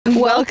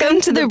Welcome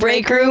to the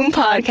Break Room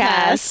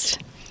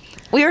Podcast.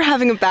 We are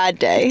having a bad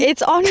day.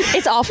 It's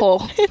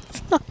awful.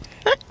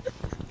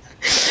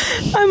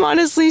 I'm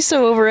honestly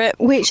so over it.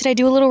 Wait, should I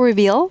do a little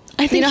reveal?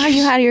 I think you know how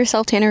you had your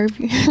self-tanner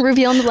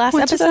reveal in the last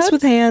What's episode? with us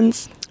with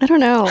hands? I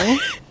don't know.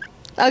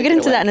 I'll get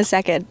into that in a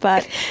second,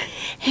 but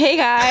hey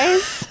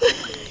guys.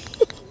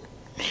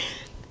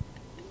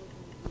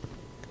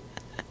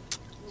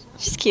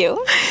 She's cute.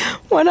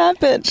 What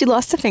happened? She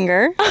lost a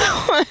finger.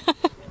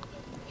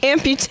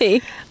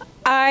 Amputee.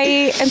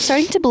 I am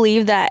starting to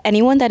believe that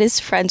anyone that is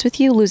friends with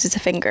you loses a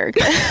finger.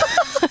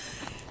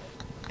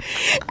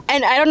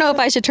 And I don't know if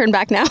I should turn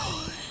back now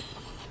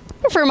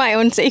for my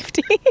own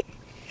safety.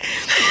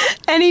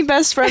 Any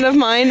best friend of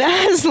mine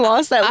has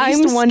lost at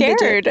least I'm one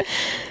scared. digit.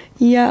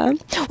 Yeah.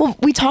 Well,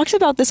 we talked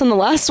about this on the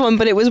last one,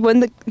 but it was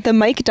when the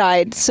mic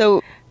died,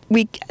 so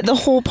the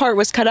whole part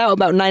was cut out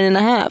about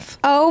 9.5.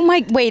 Oh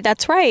my, wait,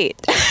 that's right.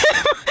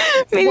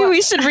 Maybe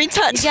we should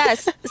retouch.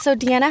 Yes. So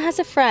Deanna has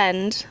a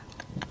friend.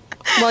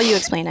 Well, you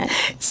explain it.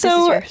 So this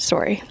is your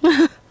story.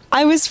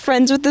 I was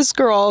friends with this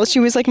girl. She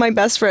was like my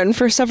best friend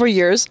for several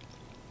years.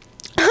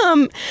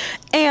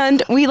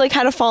 And we like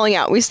had a falling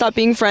out. We stopped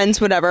being friends,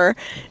 whatever.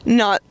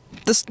 Not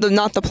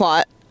the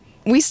plot.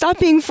 We stopped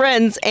being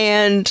friends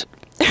and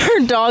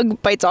her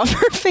dog bites off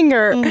her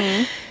finger.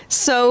 Mm-hmm.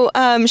 So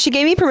she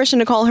gave me permission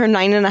to call her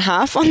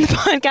 9.5 on the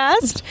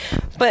podcast,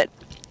 but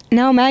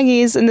now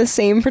Maggie is in the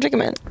same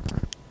predicament.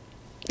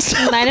 So,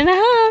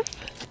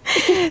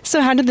 9.5.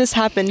 So how did this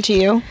happen to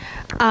you?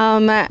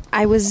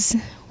 I was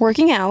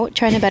working out,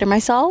 trying to better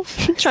myself.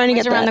 Trying to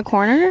get around the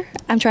corner.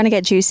 I'm trying to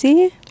get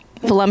juicy,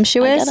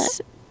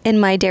 voluptuous in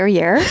my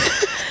derriere.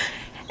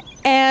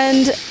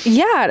 And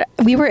yeah,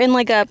 we were in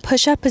like a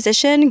push-up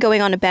position,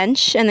 going on a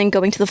bench and then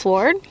going to the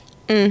floor.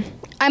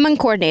 I'm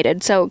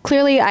uncoordinated, so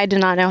clearly I did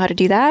not know how to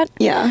do that.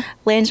 Yeah.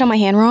 Landed on my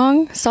hand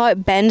wrong, saw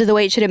it bend the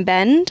way it shouldn't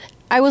bend.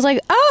 I was like,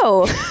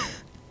 oh,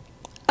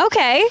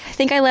 okay. I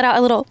think I let out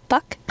a little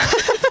buck.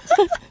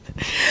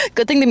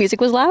 Good thing the music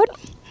was loud.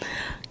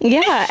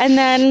 Yeah, and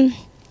then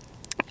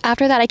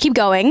after that I keep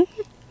going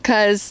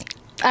because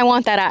I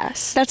want that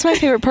ass. That's my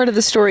favorite part of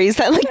the story is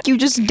that like you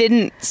just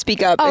didn't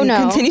speak up and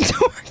continue to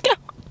work out.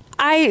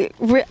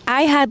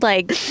 I had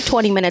like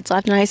 20 minutes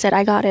left and I said,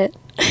 I got it.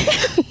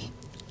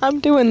 I'm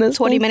doing this.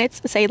 20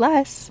 minutes, say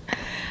less.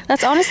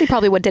 That's honestly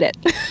probably what did it.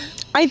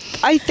 I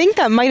think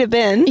that might have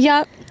been.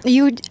 Yep.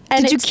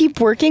 Did you keep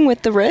working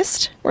with the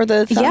wrist or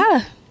the thumb?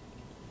 Yeah.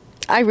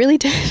 I really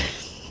did.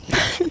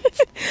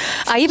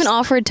 I even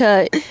offered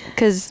to,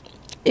 because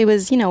it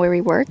was, where we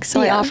work.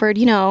 So I offered,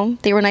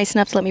 they were nice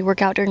enough to let me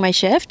work out during my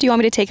shift. Do you want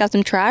me to take out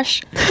some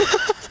trash?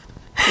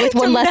 With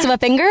one less of a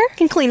finger? I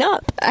can clean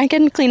up. I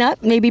can clean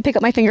up. Maybe pick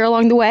up my finger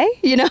along the way,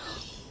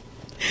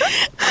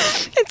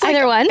 It's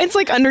either one. It's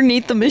like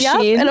underneath the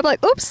machine. Yep. And I'm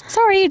like, oops,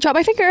 sorry, drop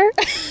my finger.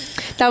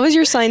 That was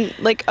your sign,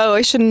 like, oh,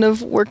 I shouldn't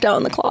have worked out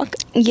on the clock.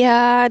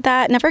 Yeah,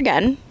 that never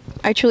again.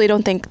 I truly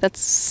don't think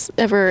that's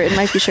ever in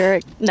my future.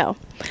 No.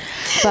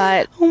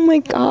 But oh my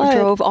God.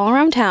 Drove all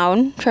around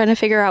town trying to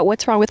figure out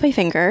what's wrong with my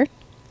finger.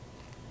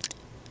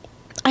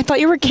 I thought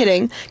you were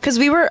kidding because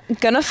we were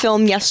gonna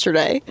film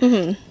yesterday.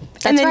 Mm-hmm.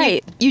 That's and then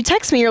right. You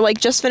text me, you're like,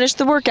 just finished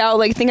the workout,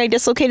 like, think I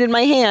dislocated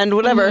my hand,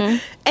 whatever. Mm-hmm.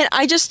 And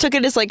I just took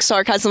it as like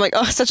sarcasm, like,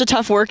 oh, such a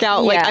tough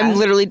workout. Yeah. Like, I'm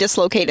literally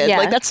dislocated. Yeah.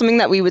 Like, that's something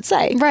that we would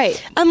say.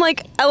 Right. I'm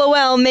like,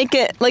 LOL, make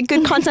it like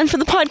good content for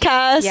the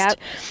podcast. Yep.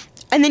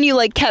 And then you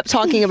like kept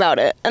talking about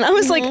it. And I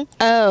was like,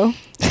 oh.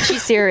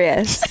 She's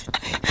serious.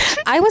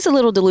 I was a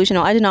little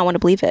delusional. I did not want to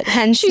believe it.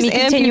 Hence me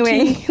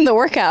continuing the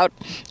workout.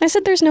 I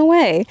said, there's no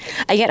way.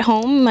 I get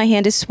home, my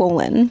hand is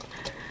swollen.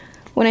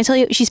 When I tell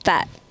you, she's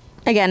fat.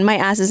 Again, my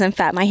ass isn't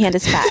fat. My hand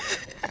is fat.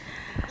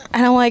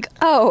 And I'm like,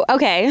 oh,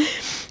 okay.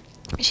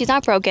 She's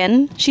not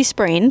broken. She's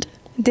sprained.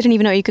 Didn't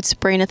even know you could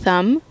sprain a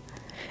thumb.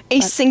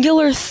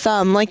 Singular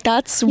thumb, like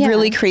that's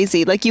really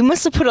crazy. Like you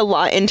must have put a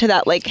lot into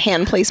that like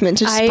hand placement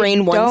to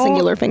sprain one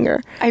singular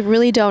finger. I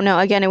really don't know.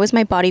 Again, it was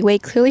my body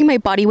weight. Clearly my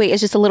body weight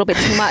is just a little bit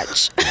too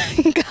much.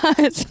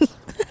 Because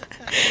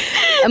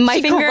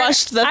my finger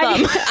crushed the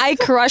thumb. I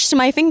crushed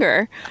my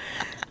finger.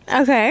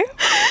 Okay.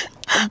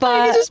 But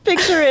I can just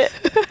picture it.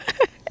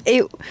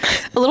 A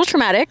little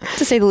traumatic,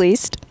 to say the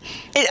least.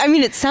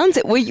 It sounds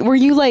it. Were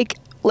you like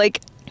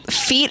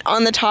feet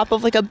on the top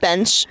of like a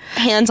bench,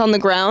 hands on the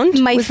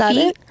ground? My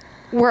feet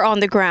were on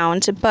the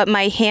ground, but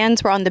my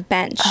hands were on the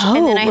bench. Oh,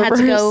 and then I had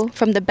to go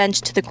from the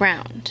bench to the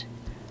ground.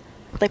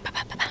 Like,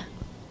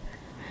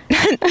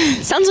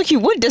 sounds like you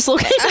would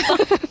dislocate.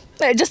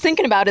 Just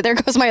thinking about it, there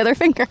goes my other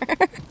finger.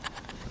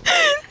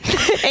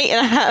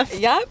 8.5.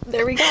 Yep,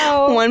 there we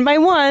go. One by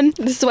one.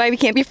 This is why we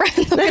can't be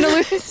friends. I'm going to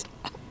lose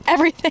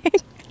everything.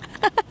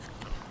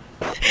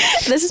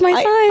 This is my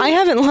sign. I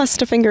haven't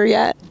lost a finger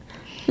yet.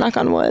 Knock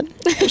on wood.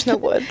 There's no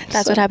wood.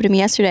 That's what happened to me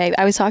yesterday.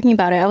 I was talking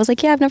about it. I was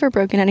like, yeah, I've never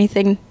broken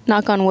anything.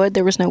 Knock on wood.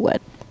 There was no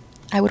wood.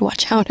 I would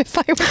watch out if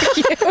I were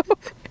you.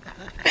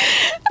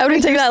 I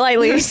wouldn't take that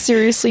lightly. There's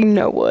seriously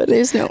no wood.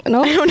 There's no. I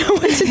don't know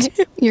what to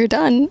do. You're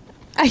done.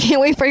 I can't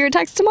wait for your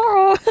text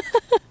tomorrow.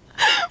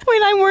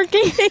 Wait, I'm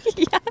working.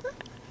 Yeah.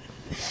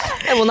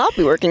 I will not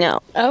be working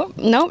out. Oh,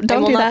 no, don't do that. I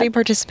will not be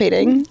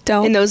participating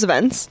in those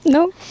events.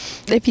 No.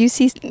 If you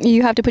see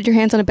you have to put your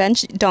hands on a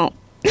bench, don't.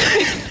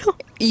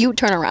 You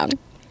turn around.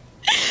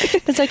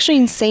 That's actually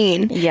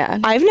insane. Yeah.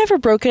 I've never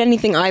broken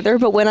anything either,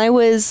 but when I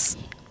was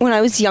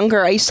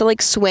younger, I used to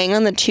like swing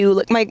on the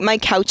two, like my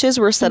couches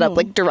were set up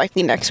like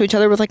directly next to each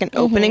other with like an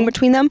opening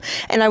between them,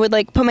 and I would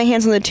like put my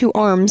hands on the two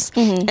arms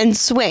and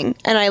swing,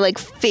 and I like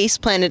face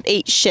planted,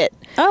 ate shit.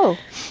 Oh.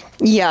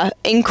 Yeah,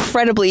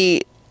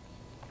 incredibly,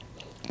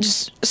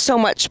 just so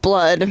much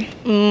blood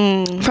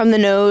from the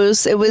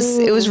nose. It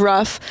was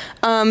rough.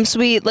 So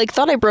we like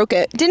thought I broke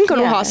it. Didn't go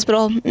to a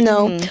hospital.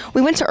 No,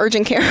 we went to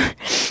urgent care,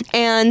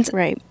 and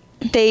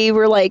they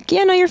were like,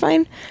 "Yeah, no, you're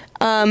fine."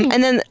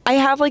 And then I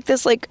have like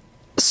this like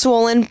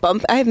swollen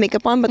bump. I have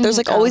makeup on, but there's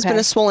like always been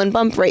a swollen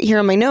bump right here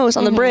on my nose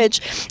on the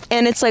bridge,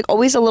 and it's like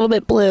always a little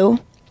bit blue.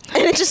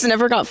 And it just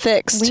never got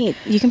fixed. Wait,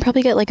 you can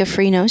probably get like a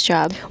free nose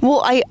job.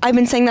 Well, I've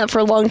been saying that for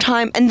a long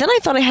time. And then I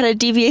thought I had a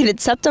deviated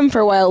septum for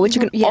a while, which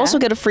you can also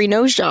get a free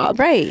nose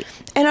job. Right.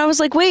 And I was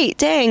like, wait,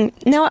 dang.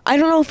 Now, I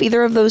don't know if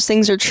either of those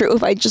things are true.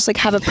 If I just like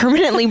have a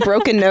permanently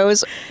broken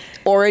nose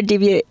or a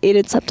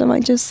deviated septum,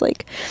 I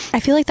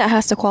feel like that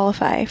has to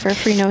qualify for a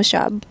free nose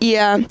job.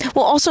 Yeah.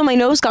 Well, also my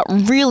nose got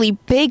really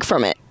big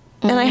from it.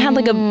 And I had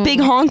like a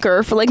big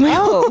honker for like my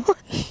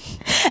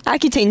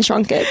Accutane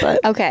shrunk it,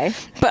 but okay.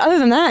 But other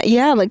than that,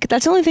 yeah, like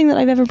that's the only thing that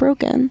I've ever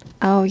broken.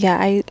 Oh yeah,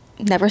 I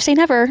never say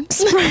never.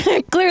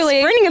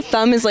 Clearly, spraining a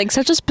thumb is like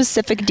such a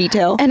specific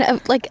detail.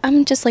 And like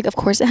I'm just like, of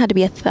course it had to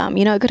be a thumb.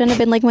 You know, it couldn't have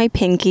been like my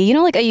pinky. You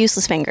know, like a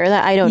useless finger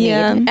that I don't need.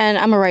 And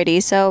I'm a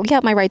righty, so yeah,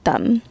 my right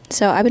thumb.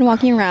 So I've been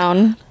walking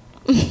around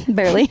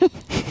barely.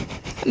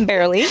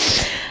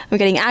 I'm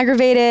getting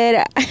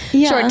aggravated,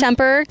 short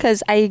temper,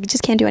 because I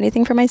just can't do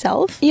anything for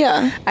myself.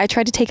 Yeah. I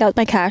tried to take out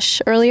my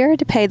cash earlier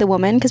to pay the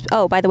woman, because,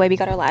 oh, by the way, we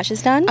got our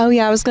lashes done. Oh,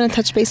 yeah, I was going to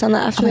touch base on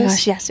that after this. Oh, my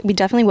gosh, yes, we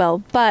definitely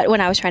will. But when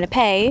I was trying to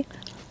pay,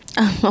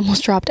 I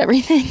almost dropped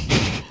everything.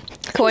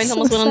 Coins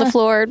almost went on the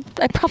floor.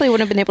 I probably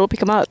wouldn't have been able to pick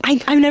them up.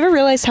 I've never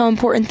realized how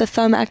important the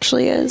thumb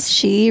actually is.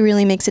 She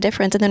really makes a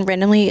difference, and then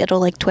randomly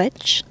it'll, like,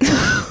 twitch.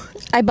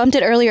 I bumped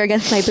it earlier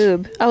against my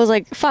boob. I was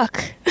like,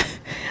 fuck.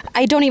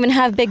 I don't even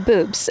have big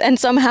boobs, and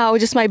somehow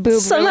just my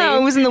boob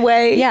it was in the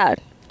way. Yeah.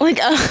 Like,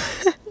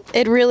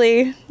 it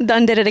really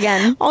done did it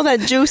again. All that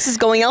juice is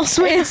going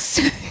elsewhere.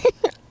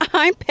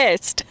 I'm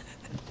pissed.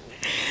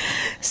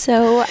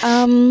 So,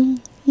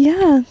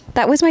 yeah,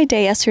 that was my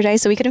day yesterday,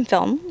 so we couldn't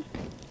film.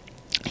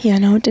 Yeah,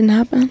 no, it didn't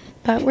happen.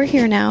 But we're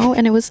here now,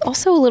 and it was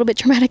also a little bit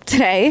traumatic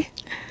today.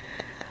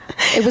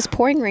 It was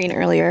pouring rain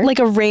earlier. Like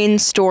a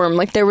rainstorm.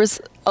 Like there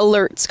was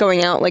alerts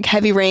going out, like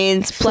heavy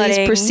rains, flooding.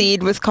 Please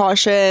proceed with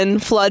caution,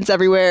 floods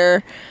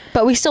everywhere.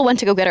 But we still went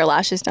to go get our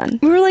lashes done.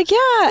 We were like,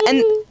 yeah.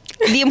 And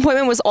the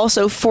appointment was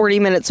also 40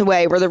 minutes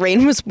away where the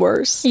rain was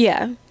worse.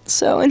 Yeah.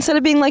 So instead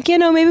of being like,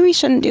 maybe we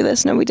shouldn't do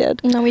this, no, we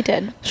did. No, we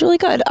did. It's really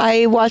good.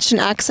 I watched an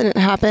accident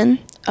happen.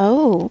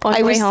 Oh, on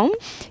the way home?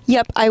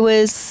 Yep. I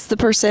was the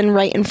person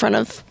right in front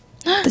of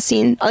the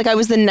scene. Like I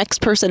was the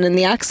next person in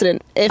the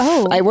accident if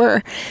I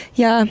were.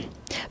 Yeah.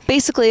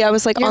 Basically, I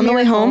was like on the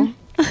way home.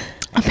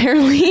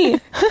 Apparently.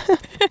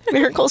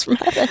 Miracles from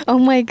heaven. Oh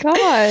my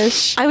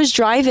gosh. I was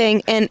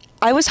driving and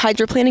I was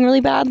hydroplaning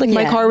really bad. Like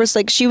my car was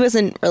like, she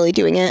wasn't really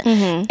doing it.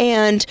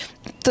 And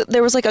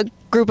there was like a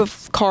group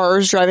of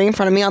cars driving in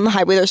front of me on the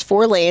highway. There's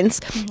 4 lanes.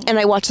 And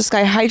I watched this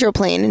guy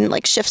hydroplane and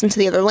like shifts into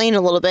the other lane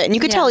a little bit. And you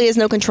could tell he has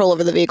no control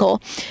over the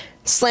vehicle.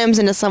 Slams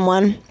into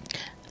someone.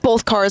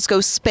 Both cars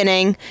go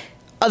spinning.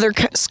 Other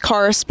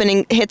car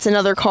spinning hits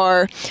another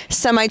car.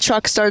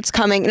 Semi-truck starts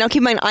coming. Now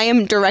keep in mind, I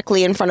am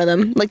directly in front of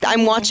them. Like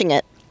I'm watching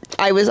it.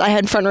 I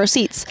had front row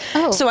seats.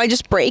 So I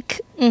just brake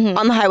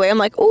on the highway. I'm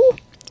like, ooh,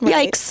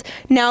 yikes.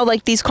 Now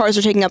like these cars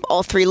are taking up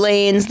all 3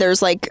 lanes.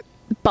 There's like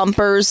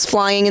bumpers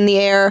flying in the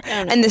air.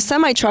 And the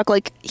semi-truck,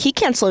 like he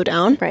can't slow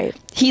down. Right.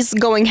 He's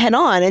going head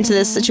on into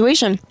this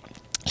situation.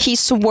 He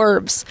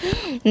swerves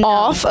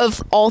off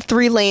of all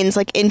 3 lanes,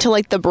 like into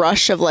like the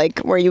brush of like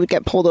where you would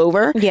get pulled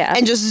over. Yeah.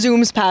 And just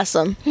zooms past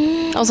them.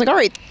 I was like, all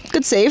right,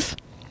 good save.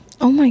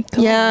 Oh my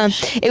gosh. Yeah.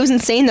 It was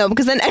insane though,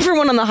 because then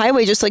everyone on the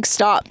highway just like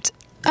stopped.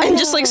 And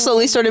just like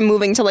slowly started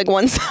moving to like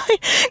one side.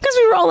 Because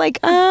we were all like,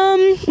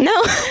 no.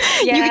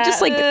 Yeah. You could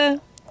just like,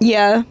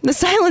 the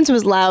silence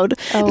was loud.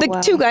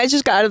 The 2 guys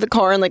just got out of the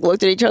car and like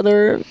looked at each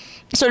other,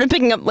 started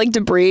picking up like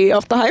debris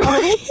off the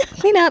highway.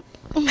 Clean up.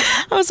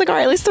 I was like, all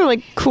right, at least they're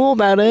like cool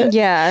about it.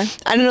 Yeah.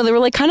 I don't know. They were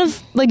like kind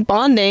of like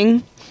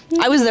bonding.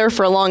 I was there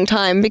for a long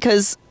time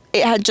because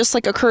it had just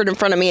like occurred in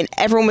front of me and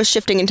everyone was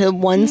shifting into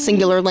one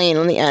singular lane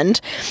on the end.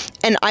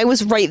 And I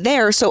was right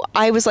there. So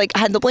I was like, I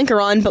had the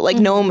blinker on, but like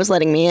no one was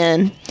letting me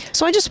in.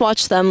 So I just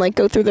watched them like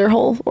go through their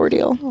whole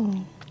ordeal.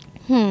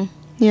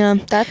 Yeah.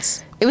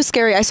 It was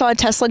scary. I saw a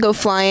Tesla go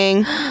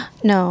flying.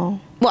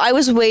 No. Well, I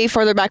was way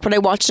farther back, but I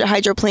watched it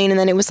hydroplane and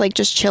then it was like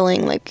just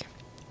chilling like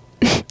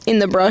in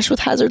the brush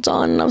with hazards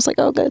on, and I was like,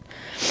 oh good.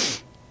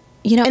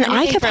 You know, and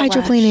I kept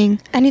hydroplaning.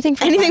 Anything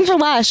for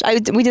lash.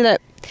 We did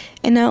it.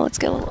 And now let's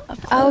get a little up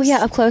close. Oh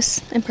yeah, up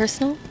close and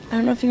personal. I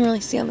don't know if you can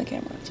really see on the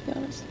camera, to be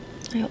honest.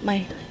 I hope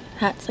my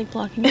hat's like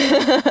blocking me.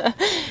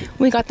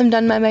 We got them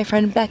done by my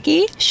friend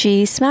Becky.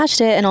 She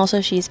smashed it, and also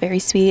she's very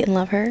sweet and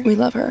love her. We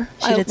love her.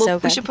 She did so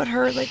good. We should put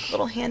her like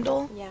little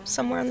handle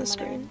somewhere on the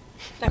screen.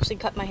 Actually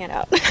cut my hand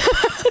out.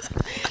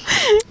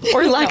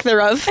 Or lack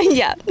thereof.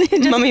 Yeah.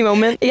 Mummy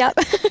moment. Yep.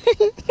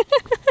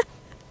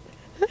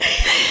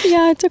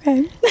 Yeah, it's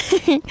okay.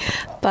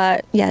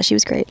 But yeah, she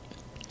was great.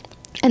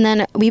 And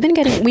then we've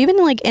been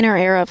like in our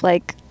era of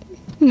like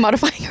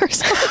modifying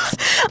ourselves.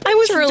 I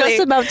was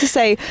just about to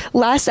say,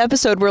 last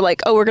episode we're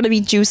like, oh, we're gonna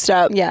be juiced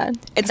up. Yeah,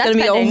 it's gonna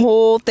be a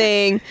whole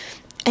thing.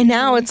 And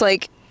now it's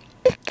like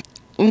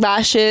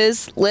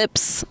lashes,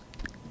 lips,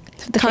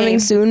 coming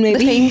soon. Maybe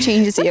the fame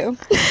changes you.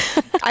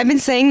 I've been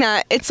saying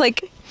that. It's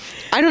like,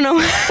 I don't know.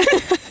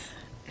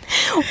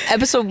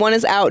 Episode 1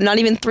 is out. Not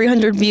even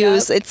 300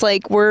 views. Yep. It's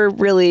like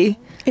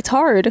it's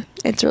hard.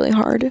 It's really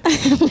hard.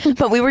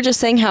 But we were just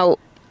saying how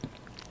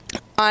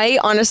I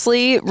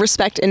honestly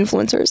respect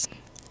influencers.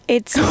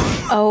 It's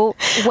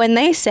when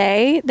they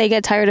say they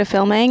get tired of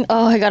filming,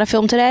 I gotta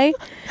film today.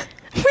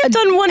 We've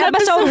done one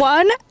episode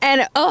 1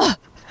 and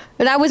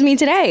that was me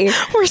today.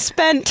 We're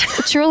spent.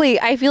 Truly,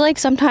 I feel like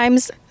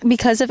sometimes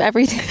because of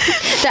everything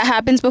that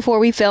happens before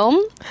we film,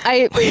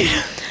 I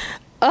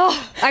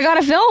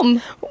gotta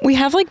film. We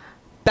have like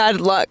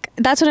bad luck.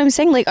 That's what I'm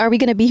saying. Like, are we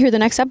gonna be here the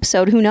next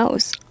episode? Who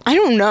knows? I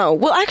don't know.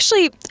 Well,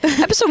 actually,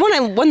 episode 1 I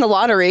won the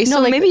lottery,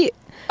 so like, maybe.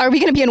 Are we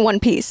gonna be in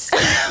one piece?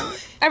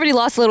 I already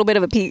lost a little bit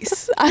of a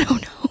piece. I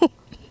don't know.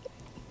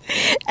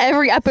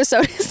 Every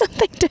episode is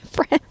something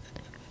different.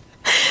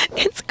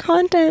 It's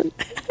content.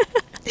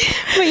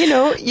 But you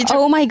know,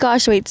 oh my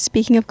gosh! Wait.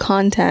 Speaking of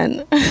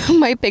content,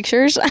 my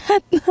pictures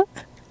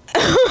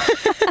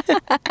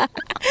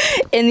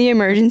in the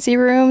emergency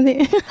room.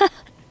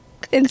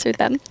 Insert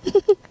them.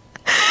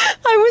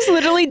 I was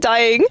literally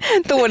dying.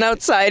 The one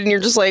outside, and you're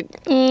just like,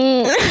 what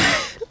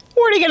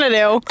are you gonna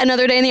do?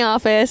 Another day in the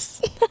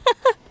office.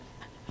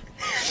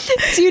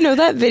 Do you know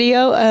that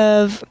video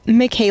of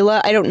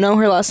Michaela? I don't know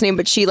her last name,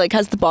 but she like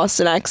has the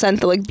Boston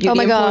accent, the like beauty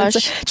influencer.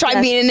 Gosh. Try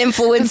being an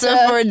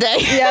influencer for a day.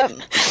 Yep.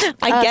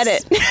 I get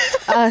it.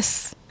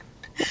 Us.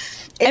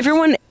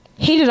 Everyone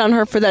hated on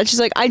her for that. She's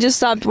like, I just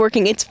stopped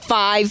working. It's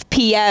 5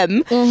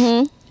 p.m.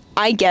 Mm-hmm.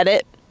 I get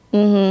it.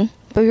 Mm-hmm.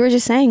 But we were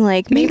just saying,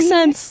 like, makes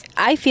sense.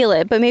 I feel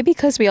it, but maybe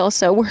because we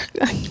also work.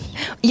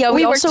 Yeah,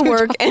 we also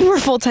work and we're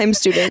full-time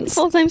students.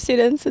 Full-time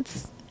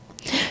students.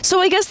 So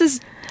I guess this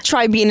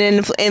try being an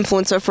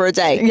influencer for a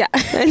day. Yeah.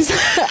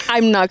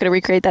 I'm not going to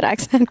recreate that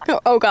accent.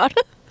 Oh, God.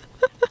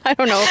 I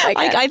don't know if I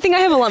can. I think I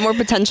have a lot more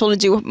potential to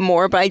do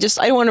more, but I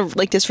don't want to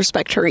like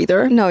disrespect her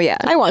either. No, yeah.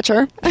 I watch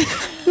her.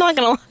 Not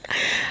going to.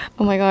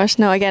 Oh my gosh.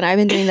 No, again, I've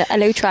been doing the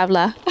Hello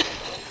Traveler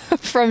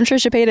from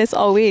Trisha Paytas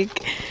all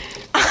week.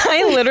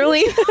 I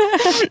literally,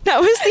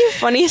 that was the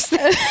funniest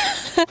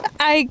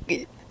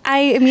thing. I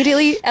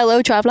immediately,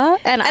 hello Traveler,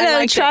 and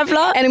hello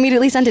Traveler, and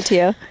immediately sent it to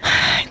you.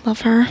 I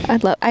love her.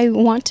 I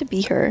want to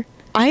be her.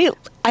 I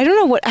don't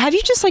know what, have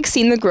you just like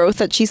seen the growth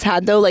that she's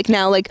had though, like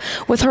now, like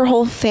with her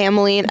whole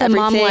family and everything. The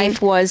mom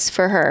life was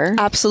for her.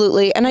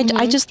 Absolutely. And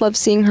I just love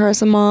seeing her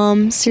as a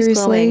mom.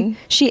 Seriously.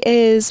 She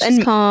is. She's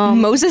and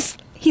calm. Moses,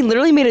 he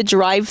literally made a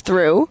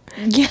drive-through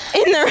in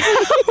their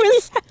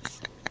house.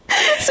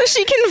 So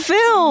she can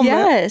film.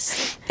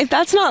 Yes. If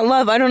that's not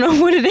love, I don't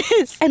know what it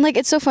is. And like,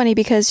 it's so funny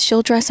because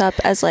she'll dress up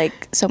as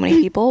like so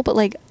many people, but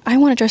like, I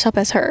want to dress up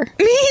as her.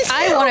 Me too.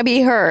 I want to be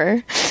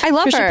her. I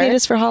love her. Trisha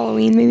Paytas for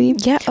Halloween, maybe.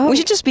 Yeah. Oh. We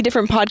should just be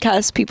different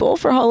podcast people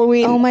for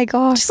Halloween. Oh my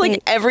gosh. Just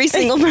like every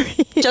single,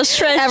 just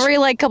Trish. Every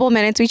like couple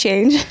minutes we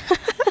change.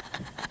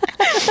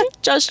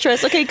 Just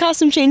Trish. Okay,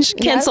 costume change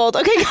canceled.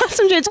 Yep. Okay,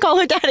 costume change. Call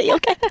her daddy.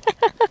 Okay.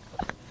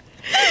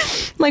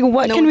 Like,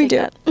 what can we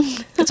do?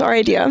 That's our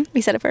idea.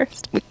 We said it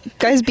first.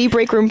 Guys, be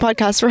break room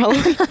podcast for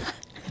Halloween.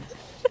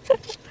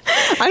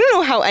 I don't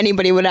know how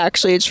anybody would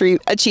actually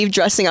achieve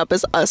dressing up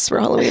as us for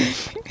Halloween.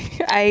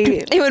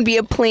 It would be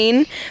a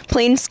plain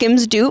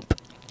Skims dupe.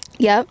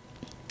 Yep.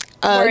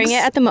 Wearing it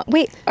at the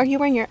wait, are you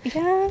wearing your?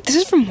 Yeah. This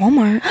is from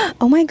Walmart.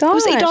 Oh my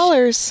gosh. It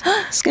was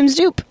 $8. Skims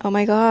dupe. Oh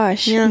my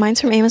gosh. Yeah. Mine's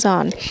from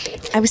Amazon.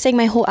 I was saying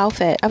my whole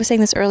outfit. I was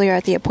saying this earlier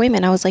at the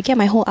appointment. I was like, yeah,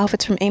 my whole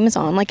outfit's from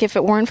Amazon. Like, if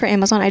it weren't for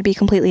Amazon, I'd be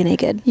completely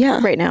naked. Yeah.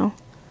 Right now.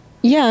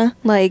 Yeah.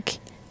 Like,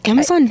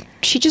 Amazon,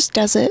 she just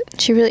does it.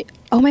 She really.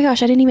 Oh my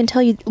gosh, I didn't even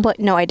tell you. What?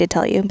 No, I did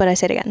tell you, but I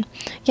say it again.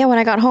 Yeah, when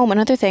I got home,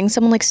 another thing,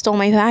 someone like stole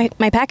my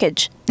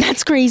package.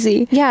 That's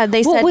crazy. Yeah,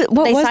 they said what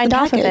they was signed the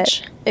off of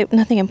package? it.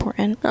 Nothing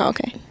important. Oh,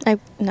 okay.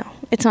 No,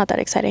 it's not that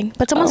exciting.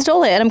 But someone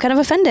stole it, and I'm kind of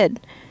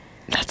offended.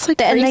 That's like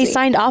crazy. And they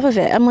signed off of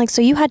it. I'm like,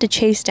 so you had to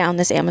chase down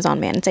this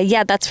Amazon man and say,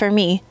 yeah, that's for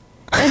me,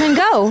 and then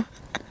go.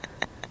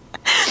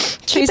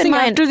 Chasing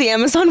after the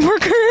Amazon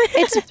worker.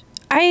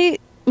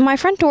 My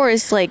front door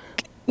is like,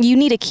 you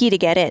need a key to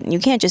get in. You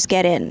can't just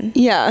get in.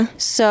 Yeah.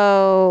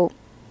 So,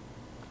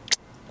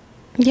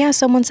 yeah,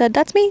 someone said,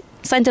 that's me.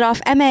 Signed it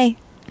off. MA.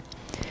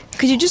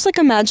 Could you just like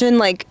imagine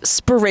like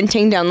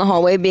sprinting down the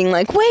hallway being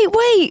like,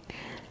 wait,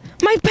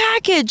 my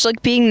package,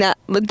 like being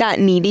that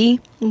needy?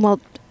 Well,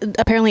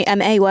 apparently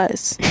MA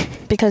was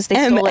because they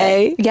stole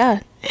it. MA? Yeah.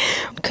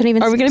 Couldn't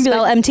even Are we gonna spell be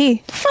like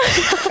MT.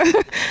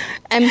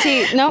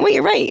 MT. No. Wait,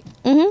 you're right.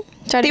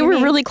 They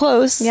were really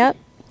close. Yep.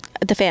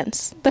 The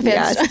fans.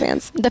 Yeah, it's the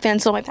fans. The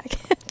fans stole my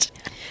package.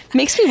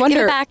 Makes me wonder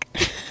Give it back.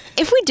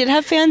 if we did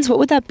have fans, what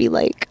would that be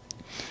like?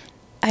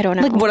 I don't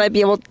know. Like, would I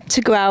be able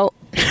to go out?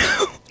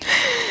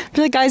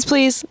 Be like, guys,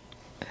 please.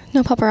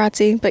 No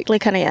paparazzi, but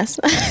like kind of yes.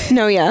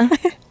 No, yeah.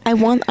 I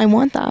want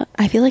that.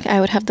 I feel like I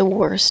would have the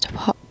worst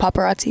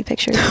paparazzi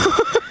pictures.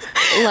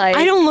 Like,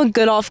 I don't look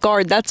good off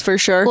guard, that's for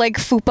sure. Like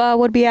Fupa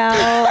would be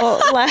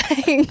out.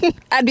 Like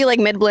I'd be like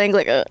mid blink,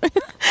 like.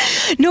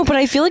 No, but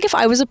I feel like if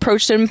I was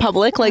approached in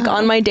public, like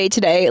on my day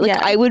to day, like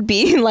Yeah. I would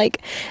be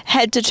like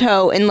head to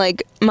toe in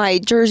like my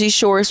Jersey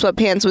Shore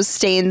sweatpants with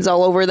stains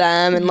all over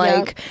them, and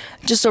like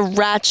just a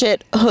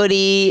ratchet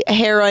hoodie,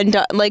 hair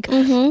undone, like,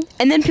 and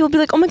then people would be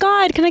like, "Oh my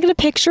God, can I get a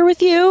picture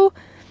with you?"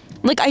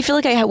 Like, I feel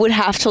like I would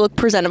have to look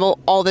presentable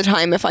all the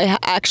time if I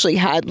actually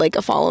had like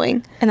a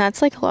following. And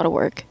that's like a lot of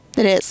work.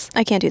 It is.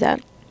 I can't do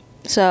that.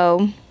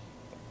 So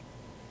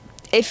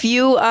if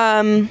you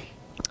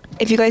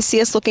guys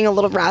see us looking a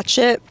little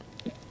ratchet,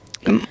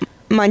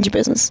 mind your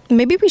business.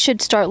 maybe we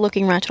should start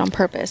looking ratchet on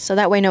purpose, so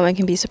that way no one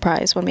can be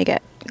surprised when we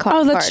get caught.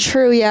 Oh, that's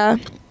true, yeah.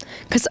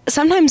 Because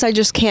sometimes I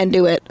just can't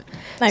do it.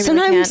 I really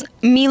Sometimes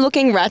can't. me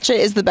looking ratchet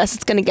is the best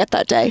it's gonna get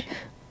that day.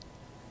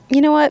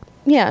 You know what?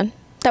 Yeah,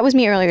 that was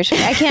me earlier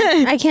today.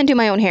 I can't do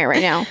my own hair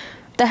right now.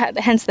 The hat,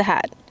 hence the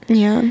hat.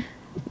 Yeah,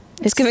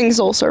 it's giving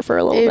Soul Surfer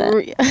a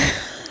little bit, It-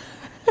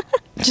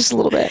 just a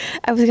little bit.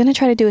 I was gonna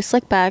try to do a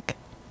slick back.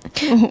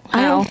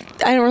 I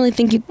don't really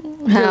think you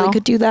How? really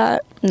could do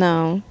that.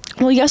 No.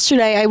 Well,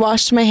 yesterday I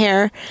washed my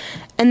hair,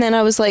 and then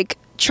I was like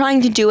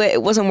trying to do it.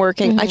 It wasn't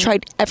working. I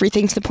tried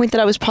everything to the point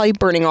that I was probably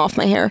burning off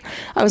my hair.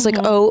 I was like,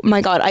 oh my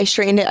God, I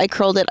straightened it, I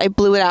curled it, I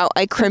blew it out,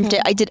 I crimped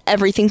it, I did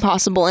everything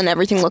possible, and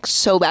everything looked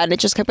so bad, and it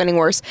just kept getting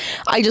worse.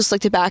 I just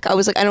slicked it back. I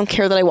was like, I don't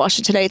care that I washed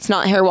it today. It's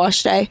not hair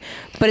wash day,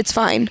 but it's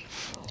fine.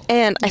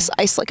 And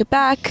I slick it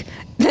back.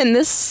 Then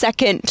the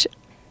second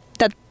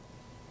that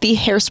the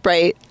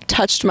hairspray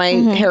touched my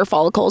hair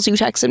follicles, you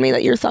texted me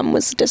that your thumb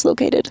was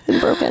dislocated and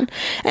broken.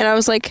 And I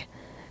was like,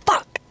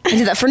 fuck, I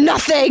did that for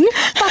nothing.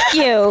 Fuck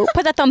you.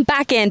 Put that thumb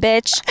back in,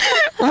 bitch.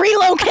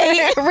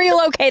 Relocate.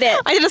 Relocate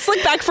it. I did a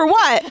slick back for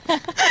what?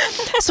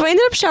 So I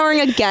ended up showering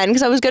again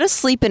because I was going to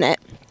sleep in it.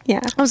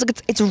 Yeah. I was like,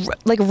 it's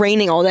like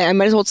raining all day. I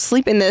might as well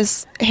sleep in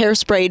this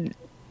hairsprayed,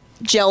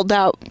 gelled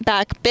out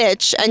back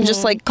bitch and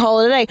just like call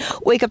it a day.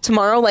 Wake up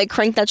tomorrow, like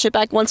crank that shit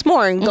back once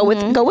more and go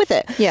with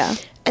it. Yeah.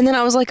 And then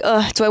I was like,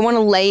 ugh, do I want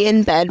to lay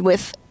in bed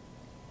with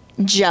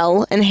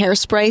gel and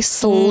hairspray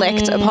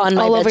slicked upon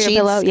my all bed over sheets? your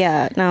pillow?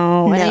 Yeah.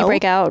 No. And then you No.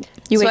 break out.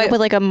 You So wake I- up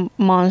with like a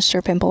monster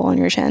pimple on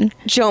your chin.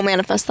 Don't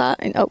manifest that.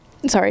 Oh,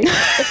 sorry.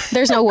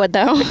 There's no wood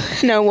though.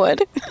 No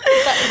wood.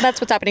 That's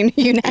what's happening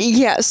to you now.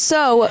 Yeah,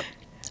 so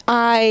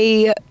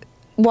I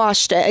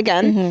washed it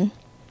again.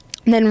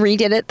 And then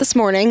redid it this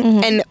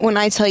morning, and when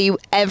I tell you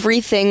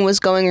everything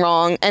was going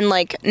wrong, and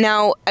like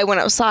now I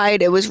went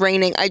outside, it was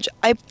raining.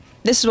 I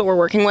this is what we're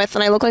working with,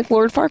 and I look like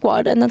Lord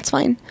Farquaad, and that's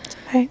fine.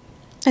 Okay.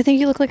 I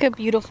think you look like a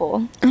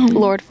beautiful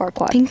Lord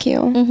Farquaad. Thank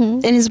you.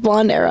 In his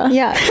blonde era,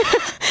 Yeah.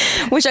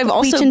 which I've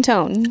also Bleach and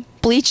tone.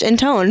 bleach and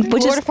tone,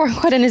 which Lord is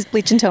Farquaad in his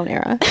bleach and tone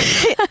era.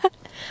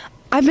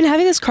 I've been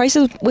having this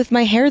crisis with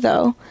my hair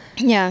though.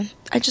 Yeah.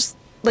 I just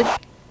like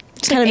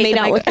kind of ate made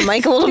the out mic. with the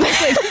mic a little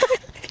bit.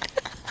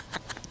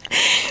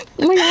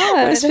 Oh my god.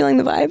 I was feeling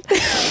the vibe.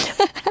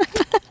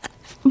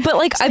 But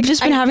like I've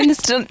just been having this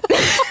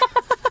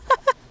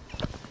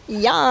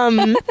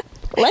yum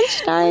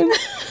lunchtime.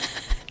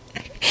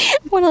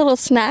 Want a little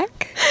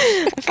snack?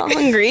 I felt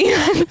hungry.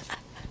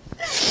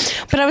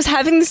 But I was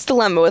having this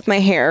dilemma with my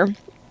hair.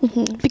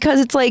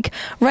 Because it's like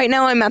right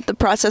now I'm at the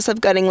process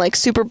of getting like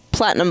super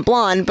platinum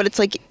blonde, but it's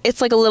like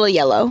a little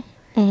yellow.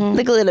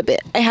 Like a little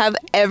bit. I have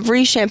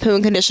every shampoo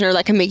and conditioner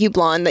that can make you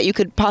blonde that you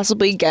could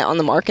possibly get on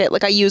the market.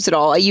 Like I use it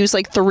all. I use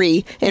like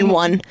 3 in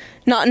one.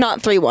 Not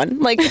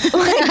 3-1. Like like the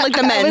I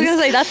was men's. gonna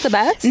say that's the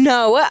best.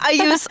 No,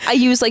 I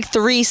use like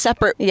 3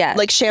 separate Yeah.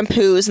 like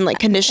shampoos and like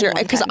conditioner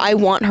One because time. I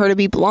want her to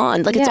be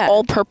blonde. Like it's Yeah.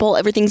 all purple.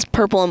 Everything's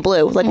purple and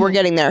blue. Like we're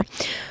getting there.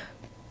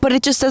 But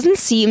it just doesn't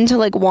seem to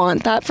like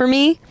want that for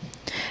me.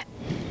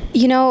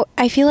 You know,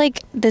 I feel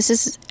like this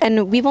is,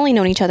 and we've only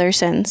known each other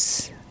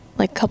since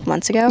like a couple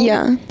months ago.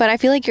 Yeah. But I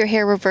feel like your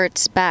hair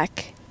reverts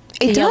back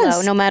to It yellow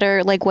does. no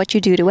matter like what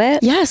you do to it.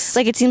 Yes.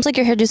 Like it seems like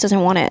your hair just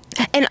doesn't want it.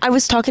 And I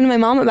was talking to my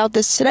mom about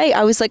this today.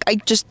 I was like, I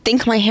just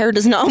think my hair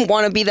does not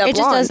want to be that It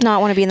just blonde. does not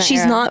want to be in that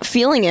She's era. not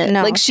feeling it.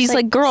 No. Like she's She's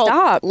like, like, girl,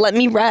 stop. let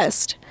me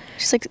rest.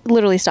 She's like,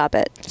 literally stop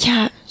it.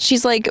 Yeah.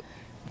 She's like,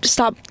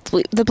 stop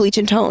the bleach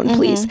and tone,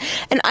 please.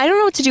 And I don't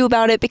know what to do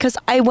about it because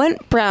I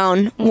went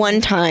brown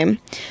one time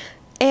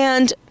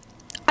and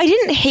I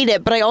didn't hate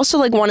it, but I also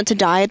like wanted to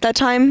dye at that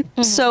time.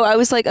 So I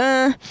was like,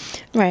 Right.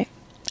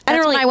 I don't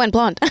really. I went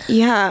blonde.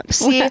 Yeah.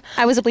 See,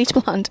 I was a bleach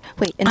blonde.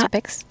 Wait,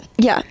 Interpix?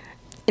 yeah,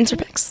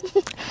 Interpix.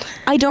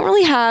 I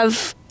don't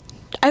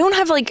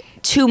have like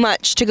too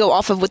much to go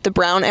off of with the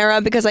brown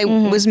era because I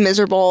was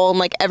miserable and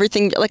like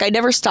everything. Like I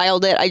never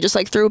styled it. I just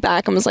like threw it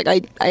back and was like,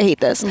 I hate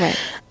this. Right.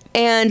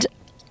 And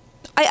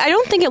I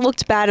don't think it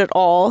looked bad at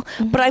all,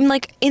 but I'm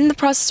like in the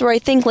process where I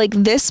think like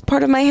this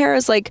part of my hair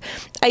is like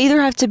I either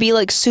have to be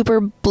like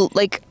super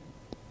like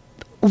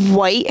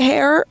white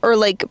hair or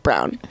like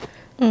brown.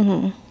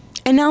 And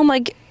now I'm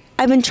like,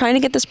 I've been trying to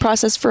get this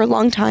process for a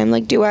long time.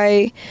 Like, do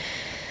I?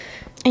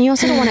 And you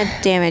also don't want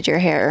to damage your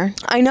hair.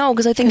 I know,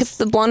 because I think if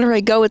the blonder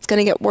I go, it's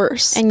gonna get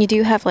worse. And you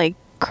do have like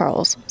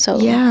curls, so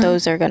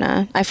those are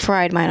gonna. I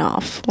fried mine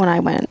off when I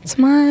went. It's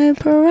my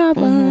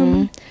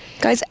problem.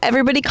 Guys,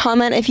 everybody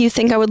comment if you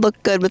think I would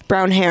look good with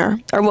brown hair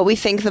or what we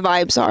think the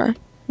vibes are.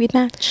 We'd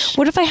match.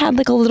 What if I had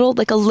like a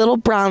little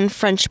brown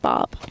French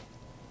bob?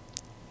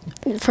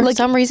 For like,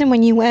 some reason,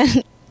 when you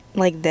went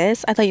like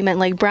this, I thought you meant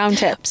like brown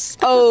tips.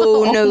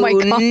 Oh, no, my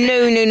God. no.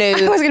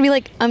 I was gonna be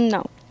like,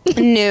 no.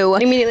 No.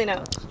 Immediately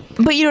no.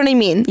 But you know what I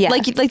mean? Yeah.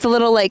 Like the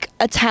little like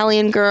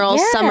Italian girl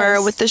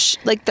summer with the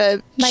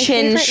the my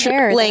chin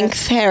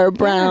length hair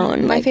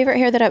brown. Yeah. My favorite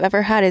hair that I've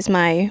ever had is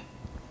my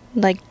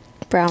like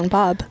brown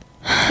bob.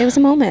 It was a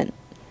moment.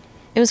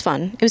 It was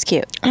fun. It was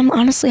cute. I'm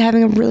honestly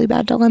having a really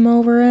bad dilemma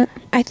over it.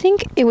 I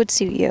think it would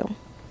suit you.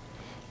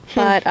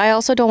 But I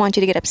also don't want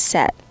you to get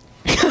upset.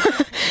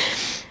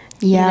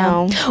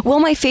 Yeah. You know? Well,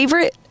 my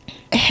favorite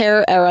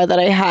hair era that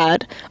I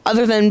had,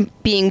 other than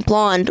being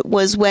blonde,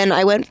 was when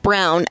I went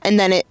brown and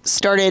then it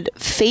started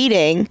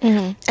fading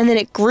and then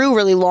it grew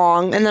really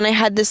long and then I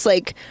had this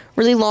like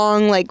really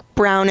long like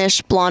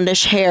brownish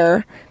blondish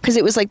hair because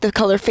it was like the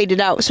color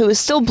faded out, so it was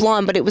still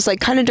blonde but it was like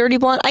kind of dirty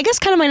blonde, I guess,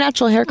 kind of my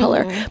natural hair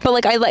color, but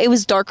like it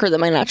was darker than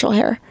my natural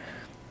hair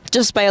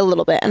just by a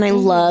little bit, and I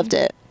loved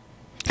it.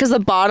 Because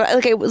the bottom,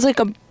 like, it was like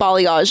a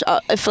balayage.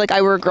 If like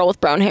I were a girl with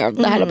brown hair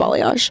that had a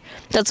balayage,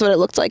 that's what it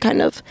looked like, kind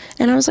of.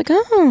 And I was like,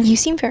 oh, you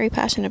seem very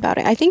passionate about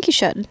it. I think you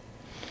should.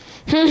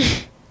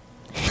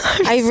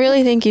 I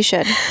really think you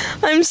should.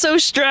 I'm so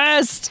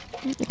stressed.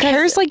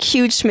 Hair's like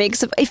huge to me.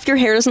 Because if your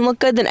hair doesn't look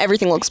good, then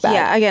everything looks bad.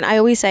 Yeah. Again, I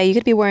always say you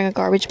could be wearing a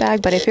garbage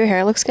bag, but if your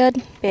hair looks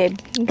good, babe,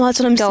 well, that's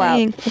what I'm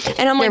saying. Out.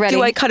 And I'm like,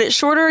 do I cut it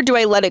shorter or do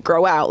I let it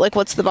grow out? Like,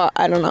 what's the?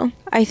 I don't know.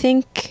 I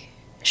think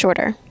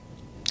shorter.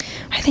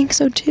 I think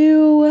so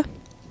too.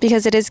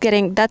 Because it is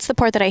getting, that's the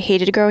part that I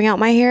hated growing out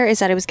my hair, is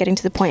that it was getting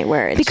to the point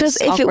where it's because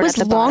if it was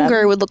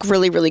longer, it would look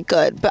really, really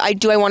good. But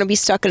I want to be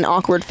stuck in an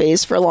awkward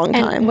phase for a long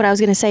time. And what I was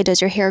going to say, does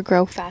your hair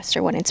grow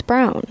faster when it's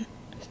brown?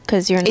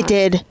 Because you're not. It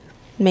did.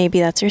 Maybe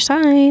that's your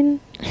sign.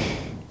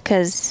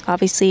 Because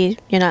obviously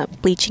you're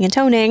not bleaching and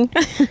toning.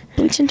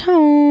 Bleach and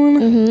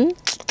tone.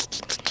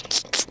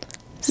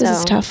 This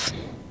is tough.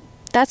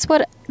 That's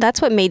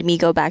what made me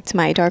go back to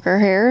my darker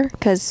hair,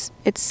 because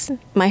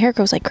my hair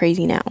grows like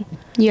crazy now.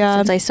 Yeah,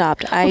 since I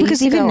stopped.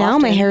 Because even now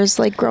my hair is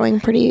like growing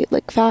pretty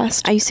like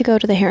fast. I used to go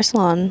to the hair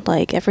salon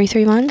like every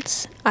 3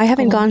 months. I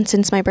haven't gone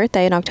since my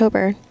birthday in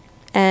October,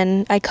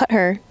 and I cut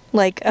her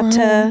like up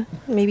to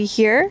maybe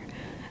here.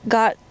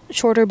 Got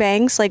shorter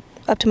bangs like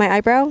up to my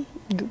eyebrow.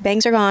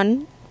 Bangs are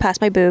gone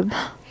past my boob.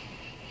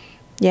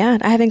 Yeah,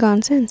 I haven't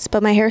gone since,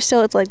 but my hair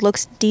still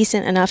looks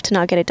decent enough to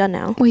not get it done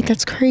now. Wait,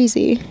 that's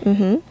crazy.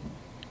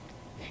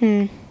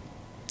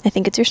 I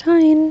think it's your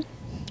sign.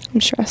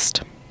 I'm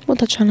stressed. We'll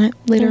touch on it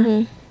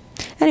later.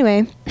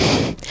 Anyway,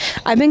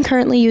 I've been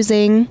currently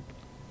using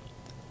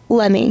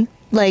Lemme,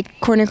 like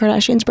Kourtney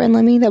Kardashian's brand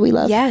Lemme that we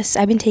love. Yes,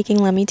 I've been taking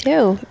Lemme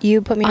too.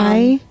 You put me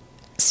on.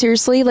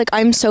 Seriously, like,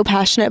 I'm so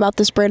passionate about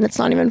this brand, it's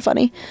not even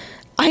funny.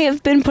 I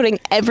have been putting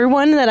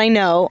everyone that I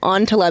know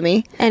onto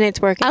Lemme. And it's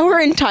working. Our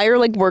entire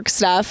like work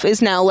staff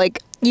is now like,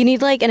 you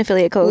need like an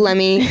affiliate code.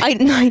 Lemme.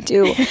 I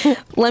do.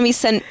 Lemme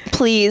send,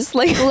 please.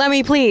 Like,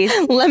 Lemme, please.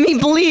 Lemme,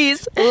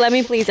 please.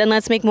 Lemme, please. And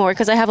let's make more,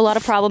 because I have a lot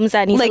of problems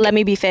that need to let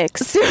me be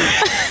fixed.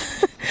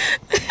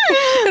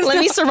 Let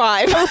me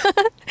survive.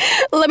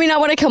 Let me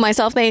not want to kill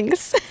myself,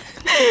 thanks.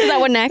 Is that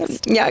what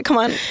next? Yeah, come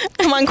on.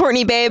 Come on,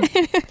 Kourtney, babe.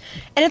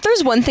 And if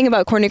there's one thing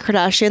about Kourtney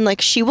Kardashian,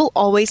 like, she will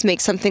always make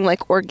something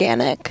like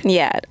organic.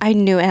 Yeah, I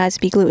knew it has to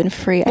be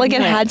gluten-free. Like,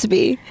 it had to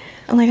be.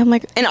 I'm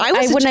like, and I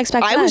wouldn't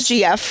expect that. I was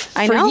GF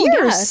for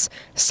years. Yeah.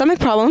 Stomach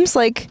problems,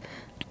 like,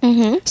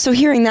 so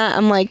hearing that,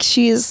 I'm like,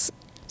 she's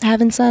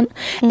heaven sent.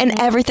 And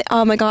everything,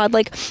 oh my God,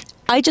 like,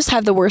 I just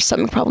have the worst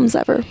stomach problems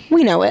ever.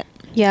 We know it.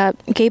 Yeah,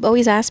 Gabe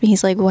always asks me,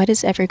 he's like, why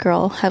does every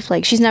girl have,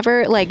 like, she's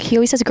never, like, he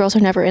always says girls are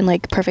never in,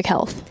 like, perfect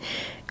health.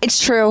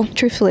 It's true.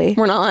 Truthfully.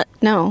 We're not.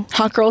 No.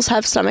 Hot girls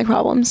have stomach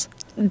problems.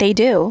 They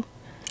do.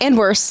 And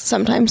worse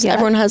sometimes. Yeah.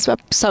 Everyone has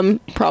some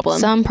problem.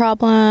 Some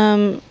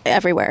problem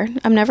everywhere.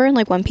 I'm never in,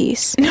 like, one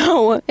piece.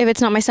 No. If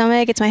it's not my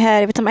stomach, it's my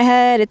head. If it's not my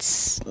head,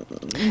 it's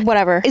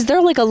whatever. Is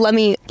there, like, a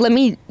Lemme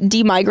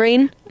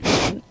D-migraine?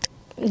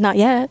 Not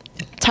yet.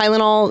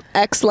 Tylenol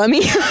X Lemme?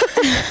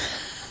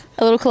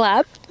 A little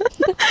collab.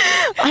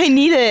 I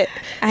need it.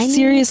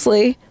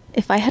 Seriously.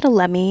 If I had a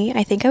Lemme,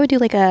 I think I would do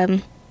like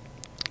a,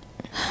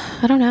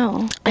 I don't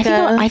know. Like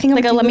I think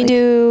like a let me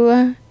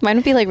do. Mine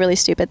would be like really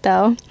stupid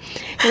though.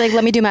 Like,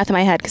 let me do math in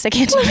my head because I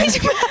can't do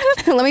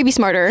math. Let me be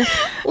smarter.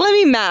 Let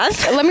me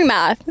math. Let me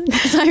math.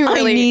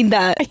 I need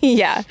that.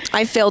 Yeah.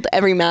 I failed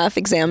every math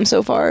exam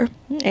so far.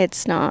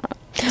 It's not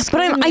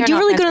But I do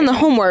really good on the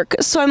homework,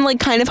 so I'm like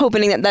kind of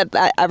hoping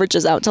that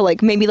averages out to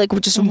like maybe like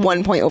just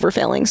 1 point over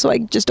failing, so I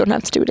just don't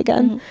have to do it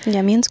again.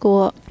 Yeah, me in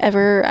school,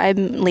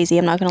 I'm lazy,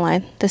 I'm not gonna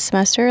lie. This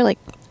semester, like,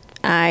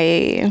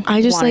 I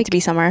just want it to be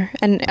summer,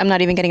 and I'm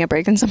not even getting a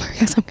break in summer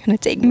because I'm gonna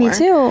take more. Me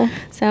too.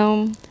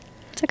 So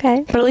it's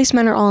okay. But at least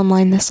mine are all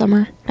online this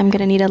summer. I'm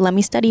gonna need a let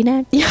me study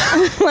next. Yeah,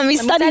 let me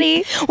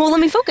study. Well, let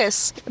me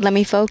focus. Let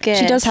me focus.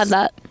 She does have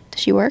that.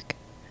 Does she work?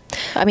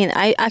 I mean,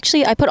 I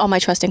put all my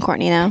trust in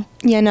Courtney now.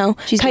 Yeah, no.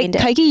 She's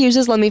Kaiki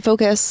uses Let Me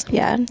Focus.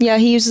 Yeah. Yeah,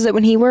 he uses it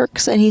when he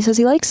works, and he says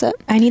he likes it.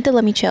 I need the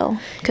Let Me Chill,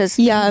 because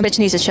bitch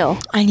needs to chill.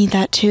 I need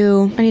that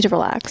too. I need to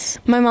relax.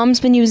 My mom's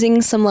been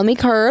using some Let Me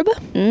Curb.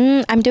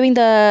 I'm doing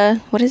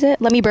the, what is it?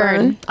 Let Me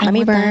Burn. Let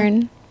Me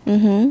Burn.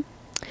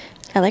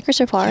 I like her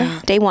so far. Yeah.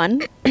 Day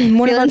one.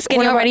 Feeling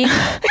skinny already.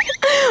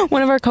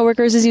 One of our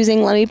coworkers is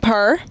using Let Me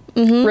Purr.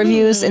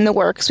 Reviews in the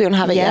works. We don't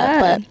have it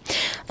yet, but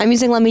I'm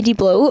using Let Me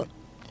Debloat.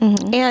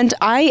 And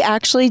I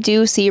actually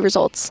do see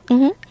results.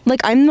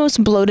 Like, I'm the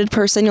most bloated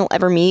person you'll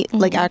ever meet.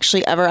 Like,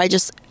 actually ever. I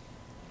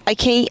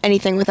can't eat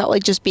anything without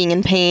like just being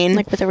in pain.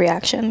 Like with a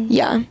reaction.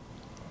 Yeah.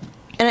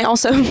 And I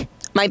also,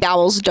 my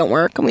bowels don't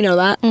work. We know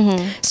that.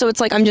 So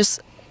it's like I'm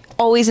just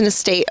always in a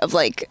state of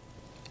like,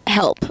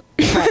 help.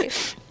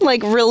 Right.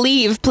 Like,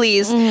 relieve,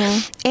 please.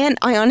 And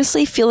I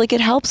honestly feel like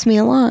it helps me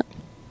a lot.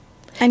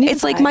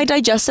 It's like my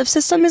digestive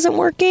system isn't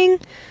working.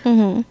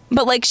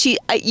 But like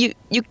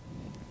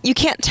you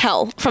can't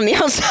tell from the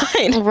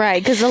outside.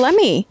 Right, because the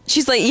Lemmy.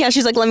 She's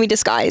like, let me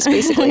disguise,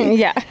 basically.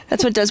 Yeah.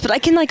 That's what it does. But I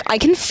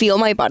can feel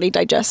my body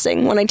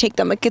digesting when I take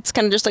them. Like, it's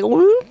kind of just like,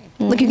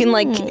 like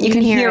you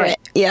can hear it.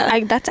 Yeah.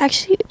 That's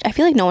actually, I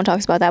feel like no one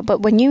talks about that,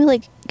 but when you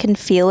like can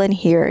feel and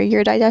hear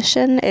your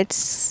digestion,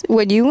 it's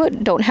when you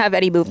don't have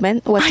any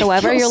movement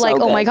whatsoever, you're so like,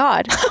 good. Oh my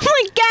God. I'm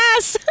like,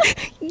 gas!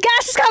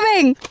 Gas is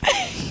coming!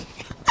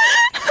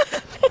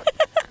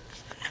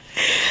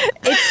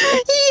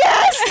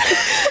 Yes!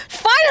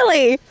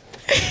 Finally!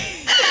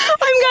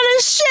 I'm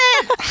gonna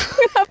shit!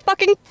 I'm gonna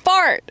fucking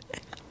fart.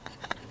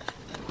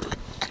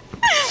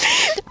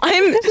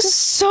 I'm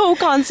so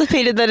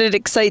constipated that it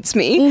excites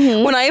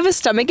me. When I have a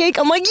stomach ache,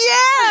 I'm like,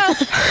 yeah!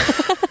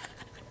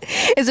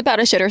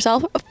 Isabella shit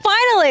herself.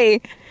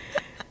 Finally!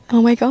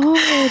 Oh my God.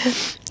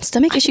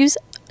 Stomach issues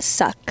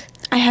suck.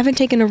 I haven't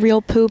taken a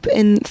real poop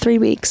in 3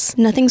 weeks.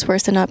 Nothing's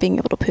worse than not being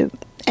able to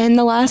poop. And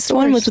the last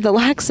one was with a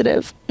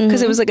laxative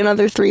because it was like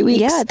another 3 weeks.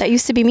 Yeah, that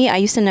used to be me. I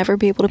used to never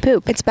be able to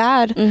poop. It's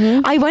bad.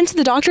 I went to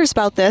the doctors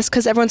about this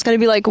because everyone's going to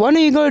be like, why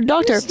don't you go to the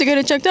doctor? Just to get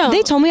it checked out.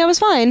 They told me I was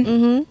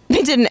fine.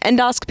 They did an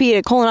endoscopy,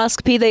 a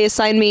colonoscopy. They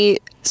assigned me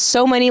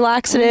so many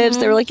laxatives.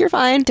 They were like, you're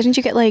fine. Didn't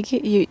you get like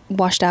you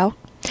washed out?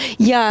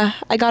 Yeah,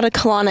 I got a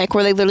colonic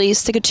where they literally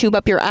stick a tube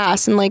up your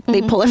ass and like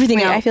they pull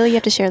everything out. I feel like you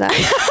have to share that.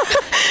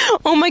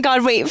 Oh my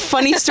God, wait,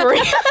 funny story.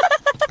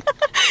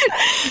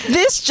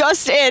 This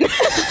just in.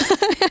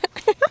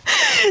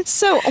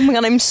 So, oh my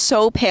God, I'm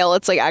so pale.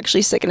 It's like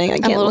actually sickening. I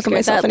can't look at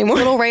myself anymore.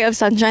 Little ray of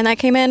sunshine that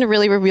came in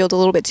really revealed a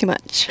little bit too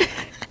much.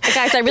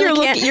 Guys, I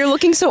really can't. You're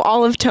looking so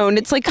olive toned.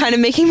 It's like kind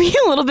of making me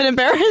a little bit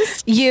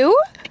embarrassed. You?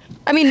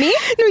 I mean, me?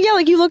 No, yeah,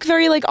 like you look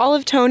very like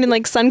olive toned and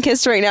like sun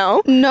kissed right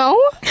now.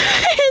 No?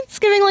 It's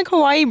giving like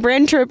Hawaii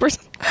brand trip or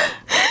something.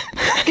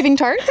 It's giving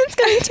tart? It's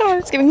giving tart.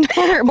 It's giving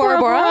tart. Bora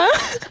Bora.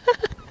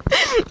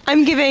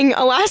 I'm giving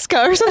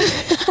Alaska or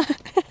something.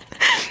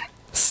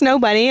 Snow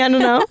bunny, I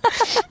don't know.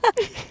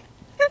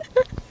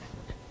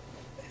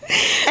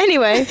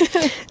 Anyway,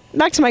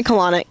 back to my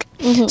colonic.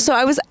 So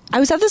I was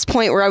at this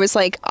point where I was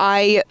like,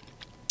 and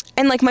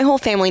like my whole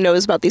family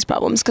knows about these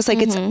problems because like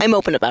I'm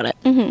open about it.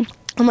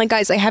 I'm like,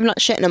 guys, I have not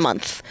shit in a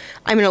month.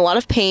 I'm in a lot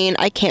of pain.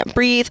 I can't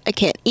breathe. I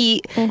can't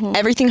eat.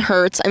 Everything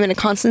hurts. I'm in a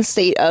constant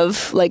state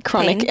of like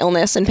chronic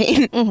illness and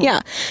pain.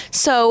 Yeah.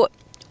 So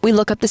we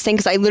look up this thing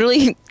because I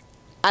literally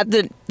at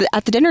the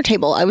dinner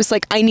table, I was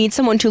like, I need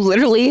someone to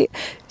literally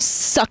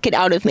suck it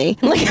out of me,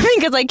 like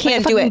because I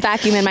can't do it.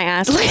 Vacuum in my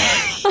ass.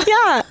 Like,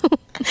 yeah.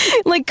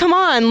 Like, come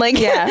on. Like,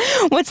 yeah.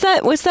 What's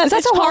that? Is that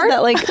so hard?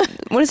 That, like,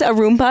 what is it? A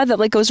Roomba that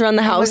like goes around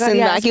the house and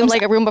vacuums?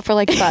 Like a Roomba for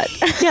like a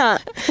butt. Yeah.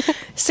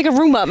 Stick a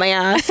Roomba up my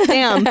ass.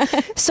 Damn.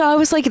 So I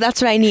was like,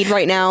 that's what I need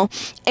right now.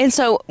 And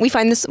so we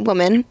find this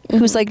woman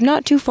who's like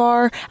not too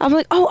far. I'm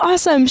like, oh,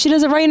 awesome. She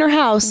does it right in her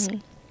house.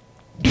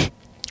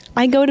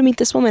 I go to meet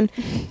this woman,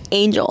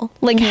 Angel,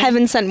 like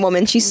heaven sent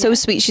woman. She's so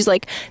sweet. She's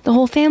like, the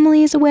whole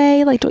family is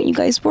away. Like, don't you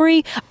guys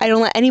worry. I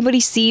don't let anybody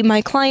see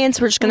my clients.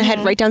 We're just gonna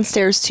head right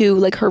downstairs to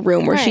like her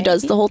room where she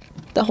does the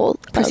whole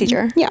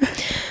procedure. Yeah.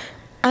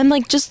 I'm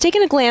like just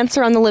taking a glance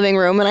around the living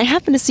room, and I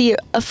happen to see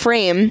a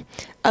frame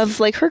of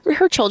like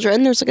her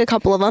children. There's like a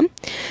couple of them,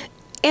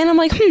 and I'm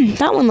like,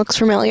 that one looks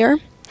familiar.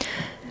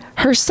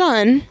 Her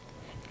son,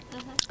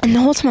 and the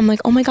whole time I'm like,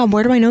 oh my God,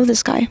 where do I know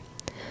this guy?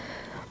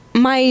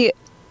 My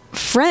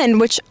friend,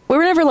 which we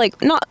were never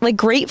like not like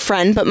great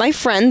friend, but my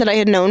friend that I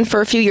had known for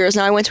a few years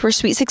now, I went to her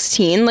sweet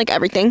 16, like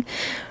everything.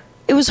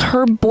 It was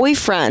her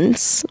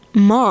boyfriend's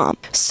mom.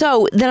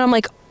 So then I'm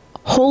like,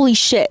 holy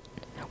shit,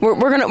 we're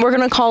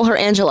gonna call her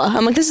Angela.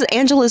 I'm like, this is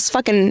Angela's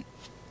fucking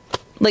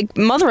like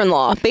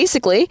mother-in-law,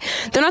 basically.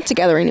 They're not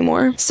together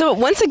anymore. So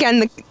once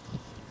again,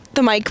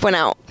 the mic went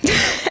out.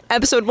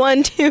 Episode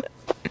 1, 2,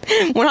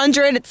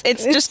 100.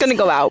 It's just gonna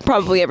go out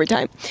probably every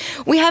time.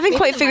 We haven't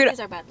quite figured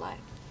out.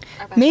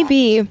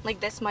 Maybe like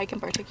this mic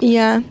in particular.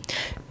 Yeah,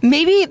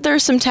 maybe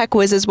there's some tech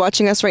whizzes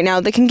watching us right now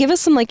that can give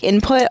us some like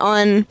input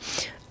on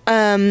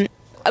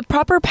a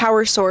proper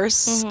power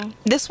source.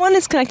 This one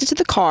is connected to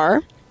the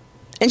car,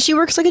 and she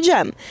works like a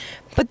gem.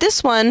 But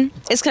this one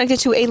is connected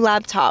to a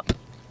laptop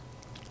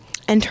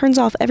and turns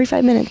off every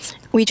 5 minutes.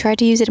 We tried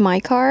to use it in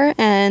my car,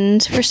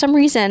 and for some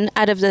reason,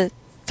 out of the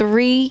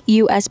 3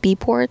 USB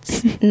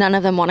ports, none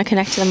of them want to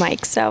connect to the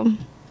mic. So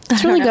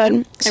it's really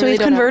good. So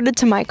we've converted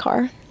to my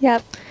car.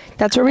 Yep.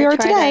 That's where we are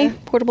today. A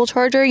portable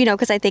charger, you know,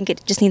 because I think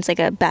it just needs like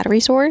a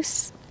battery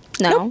source.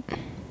 No. Nope.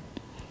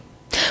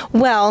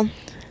 Well,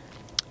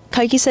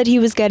 Kaiki said he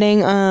was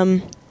getting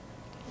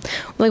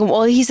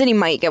he said he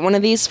might get one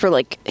of these for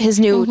like his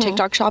new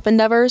TikTok shop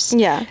endeavors.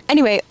 Yeah.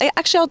 Anyway,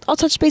 I'll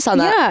touch base on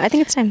that. Yeah, I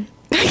think it's time.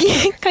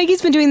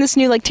 Kaiki's been doing this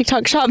new like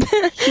TikTok shop.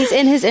 He's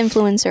in his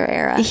influencer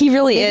era. He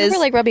really is. We're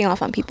like rubbing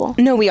off on people.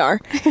 No, we are.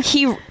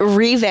 He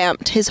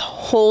revamped his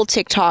whole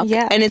TikTok.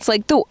 Yeah. And it's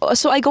like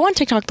so I go on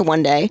TikTok the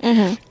one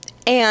day.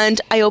 And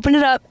I open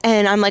it up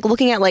and I'm like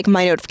looking at like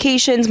my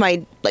notifications,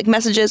 my like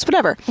messages,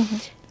 whatever.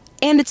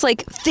 And it's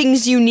like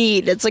things you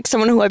need. It's like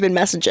someone who I've been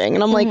messaging.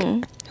 And I'm like,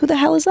 who the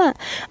hell is that?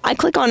 I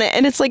click on it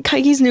and it's like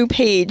Kaiki's new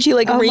page. He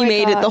like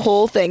remade it, the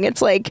whole thing.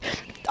 It's like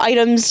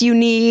items you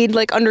need,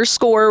 like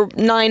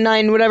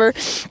 _99, whatever.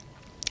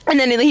 And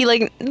then he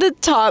like the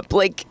top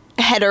like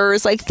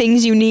headers, like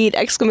things you need, !!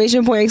 And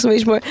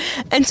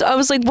so I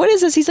was like, what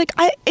is this? He's like,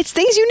 it's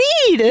things you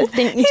need.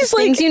 He's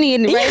like, things you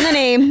need, right in the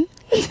name.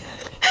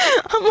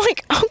 I'm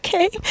like,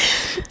 okay.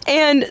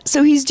 And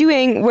so he's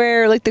doing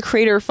where like the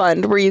creator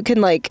fund where you can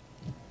like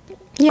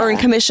earn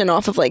commission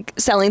off of like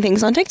selling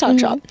things on TikTok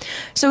shop.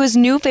 So his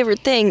new favorite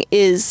thing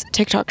is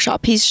TikTok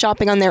shop. He's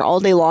shopping on there all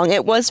day long.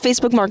 It was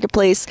Facebook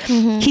Marketplace.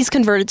 He's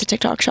converted to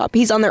TikTok shop.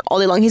 He's on there all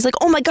day long. He's like,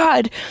 oh my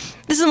God,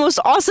 this is the most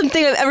awesome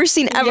thing I've ever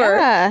seen ever.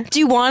 Yeah. Do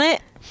you want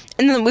it?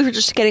 And then we were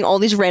just getting all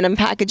these random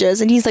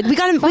packages and he's like, we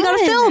gotta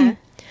film.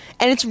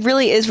 And it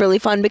really is really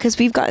fun because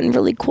we've gotten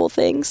really cool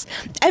things.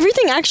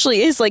 Everything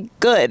actually is like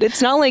good. It's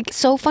not like...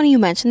 So funny you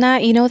mentioned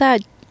that. You know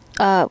that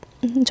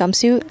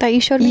jumpsuit that you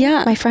showed me?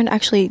 Yeah. My friend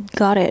actually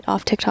got it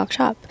off TikTok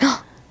shop.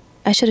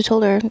 I should have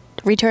told her,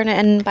 return it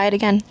and buy it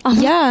again.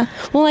 Yeah.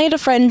 Well, I had a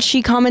friend,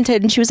 she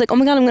commented and she was like, oh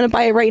my God, I'm going to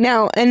buy it right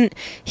now. And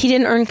he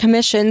didn't earn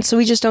commission, so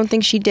we just don't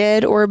think she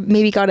did, or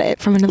maybe got it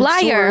from another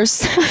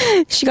source.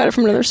 She got it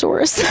from another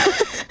source.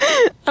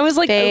 I was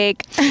like...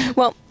 Fake.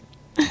 Well...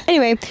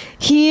 Anyway,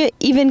 he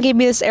even gave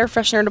me this air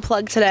freshener to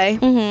plug today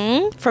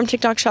from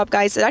TikTok shop,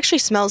 guys. It actually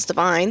smells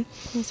divine.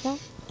 Can you smell?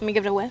 Let me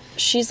give it a whiff.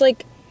 She's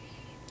like...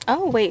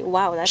 Oh, wait.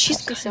 Wow. That's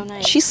so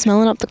nice. She's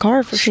smelling up the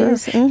car for sure.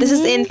 This is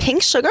in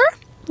pink sugar.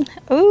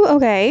 Ooh,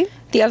 okay.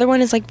 The other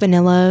one is like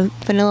vanilla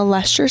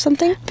lush or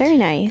something. Very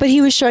nice. But he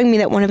was showing me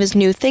that one of his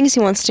new things he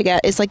wants to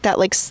get is like that,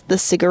 like the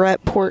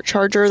cigarette port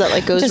charger that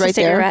like goes right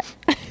there.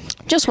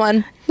 Just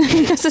one.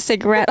 Just a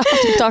cigarette off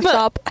TikTok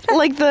shop.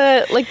 Like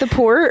the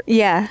port.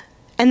 Yeah.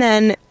 And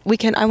then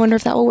I wonder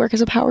if that will work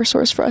as a power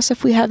source for us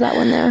if we have that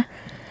one there.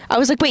 I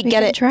was like, wait,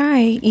 get it.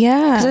 Try,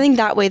 yeah. Because I think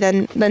that way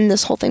then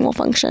this whole thing will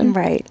function.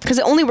 Right. Because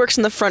it only works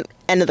in the front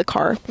end of the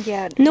car.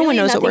 Yeah. No one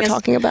knows what we're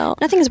talking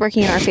about. Nothing is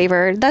working in our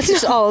favor. That's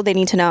just all they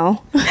need to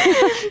know.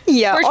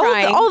 Yeah. We're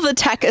trying. All the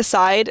tech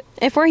aside.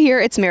 If we're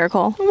here, it's a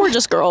miracle. We're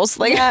just girls.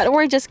 Like, yeah,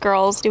 we're just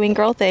girls doing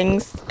girl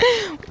things.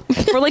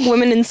 We're like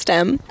women in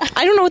STEM.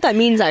 I don't know what that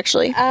means,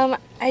 actually.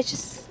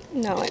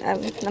 No,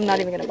 I'm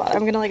not even gonna bother.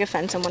 I'm gonna like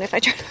offend someone if I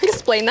try to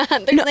explain that.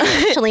 They're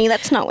like, actually,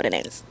 that's not what it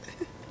is.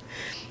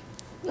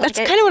 That's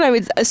kind of what I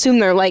would assume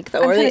they're like,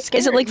 though. Is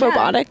it like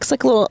robotics,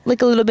 like a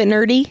little bit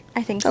nerdy?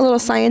 I think so. A little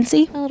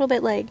sciencey. A little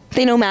bit like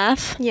they know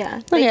math.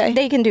 Yeah. Okay.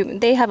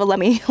 They have a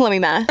lummy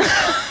math.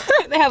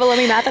 They have a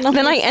lummy math. And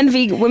then I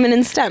envy women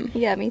in STEM.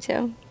 Yeah, me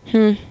too.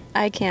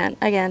 I can't.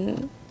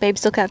 Again, babe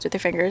still counts with her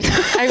fingers.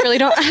 I really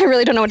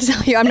don't know what to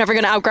tell you. I'm never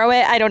gonna outgrow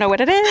it. I don't know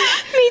what it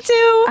is. Me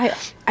too.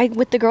 I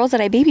with the girls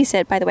that I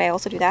babysit, by the way, I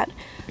also do that.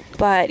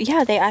 But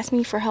yeah, they asked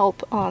me for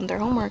help on their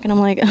homework, and I'm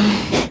like,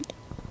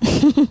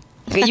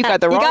 you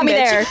got the wrong. You got me bitch.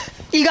 there.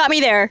 You got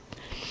me there.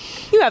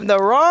 You have the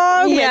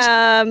wrong.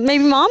 Yeah, bitch.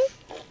 Maybe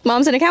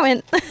mom's an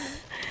accountant.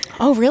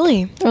 Oh,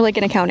 really? Or like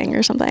in accounting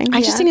or something.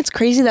 I just think it's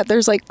crazy that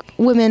there's like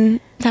women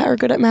that are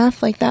good at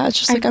math like that. It's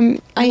just like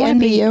I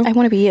envy you. I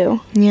want to be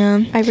you.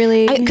 Yeah. I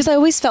really... Because I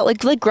always felt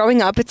like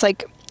growing up, it's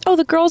like, oh,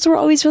 the girls were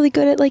always really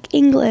good at like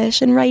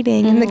English and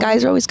writing, and the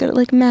guys are always good at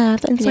like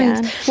math and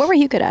science. Yeah. What were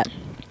you good at?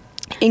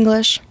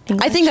 English.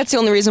 I think that's the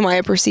only reason why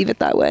I perceive it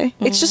that way.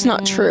 It's just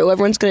not true.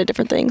 Everyone's good at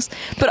different things.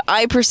 But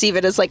I perceive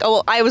it as like, oh,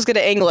 well, I was good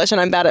at English and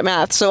I'm bad at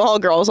math, so all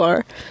girls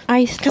are.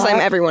 Because I'm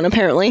everyone,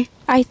 apparently.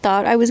 I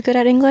thought I was good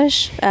at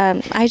English.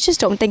 I just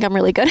don't think I'm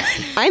really good at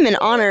it. I'm in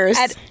honors.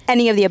 At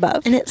any of the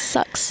above. And it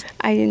sucks.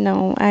 I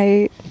know.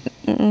 I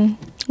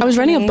was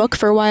writing a book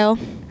for a while.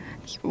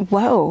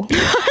 Whoa.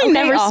 I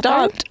never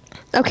stopped.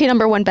 Okay,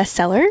 #1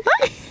 bestseller.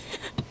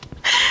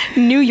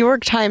 New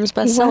York Times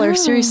bestseller. Wow.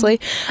 Seriously,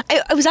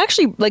 I was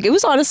actually like, it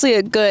was honestly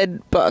a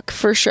good book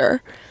for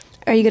sure.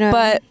 Are you gonna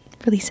But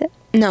release it?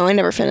 no, I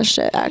never finished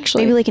it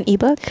actually. Maybe like an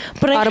ebook.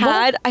 But Audible?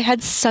 I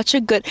had such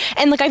a good,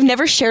 and like I've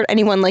never shared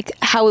anyone like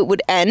how it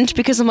would end,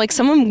 because I'm like,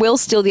 someone will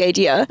steal the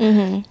idea,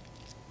 and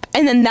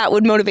then that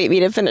would motivate me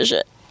to finish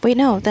it. Wait,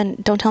 no. Then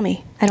don't tell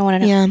me. I don't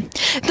want to know.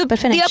 Yeah, But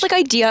finish. the like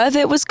idea of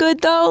it was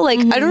good though. Like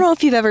I don't know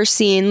if you've ever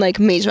seen like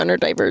Maze Runner,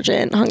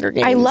 Divergent, Hunger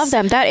Games. I love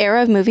them. That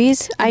era of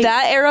movies.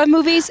 That era of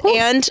movies,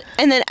 and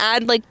then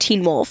add like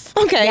Teen Wolf.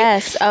 Okay.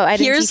 Yes. Oh, I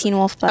didn't see Teen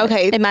Wolf, but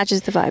okay. it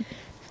matches the vibe.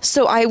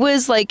 So I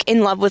was like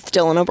in love with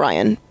Dylan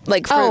O'Brien.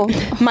 Like for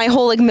my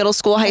whole like middle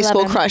school, high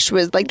school crush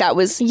was like, that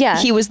was,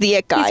 he was the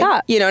it guy. He's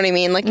hot. You know what I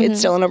mean? Like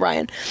it's Dylan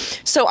O'Brien.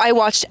 So I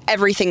watched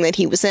everything that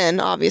he was in,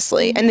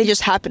 obviously. And they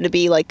just happened to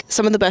be like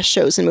some of the best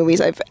shows and movies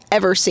I've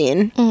ever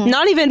seen.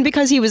 Not even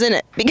because he was in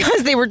it,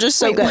 because they were just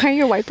so good. Why are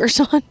your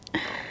wipers on?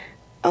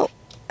 Oh.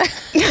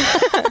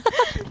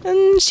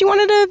 And she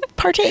wanted to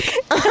partake.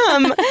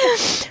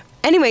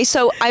 Anyway,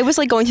 so I was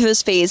like going through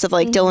this phase of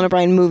like Dylan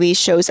O'Brien movies,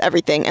 shows,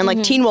 everything. And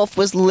like Teen Wolf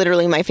was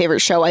literally my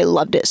favorite show. I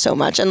loved it so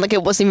much. And like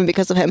it wasn't even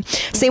because of him.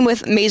 Same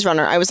with Maze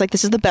Runner. I was like,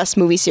 this is the best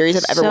movie series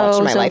I've ever watched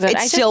in my life. Good.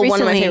 It's still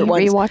one of my favorite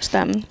ones. Rewatched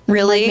them.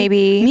 Really? Like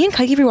maybe me and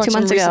Kaiki rewatched 2 months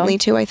them ago. recently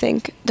too, I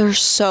think. They're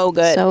so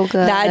good. So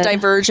good. That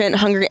Divergent,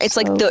 Hunger, it's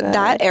like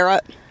that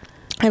era.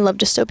 I love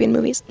dystopian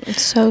movies.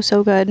 It's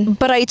so good.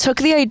 But I took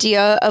the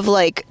idea of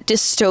like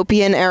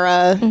dystopian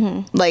era,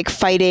 like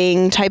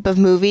fighting type of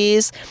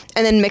movies,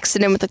 and then mixed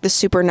it in with like the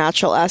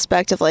supernatural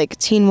aspect of like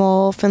Teen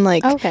Wolf and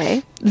like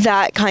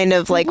that kind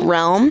of like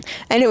realm.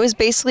 And it was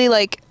basically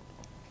like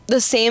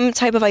the same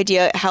type of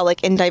idea how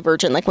like in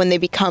Divergent, like when they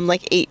become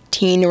like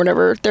 18 or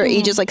whatever, their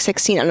age is like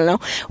 16, I don't know,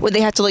 where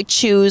they have to like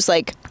choose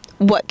like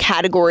what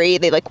category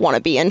they like want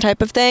to be in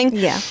type of thing.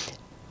 Yeah.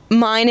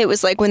 Mine, it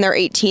was like when they're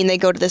 18, they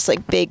go to this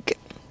like big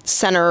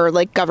center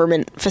like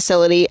government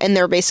facility, and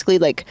they're basically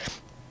like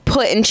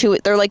put into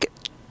it, they're like,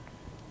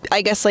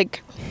 I guess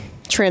like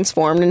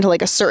transformed into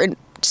like a certain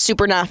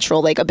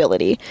supernatural like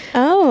ability.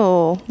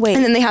 Oh, wait.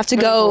 And then they have to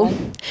go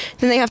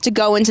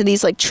into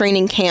these like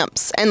training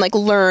camps and like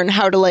learn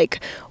how to like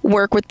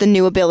work with the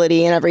new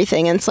ability and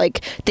everything. And it's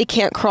like they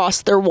can't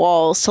cross their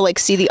walls to like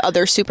see the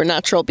other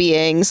supernatural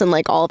beings and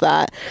like all of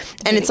that.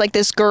 And it's like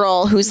this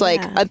girl who's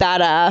like a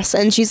badass,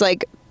 and she's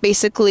like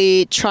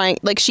basically trying,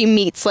 like she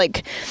meets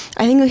like,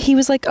 I think he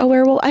was like a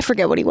werewolf, I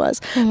forget what he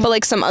was, but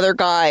like some other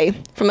guy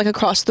from like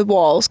across the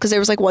walls, because there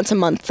was like once a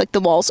month like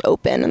the walls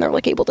open and they're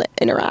like able to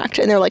interact,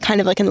 and they're like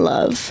kind of like in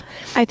love.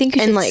 I think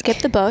you should like skip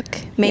the book,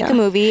 make a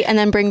movie, and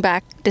then bring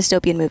back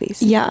dystopian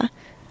movies. Yeah.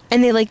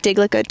 And they like dig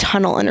like a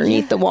tunnel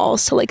underneath the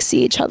walls to like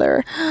see each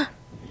other.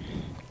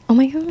 Oh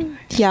my god.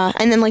 Yeah.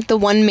 And then like the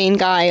one main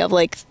guy of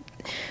like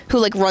who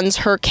like runs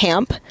her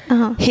camp,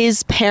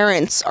 his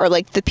parents are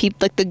like the people,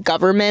 like the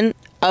government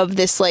of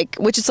this, like,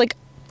 which is like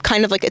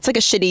kind of like, it's like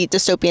a shitty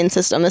dystopian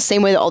system, the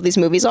same way that all these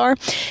movies are.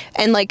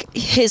 And like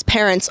his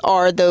parents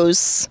are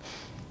those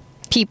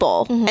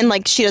people, and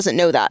like she doesn't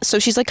know that, so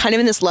she's like kind of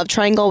in this love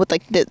triangle with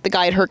like the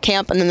guy at her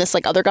camp, and then this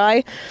like other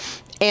guy,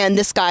 and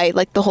this guy,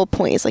 like the whole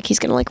point is like he's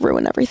gonna like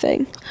ruin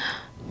everything.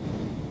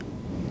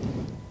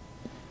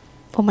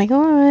 Oh my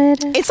god.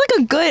 It's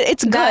like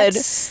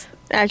That's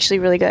actually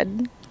really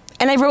good.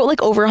 And I wrote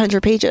like over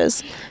 100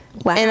 pages.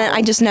 Wow. And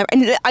I just never,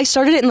 and I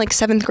started it in like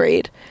 7th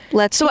grade.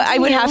 So I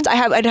would have to,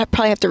 I'd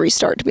probably have to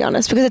restart, to be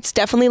honest, because it's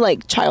definitely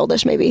like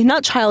childish, maybe.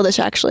 Not childish,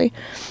 actually.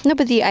 No,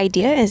 but the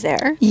idea is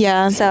there.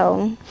 Yeah.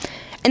 So.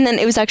 And then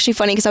it was actually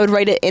funny because I would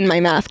write it in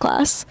my math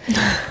class.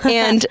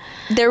 And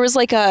there was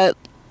like a,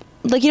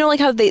 like, you know,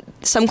 like how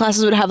some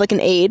classes would have like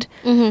an aide.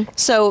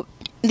 So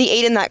the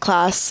aide in that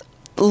class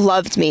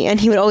loved me, and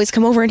he would always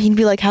come over and he'd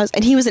be like,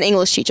 and he was an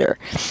English teacher,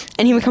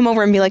 and he would come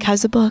over and be like,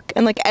 how's the book?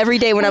 And like every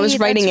day when I was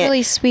writing it,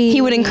 really sweet. He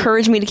would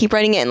encourage me to keep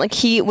writing it, and like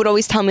he would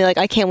always tell me like,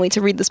 I can't wait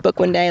to read this book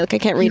one day, like I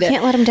can't read it. You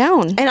can't let him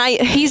down. And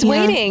he's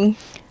waiting.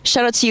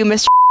 Shout out to you,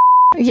 Mr.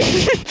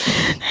 Yeah.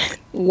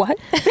 What?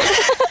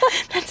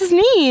 That's his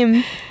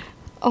name.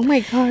 Oh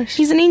my gosh.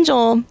 He's an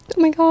angel.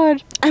 Oh my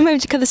god. I might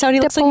have to cut this out. He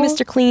looks like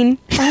Mr. Clean.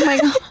 Oh my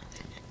god.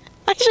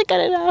 I should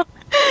cut it out.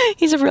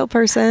 He's a real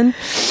person.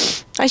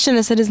 I shouldn't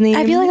have said his name.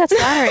 I feel like that's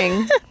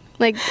flattering.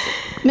 Like,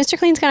 Mr.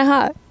 Clean's kind of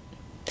hot.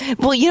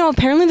 Well, you know,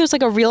 apparently there's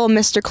like a real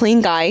Mr.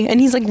 Clean guy, and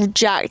he's like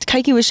jacked.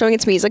 Kaiki was showing it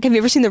to me. He's like, have you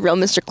ever seen the real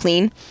Mr.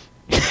 Clean?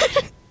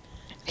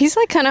 He's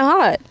like kind of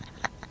hot.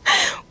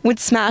 Would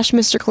smash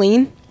Mr.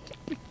 Clean?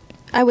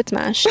 I would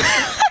smash.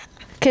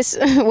 Kiss,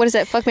 what is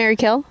it? Fuck, marry,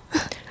 kill?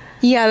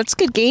 Yeah, that's a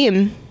good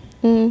game.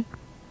 We'll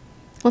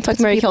Fuck,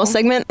 marry, kill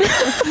segment.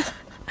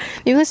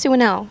 Maybe let's do it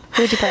now.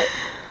 Who would you put?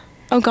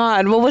 Oh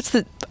God. Well,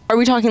 are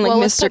we talking like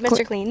let's Mr. put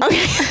Mr. Clean?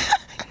 Okay.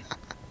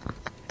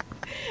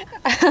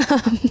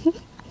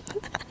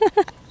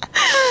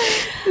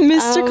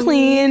 Mr.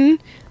 Clean.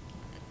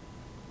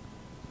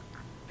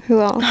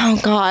 Who else? Oh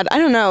God, I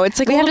don't know. It's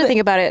like we have to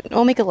think about it.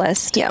 We'll make a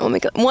list. Yeah, we'll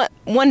make it.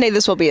 One day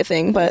this will be a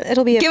thing, but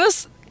it'll be. Give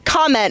us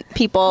comment,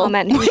 people.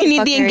 Comment. We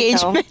need the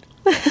engagement.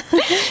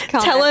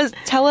 Tell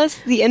us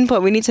the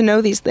input. We need to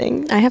know these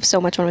things. I have so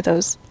much fun with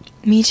those.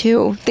 Me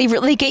too. They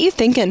really get you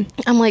thinking.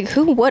 I'm like,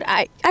 who would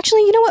I?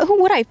 Actually, you know what?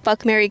 Who would I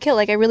fuck, marry, kill?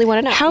 Like, I really want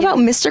to know. How about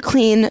Mr.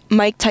 Clean,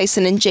 Mike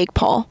Tyson, and Jake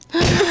Paul?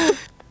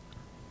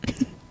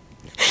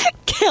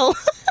 Kill.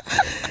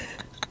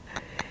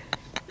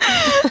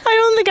 I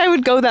don't think I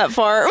would go that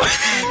far.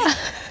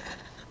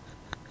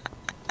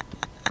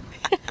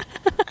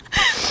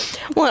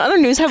 Well, in other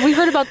news, have we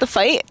heard about the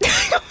fight?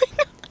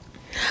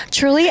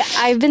 Truly,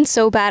 I've been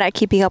so bad at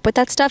keeping up with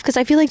that stuff because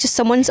I feel like just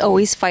someone's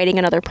always fighting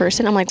another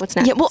person. I'm like, what's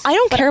next? Yeah, well, I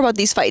don't care about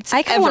these fights.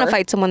 I kind of want to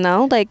fight someone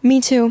though. Like, me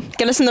too.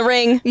 Get us in the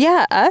ring.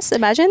 Yeah, us.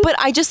 Imagine. But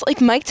I just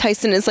like Mike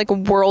Tyson is like a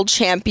world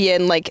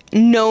champion, like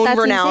known, That's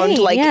renowned,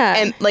 insane, like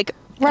yeah. like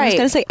Right. I was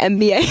gonna say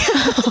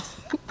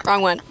NBA.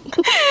 Wrong one.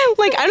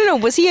 Like I don't know.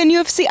 Was he in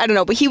UFC? I don't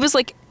know, but he was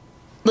like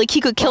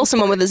he could kill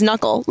someone with his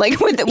knuckle, like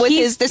with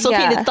his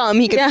dislocated thumb.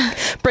 He could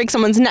break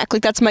someone's neck.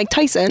 Like that's Mike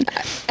Tyson.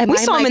 We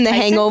saw him in The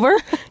Hangover.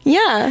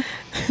 Yeah,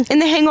 in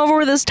The Hangover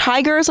with his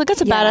tigers. Like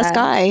that's a badass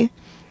guy,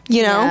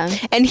 you know. Yeah.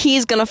 And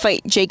he's gonna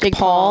fight Jake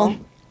Paul.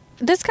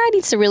 This guy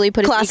needs to really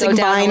put his Classic ego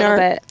down a little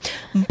Viner.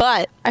 bit.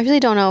 But I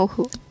really don't know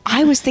who.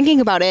 I was thinking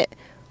about it.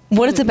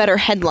 What is a better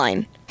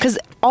headline? Because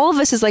all of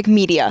this is like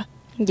media.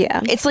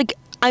 Yeah. It's like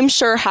I'm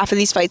sure half of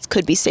these fights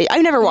could be staged.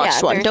 I've never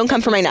watched one. they're Don't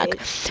come for my neck.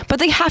 But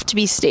they have to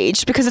be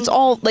staged because it's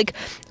all like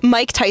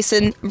Mike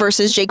Tyson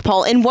versus Jake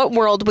Paul. In what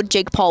world would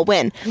Jake Paul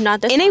win?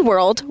 Not this in a one.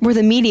 world where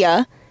the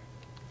media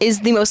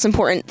is the most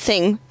important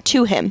thing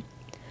to him.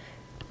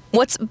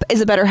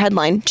 Is a better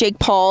headline? Jake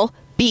Paul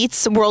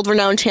beats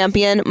world-renowned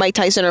champion Mike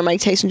Tyson, or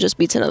Mike Tyson just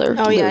beats another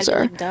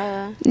loser?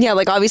 Duh. Yeah,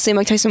 like obviously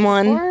Mike Tyson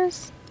won. Of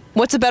course.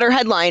 What's a better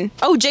headline?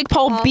 Oh, Jake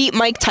Paul beat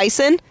Mike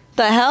Tyson?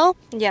 The hell?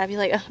 Yeah, I'd be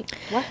like,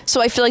 what? So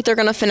I feel like they're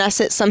gonna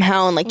finesse it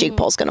somehow, and like Jake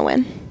Paul's gonna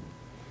win.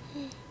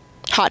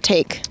 Hot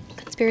take.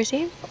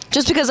 Conspiracy?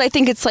 Just because I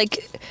think it's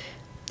like,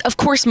 of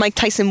course Mike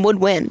Tyson would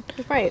win.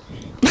 Right.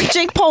 Like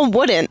Jake Paul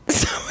wouldn't.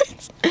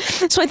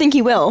 So I think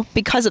he will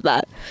because of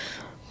that.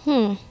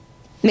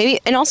 Maybe,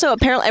 and also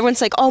apparently everyone's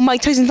like, oh,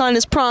 Mike Tyson's not in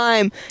his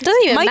prime.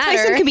 Doesn't even Mike matter.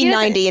 Tyson could be He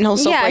doesn't- 90 and he'll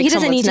still break he doesn't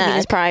someone's need to be in neck.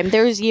 his prime.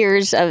 There's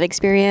years of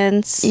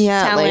experience,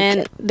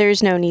 talent.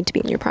 There's no need to be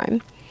in your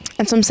prime.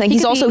 That's what I'm saying.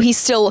 He's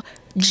still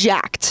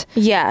jacked.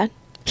 Yeah.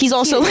 He's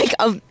also like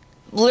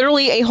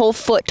literally a whole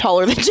foot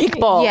taller than Jake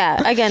Paul.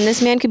 Yeah. Again,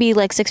 this man could be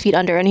like 6 feet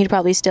under and he'd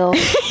probably still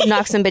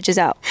knock some bitches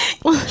out.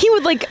 He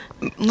would like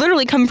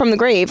literally come from the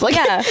grave. Like,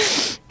 Yeah.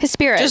 His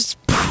spirit Just-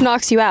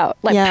 knocks you out.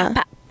 Like, yeah. pap,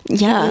 pap.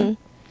 Yeah.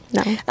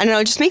 No. I don't know.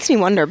 It just makes me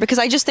wonder because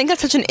I just think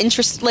that's such an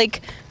interest.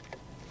 Like,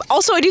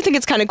 also, I do think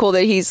it's kind of cool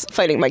that he's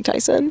fighting Mike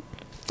Tyson.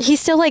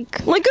 He's still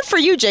like, Like, good for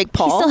you, Jake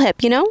Paul. he's still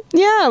hip, you know?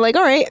 Yeah, like,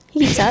 all right.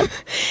 He's up.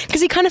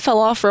 Because he kind of fell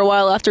off for a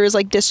while after his,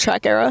 like, diss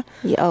track era.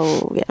 Yeah,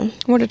 oh, yeah.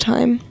 What a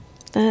time.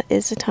 That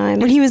is a time.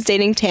 When he was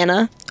dating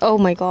Tana, Oh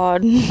my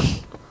God.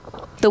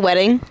 the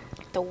wedding.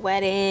 The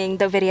wedding,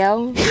 the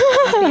video.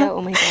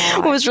 Oh my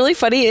God. What was really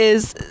funny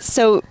is,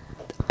 so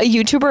two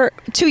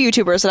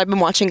YouTubers that I've been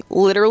watching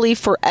literally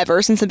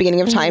forever since the beginning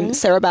of time,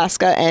 Sarah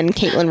Baska and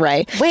Caitlin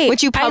Ray. Wait,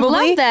 which you I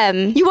probably love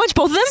them. You watch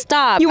both of them?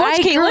 Stop. You watch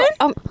Caitlin?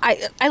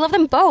 I love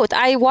them both.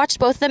 I watched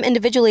both of them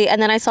individually and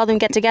then I saw them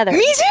get together. Me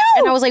too.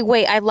 And I was like,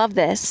 wait, I love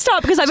this.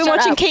 Stop, because I've been Shut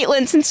watching up.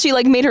 Caitlin since she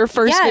like made her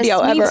first Yes,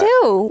 video me ever.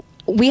 too.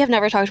 We have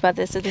never talked about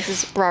this, so this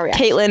is raw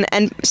reaction. Caitlin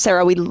and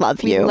Sarah, we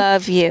love you.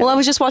 love you. Well, I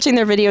was just watching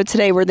their video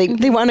today where they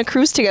went on a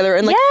cruise together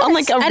and like on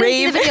like a I didn't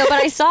see rave. the video,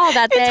 but I saw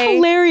that It's they.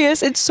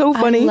 hilarious. It's so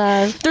funny.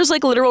 love- There's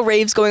like literal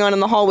raves going on in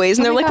the hallways,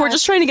 and Oh they're my like, "We're gosh.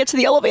 just trying to get to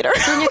the elevator."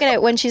 Then you get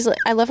it when she's like,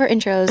 I love her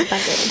intros.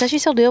 Does she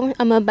still do them?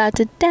 I'm about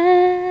to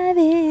dive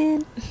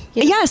in.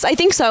 You know? Yes, I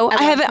think so. I love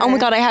haven't. Oh my her.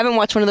 god, I haven't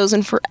watched one of those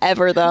in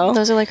forever though.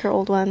 Those are like her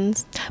old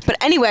ones. But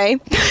anyway,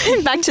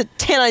 back to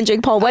Tana and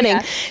Jake Paul wedding.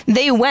 yeah.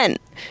 They went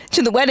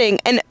to the wedding,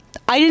 and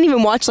I didn't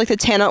even watch like the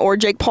Tana or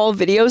Jake Paul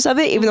videos of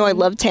it, even though I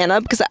love Tana,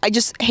 because I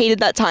just hated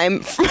that time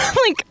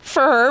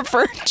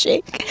for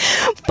Jake.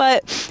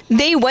 But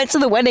they went to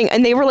the wedding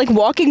and they were like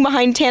walking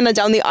behind Tana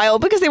down the aisle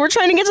because they were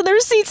trying to get to their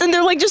seats, and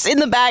they're like just in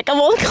the back of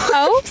all the cars.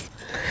 Oh.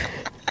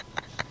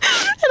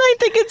 And I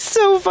think it's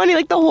so funny.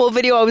 Like the whole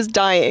video, I was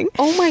dying.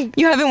 Oh my.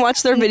 You haven't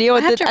watched their video I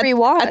at have the to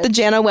rewatch. at the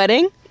Jana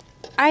wedding?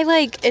 I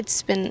like.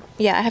 It's been.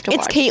 Yeah, I have to It's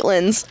watch.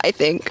 Caitlin's, I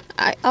think.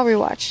 I'll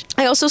rewatch.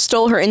 I also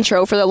stole her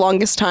intro for the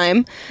longest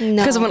time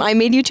because No. when I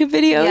made YouTube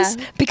videos,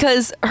 Yeah.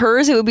 because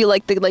hers it would be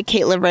like the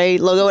Caitlin Ray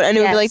logo, and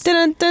it would be like Yes.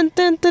 dun dun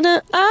dun dun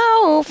dun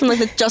ow from like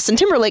the Justin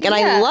Timberlake, and I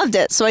Yeah. loved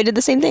it, so I did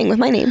the same thing with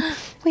my name.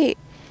 Wait,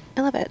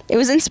 I love it. It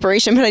was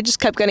inspiration, but I just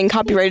kept getting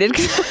copyrighted.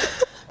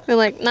 'Cause We're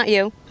like, not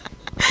you.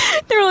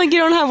 they were like, "You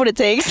don't have what it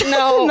takes."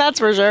 No. That's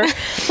for sure.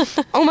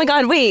 Oh my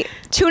God! Wait,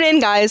 tune in,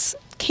 guys.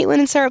 Caitlin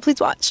and Sarah, please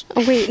watch.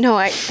 Oh wait, no,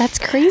 that's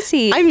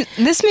crazy.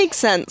 This makes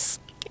sense.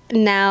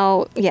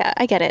 Now, yeah,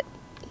 I get it.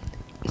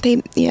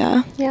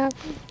 Yeah. Yeah.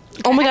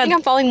 Oh my I God. think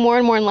I'm falling more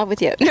and more in love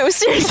with you. No,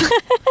 seriously.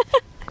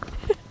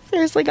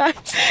 Seriously, guys.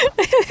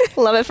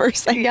 Love at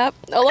first sight. Yep.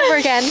 All over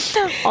again.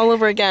 All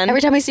over again. Every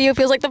time I see you, it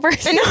feels like the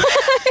first. I know.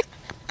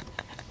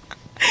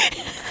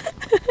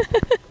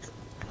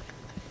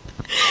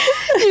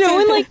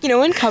 You know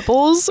when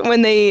couples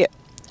when they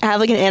have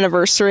like an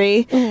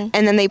anniversary and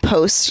then they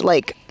post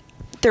like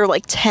their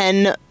like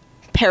 10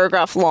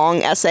 paragraph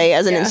long essay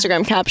as an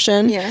Instagram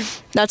caption. Yeah.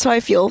 That's how I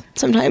feel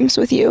sometimes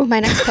with you. My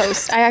next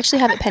post, I actually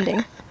have it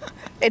pending.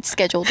 It's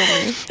scheduled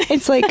already.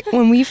 It's like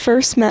when we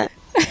first met,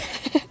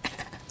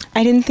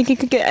 I didn't think it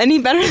could get any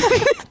better than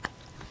this.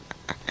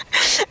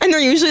 And they're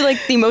usually like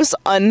the most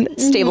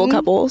unstable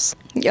couples.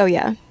 Oh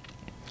yeah.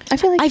 I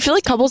feel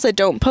like couples that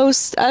don't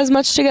post as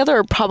much together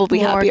are probably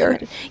happier.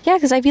 Yeah,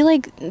 because I feel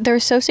like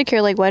they're so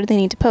secure. Like, why do they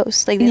need to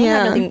post? Like,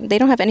 they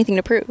don't have anything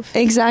to prove.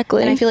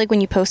 Exactly. And I feel like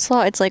when you post a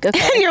lot, it's like, okay.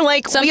 And you're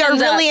like, we are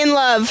really in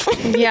love.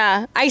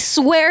 Yeah. I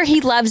swear he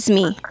loves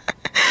me.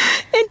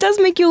 It does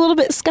make you a little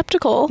bit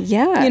skeptical.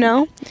 Yeah. You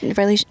know?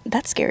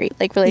 That's scary.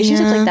 Like,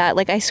 relationships like that.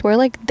 Like, I swear,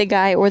 like, the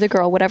guy or the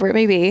girl, whatever it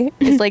may be,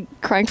 is, like,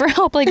 crying for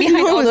help, like,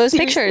 behind all those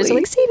pictures. They're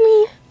like, save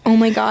me. Oh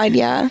my God,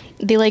 yeah.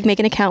 They like make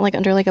an account like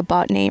under like a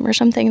bot name or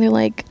something. They're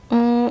like,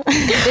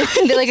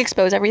 they like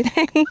expose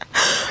everything.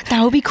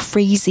 That would be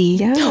crazy.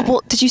 Yeah.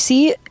 Well, did you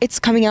see it's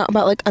coming out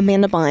about like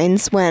Amanda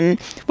Bynes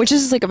which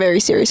is like a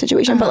very serious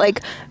situation, but like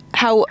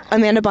how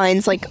Amanda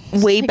Bynes like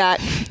way back.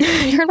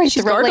 You heard my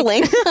she's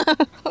gargling. Like,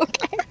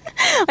 okay.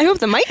 I hope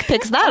the mic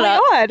picks that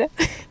up. Oh my God.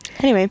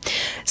 Anyway,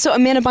 so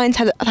Amanda Bynes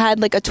had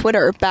like a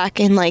Twitter back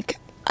in like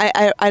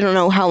I don't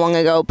know how long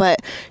ago,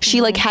 but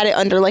she like had it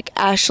under like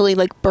Ashley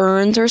like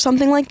Burns or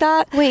something like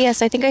that. Wait,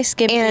 yes, I think I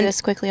skimmed through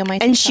this quickly on my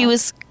TikTok. And she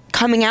was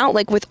coming out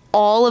like with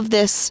all of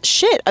this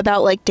shit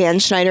about like Dan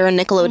Schneider and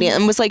Nickelodeon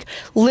and was like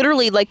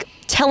literally like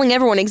telling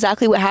everyone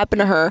exactly what happened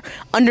to her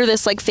under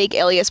this like fake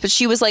alias. But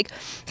she was like,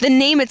 the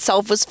name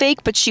itself was fake,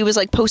 but she was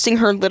like posting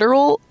her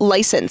literal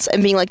license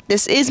and being like,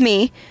 this is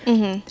me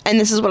and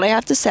this is what I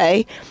have to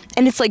say.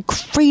 And it's like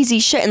crazy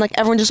shit, and like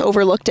everyone just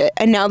overlooked it.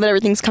 And now that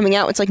everything's coming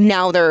out, it's like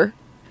now they're.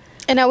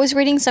 And I was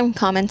reading some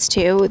comments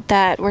too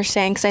that were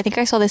saying, because I think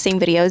I saw the same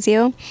video as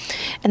you,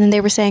 and then they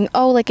were saying,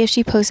 oh, like if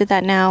she posted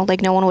that now,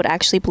 like no one would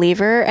actually believe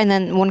her. And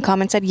then one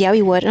comment said, yeah,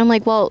 we would. And I'm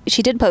like, well,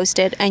 she did post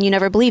it and you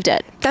never believed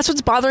it. That's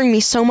what's bothering me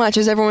so much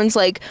is everyone's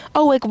like,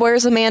 oh, like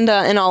where's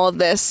Amanda in all of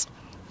this?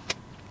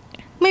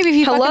 Maybe if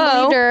you fucking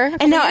believed her.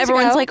 And now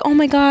everyone's like, oh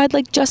my God,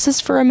 like justice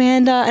for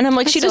Amanda. And I'm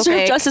like, she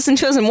deserved justice in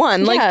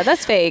 2001. Like, yeah,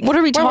 that's fake. What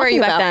are we talking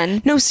about? Back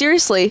then? No,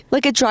 seriously.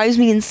 Like it drives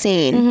me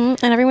insane.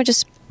 And everyone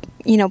just,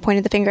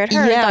 pointed the finger at her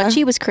and thought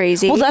she was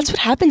crazy. Well, that's what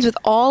happens with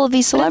all of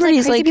these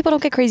celebrities. Like, crazy people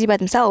don't get crazy by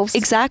themselves.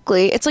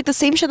 Exactly. It's like the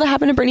same shit that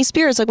happened to Britney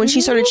Spears. Like when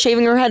she started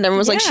shaving her head, and everyone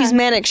was like, she's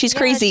manic, she's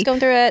crazy. She's going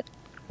through it.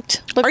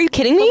 Look, are you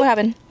kidding me? Look what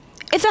happened?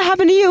 If that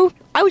happened to you,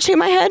 I would shave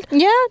my head.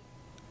 Yeah.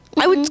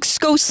 I would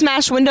go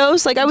smash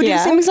windows. Like I would do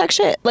the same exact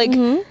shit. Like,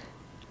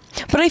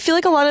 but I feel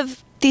like a lot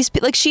of these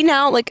people, like she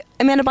now, like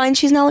Amanda Bynes,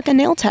 she's now like a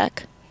nail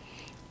tech.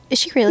 Is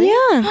she really?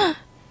 Yeah.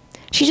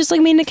 She just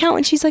like made an account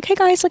and she's like, hey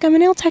guys, like I'm a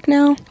nail tech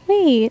now.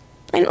 Wait.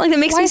 And like that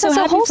makes me so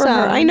happy wholesome for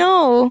her. I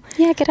know.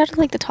 Yeah, get out of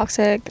like the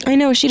toxic. I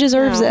know, she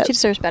deserves it. She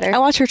deserves better. I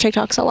watch her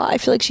TikToks a lot. I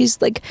feel like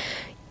she's like,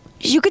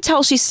 you could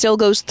tell she still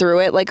goes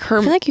through it. Like her,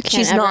 I feel like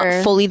she's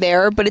not fully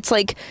there, but it's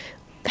like,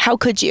 how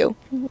could you?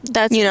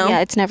 That's yeah,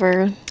 it's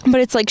never. But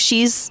it's like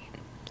she's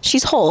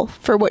whole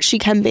for what she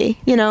can be.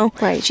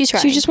 Right. She's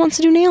trying. She just wants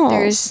to do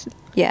nails.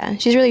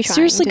 She's really trying.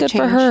 Seriously, good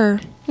for her.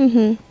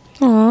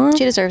 Aww.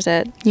 She deserves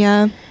it.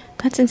 Yeah.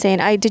 That's insane.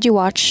 Did you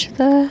watch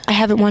the? I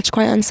haven't watched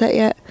Quiet on Set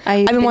yet.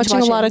 I've been watching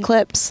a lot of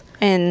clips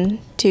in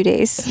 2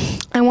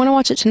 days. I want to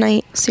watch it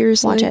tonight.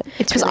 Seriously, watch it.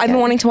 It's because I've been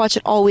wanting to watch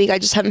it all week. I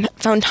just haven't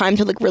found time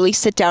to like really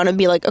sit down and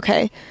be like,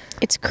 okay.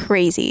 It's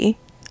crazy.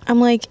 I'm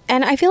like,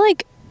 and I feel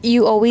like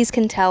you always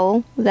can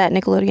tell that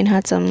Nickelodeon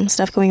had some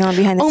stuff going on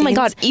behind the scenes. Oh my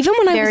God! Even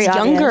when I was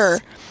younger.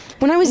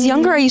 When I was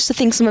younger, I used to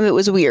think some of it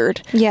was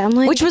weird. Yeah, I'm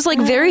like, which was like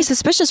very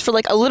suspicious for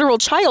like a literal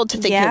child to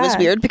think it was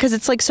weird because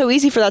it's like so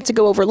easy for that to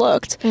go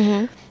overlooked.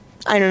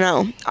 I don't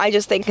know. I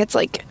just think it's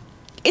like,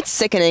 it's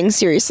sickening,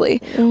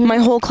 seriously. My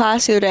whole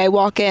class the other day, I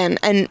walk in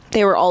and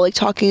they were all like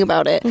talking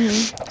about it.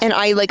 And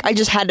I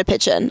just had to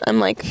pitch in.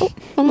 I'm like, oh,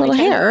 a little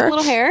hair. A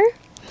little hair?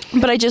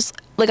 But I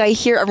just, like I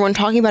hear everyone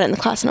talking about it in the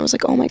class and I was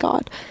like, oh my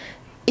God.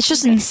 It's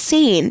just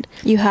insane.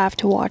 You have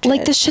to watch it.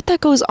 Like the shit that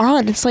goes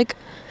on. It's like,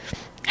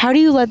 how do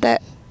you let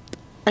that,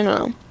 I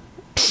don't know.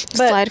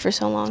 Slide for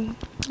so long.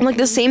 Like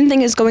the same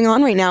thing is going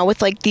on right now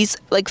with like these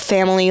like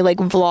family like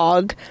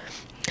vlog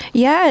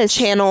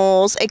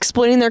channels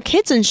exploiting their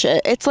kids and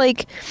shit. It's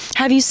like,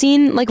 have you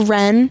seen like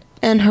Ren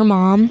and her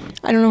mom?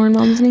 I don't know her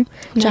mom's name.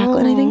 No.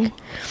 Jacqueline, I think.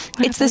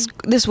 It's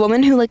this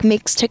woman who like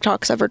makes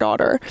TikToks of her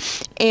daughter,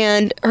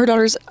 and her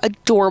daughter's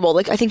adorable.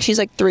 Like I think she's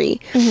like 3,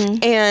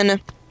 and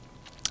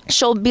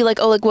she'll be like,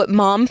 oh, like what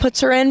mom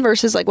puts her in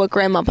versus like what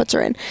grandma puts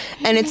her in,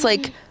 and it's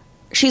like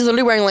she's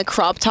literally wearing like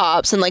crop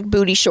tops and like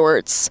booty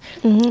shorts,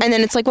 and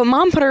then it's like what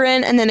mom put her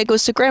in, and then it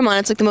goes to grandma and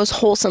it's like the most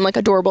wholesome, like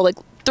adorable, like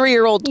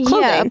 3-year-old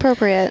clothing. Yeah,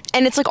 appropriate.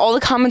 And it's like all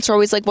the comments are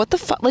always like, what the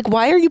fuck? Like,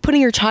 why are you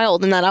putting your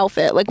child in that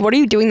outfit? Like, what are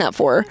you doing that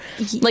for?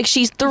 Like,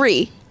 she's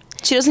 3.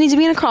 She doesn't need to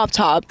be in a crop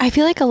top. I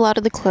feel like a lot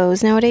of the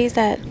clothes nowadays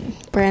that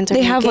brands are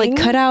They have, like,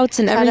 cutouts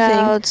and everything.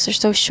 Cutouts, they're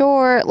so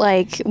short.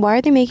 Like, why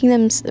are they making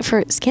them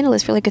for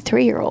scandalous for, like, a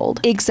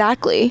 3-year-old?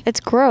 Exactly. It's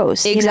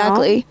gross.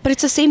 Exactly. You know? But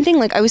it's the same thing,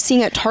 like, I was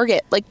seeing at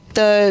Target, like,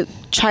 the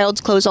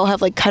child's clothes all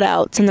have, like,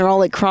 cutouts, and they're all,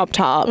 like, crop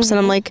tops, and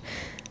I'm like...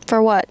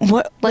 For what?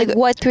 What? Like,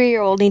 what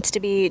 3-year-old needs to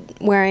be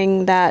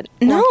wearing that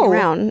walking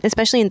around?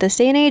 Especially in this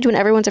day and age when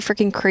everyone's a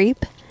freaking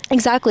creep.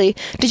 Exactly.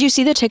 Did you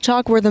see the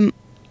TikTok where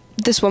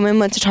this woman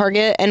went to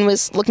Target and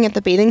was looking at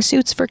the bathing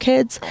suits for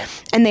kids,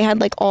 and they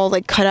had, like, all,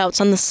 like, cutouts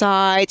on the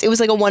sides? It was,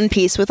 like, a one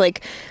piece with,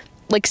 like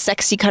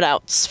sexy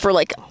cutouts for,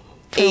 like,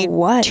 a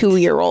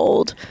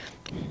 2-year-old.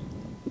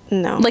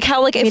 No. Like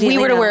how, like, if we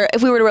were to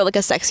wear like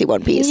a sexy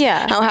one piece.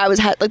 Yeah. How it was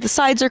like the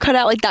sides are cut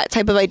out, like that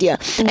type of idea.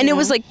 And it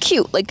was like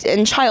cute, like,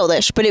 and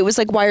childish, but it was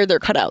like, why are there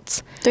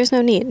cutouts? There's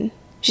no need.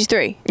 She's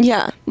 3.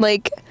 Yeah.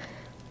 Like,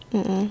 I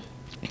don't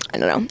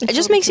know. It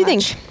just makes you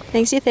think.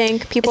 Makes you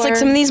think. People It's like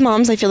some of these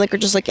moms I feel like are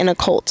just like in a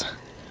cult.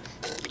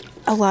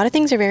 A lot of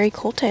things are very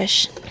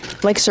cultish.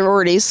 Like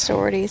sororities.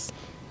 Sororities.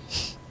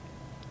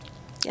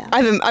 Yeah.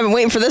 I've been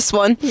waiting for this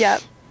one. Yeah.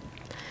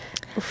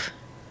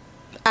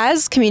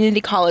 As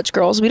community college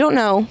girls, we don't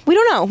know.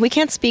 We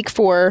can't speak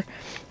for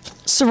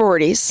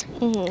sororities.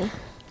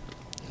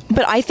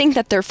 But I think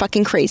that they're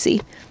fucking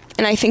crazy.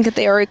 And I think that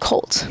they are a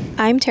cult.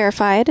 I'm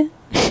terrified.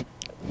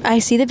 I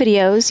see the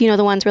videos, you know,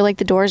 the ones where, like,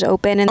 the doors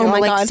open and they're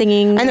all, like,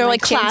 singing. And they're,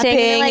 like,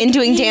 clapping and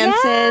doing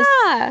dances.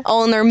 Yeah.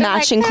 All in their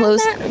matching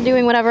clothes.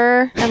 Doing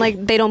whatever. And,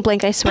 like, they don't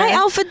blink, I swear. Hi,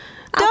 Alpha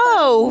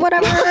Doe.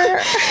 Whatever.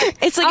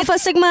 It's like Alpha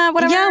Sigma,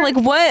 whatever. Yeah, like,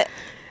 what?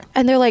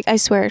 And they're like, I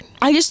swear.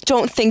 I just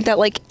don't think that,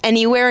 like,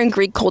 anywhere in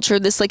Greek culture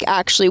this, like,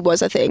 actually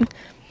was a thing.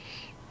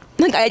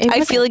 Like,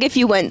 I feel like if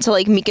you went to,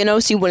 like,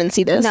 Mykonos, you wouldn't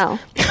see this. No.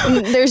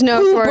 There's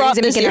no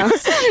sororities in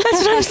Mykonos.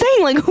 That's what I'm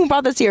saying. Like, who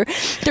brought this here?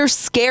 They're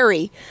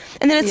scary.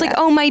 And then it's like,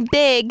 oh, my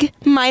big,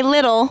 my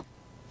little.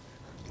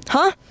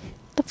 Huh?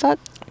 The fuck?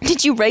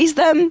 Did you raise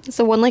them? It's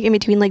the one, like, in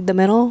between, like, the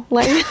middle.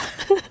 Like,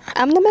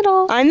 I'm the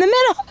middle. I'm the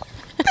middle.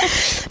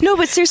 No,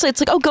 but seriously, it's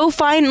like, oh, go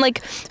find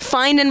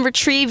and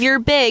retrieve your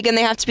big, and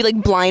they have to be,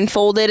 like,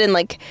 blindfolded and,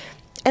 like,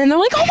 and they're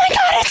like, oh my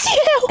god, it's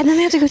you! And then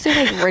they have to go through,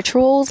 like,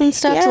 rituals and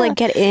stuff to, like,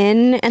 get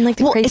in, and, like,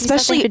 the crazy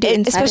stuff they have to do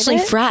inside especially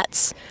of it.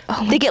 frats.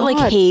 Oh my they get,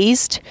 like,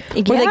 hazed, or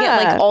they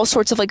get, like, all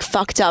sorts of, like,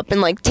 fucked up and,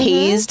 like,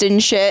 tased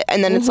and shit,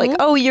 and then it's like,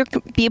 oh, you're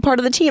be a part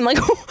of the team, like,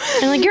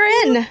 and, like, you're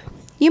in.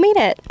 You made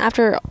it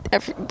after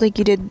like,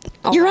 you did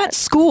all You're that. at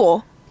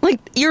school.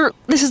 Like,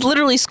 this is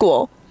literally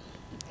school.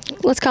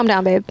 Let's calm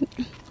down, babe.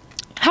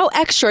 How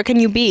extra can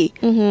you be?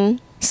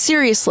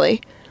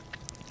 Seriously.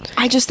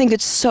 I just think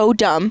it's so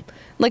dumb.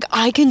 Like,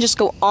 I can just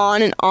go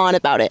on and on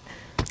about it.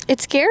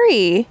 It's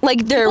scary.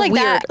 Like, they're like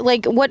weird. that.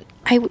 Like, what?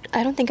 I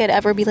don't think I'd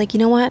ever be like, you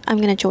know what? I'm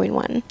gonna join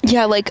one.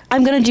 Yeah, like,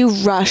 I'm gonna do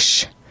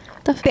Rush.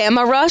 The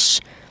Bama Rush.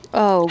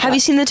 Oh. Have you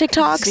seen the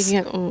TikToks? Speaking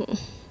of,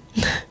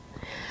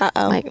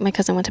 Uh-oh. my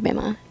cousin went to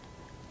Bama.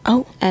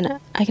 Oh. And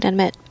I can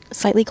admit,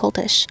 slightly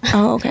cultish.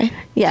 Oh, okay.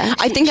 Yeah.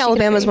 I think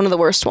Alabama's one of the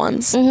worst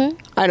ones.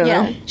 I don't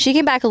know. She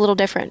came back a little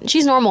different.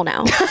 She's normal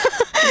now.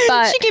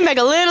 But she came back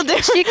a little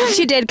different.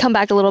 She did come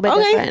back a little bit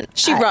different.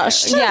 She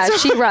rushed. Yeah,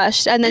 she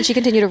rushed. And then she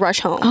continued to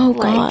rush home. Oh,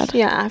 God.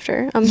 Yeah,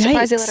 after. I'm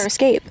surprised they let her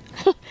escape.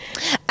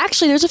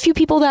 Actually, there's a few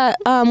people that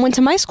went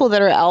to my school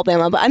that are at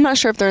Alabama, but I'm not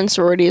sure if they're in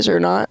sororities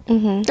or not.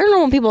 They're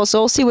normal people,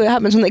 so we'll see what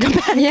happens when they come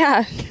back.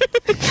 Yeah.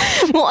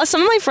 Well,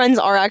 some of my friends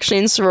are actually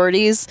in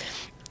sororities,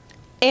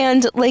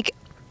 and, like,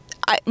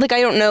 I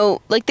don't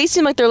know, like, they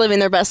seem like they're living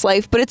their best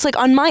life, but it's like,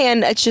 on my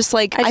end, it's just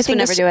like, I think would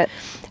never do it.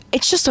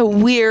 It's just a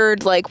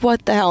weird, like,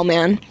 what the hell,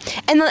 man?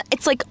 And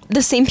it's like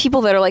the same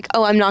people that are like,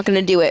 oh, I'm not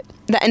gonna do it,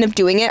 that end up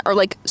doing it are,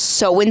 like,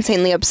 so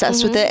insanely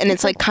obsessed with it, and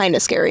it's like kind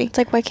of scary. It's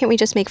like, why can't we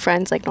just make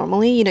friends like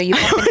normally? You know, you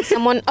bump into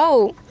someone,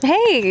 oh,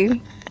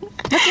 hey,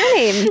 what's your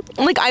name?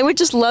 Like, I would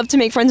just love to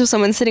make friends with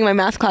someone sitting in my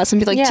math class and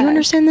be like, do you Yeah.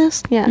 understand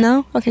this? Yeah.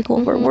 No? Okay,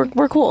 cool.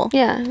 We're cool.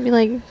 Yeah, be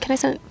like, can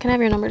I have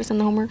your number to send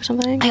the homework or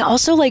something? I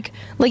also like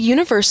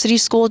university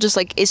school just,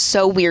 like, is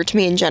so weird to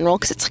me in general,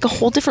 because it's like a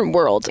whole different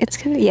world. It's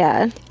kind of,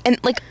 yeah. And,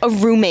 like, a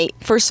roommate,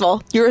 first of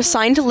all, you're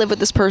assigned to live with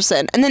this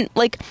person, and then,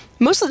 like,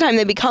 most of the time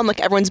they become, like,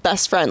 everyone's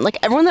best friend. Like,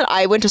 everyone that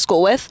I went to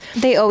school with,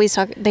 They always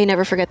talk, they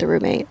never forget the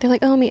roommate. They're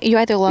like, oh, you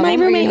either love my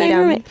him roommate, or my you hate him.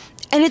 roommate.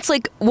 And it's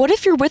like, what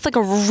if you're with, like,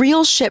 a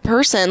real shit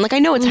person? Like, I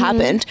know it's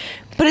happened,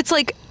 but it's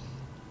like,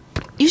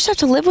 you just have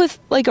to live with,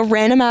 like, a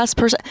random ass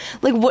person.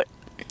 Like, what?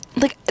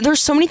 Like,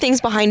 there's so many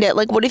things behind it.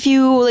 Like, what if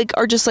you, like,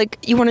 are just, like,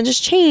 you want to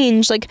just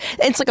change? Like,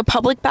 it's like a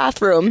public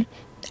bathroom.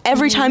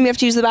 Every time you have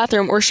to use the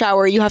bathroom or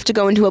shower, you have to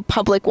go into a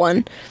public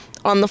one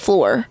on the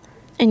floor.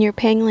 And you're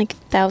paying like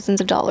thousands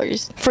of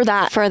dollars For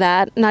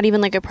that. not even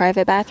like a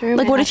private bathroom.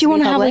 Like, It what has if you be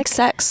want to have, public. like,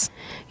 sex?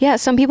 Yeah,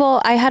 some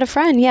people, I had a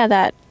friend,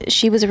 that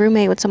she was a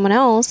roommate with someone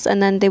else,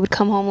 and then they would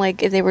come home,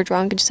 like, if they were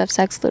drunk and just have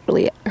sex,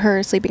 literally,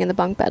 her sleeping in the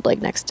bunk bed,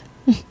 like, next.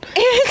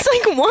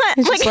 It's like, what?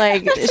 It's just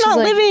like, that's it's not just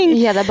like, living.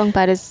 yeah, that bunk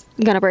bed is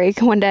gonna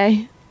break one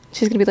day.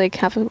 She's gonna be, like,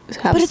 half But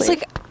asleep. it's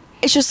like,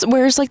 it's just,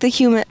 where's, like, the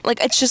human,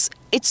 like, it's just,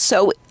 it's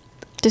so,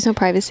 There's no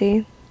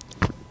privacy.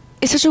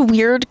 it's such a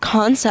weird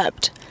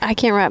concept. I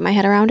can't wrap my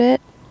head around it.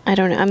 I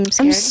don't know. I'm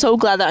scared. I'm so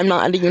glad that I'm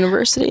not at a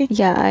university.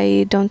 Yeah,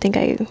 I don't think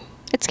it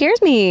scares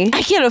me.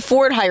 I can't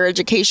afford higher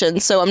education,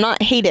 so I'm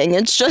not hating.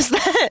 It's just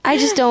that I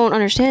just don't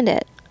understand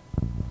it.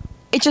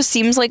 It just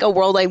seems like a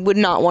world I would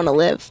not want to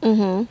live.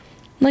 Mm-hmm.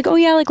 Like, oh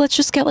yeah, like let's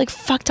just get like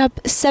fucked up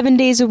 7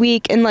 days a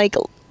week and like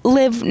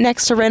live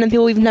next to random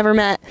people we've never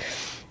met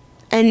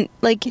and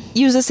like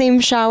use the same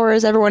shower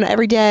as everyone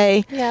every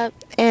day. Yeah.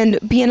 And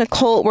be in a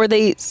cult where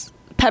they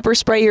pepper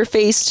spray your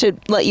face to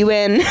let you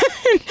in.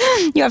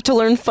 You have to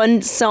learn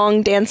fun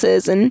song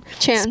dances and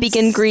speak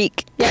in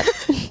Greek. Yep.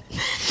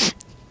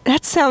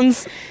 That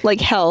sounds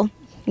like hell.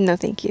 No,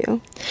 thank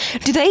you.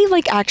 Do they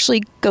like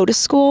actually go to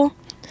school?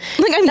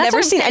 Like I've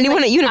never seen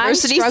anyone at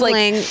universities I'm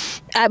struggling like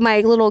at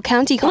my little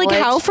county college. Like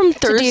how from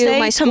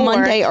Thursday to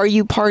Monday are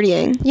you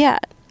partying? Yeah.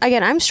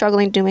 Again, I'm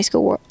struggling to do my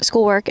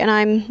schoolwork and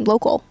I'm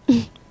local.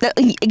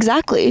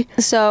 Exactly.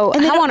 So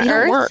and how on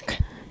earth? Work.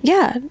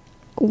 Yeah.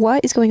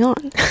 What is going on?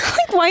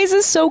 Like why is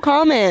this so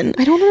common?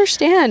 I don't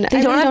understand.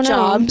 They don't have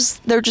jobs.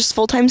 They're just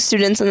full-time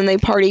students and then they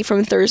party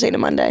from Thursday to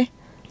Monday.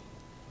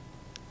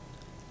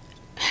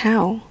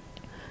 How?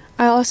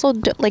 I also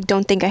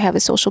don't think I have a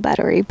social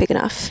battery big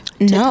enough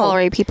to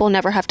tolerate people.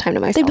 Never have time to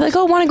myself. They'd be like,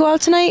 "Oh, want to go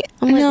out tonight?"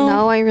 I'm like,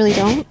 no, I really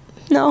don't.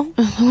 No,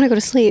 I want to go to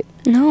sleep.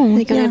 No,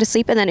 like you want to go to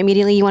sleep and then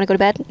immediately you want to go to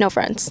bed. No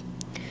friends.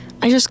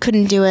 I just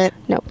couldn't do it.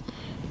 Nope.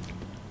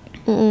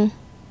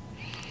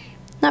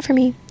 Not for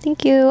me.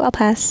 Thank you. I'll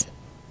pass.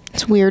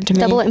 It's weird to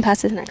me. Double it and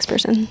pass to the next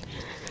person.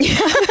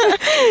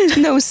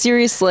 No,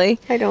 seriously.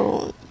 I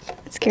don't.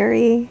 It's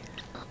scary.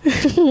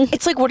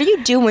 It's like, what do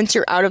you do once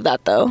you're out of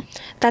that, though?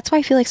 That's why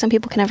I feel like some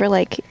people can never,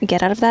 like,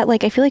 get out of that.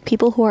 Like, I feel like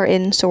people who are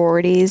in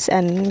sororities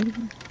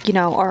and, you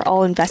know, are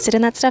all invested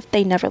in that stuff,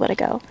 they never let it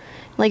go.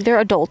 Like, they're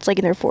adults, like,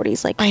 in their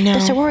 40s. Like, I know.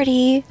 The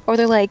sorority. Or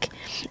they're like,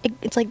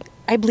 it's like,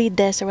 I bleed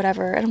this or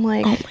whatever. And I'm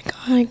like, oh, my God.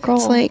 I'm like, girl,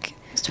 it's like...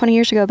 It's 20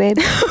 years ago, babe.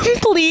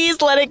 Please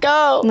let it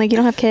go. I'm like, you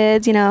don't have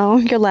kids, you know,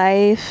 your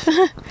life.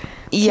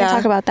 Yeah. Can't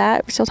talk about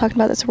that. We're still talking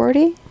about the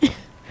sorority.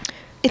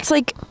 It's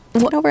like...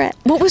 Get over it.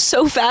 What was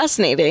so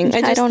fascinating?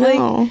 I don't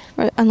know.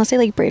 Or unless they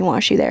like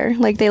brainwash you there,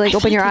 like they like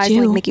open your eyes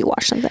and like make you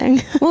watch something.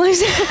 Well,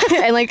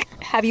 and like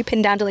have you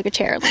pinned down to like a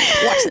chair. Like,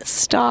 watch this.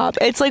 Stop.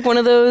 It's like one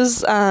of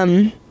those.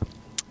 Oh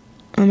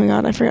my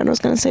God, I forgot what I was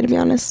gonna say. To be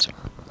honest,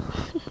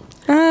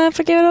 I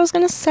forget what I was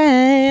gonna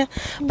say.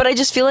 But I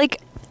just feel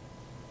like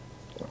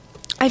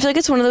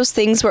it's one of those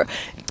things where.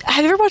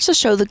 Have you ever watched the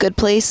show The Good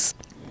Place?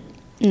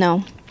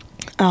 No.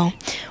 Oh,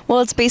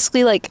 well, it's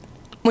basically like.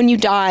 When you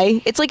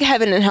die, it's like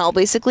heaven and hell,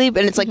 basically,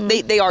 but it's like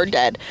they are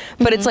dead.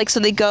 But it's like,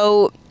 so they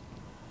go,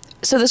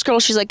 so this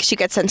girl, she's like, she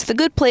gets sent to the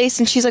good place,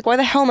 and she's like, why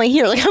the hell am I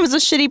here? Like, I was a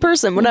shitty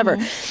person, whatever.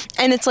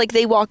 And it's like,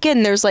 they walk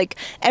in, there's like,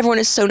 everyone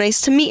is so nice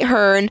to meet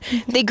her, and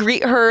they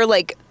greet her,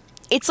 like,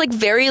 it's like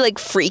very like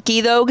freaky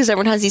though, because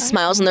everyone has these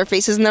smiles on their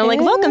faces, and they're like,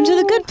 welcome to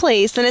the good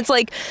place. And it's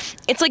like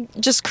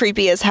just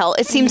creepy as hell.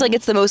 It seems like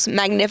it's the most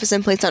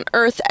magnificent place on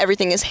earth.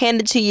 Everything is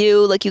handed to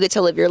you, like you get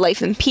to live your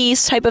life in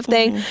peace type of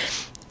thing.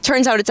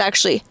 Turns out it's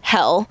actually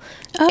hell,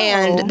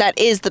 and that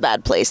is the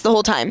bad place the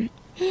whole time.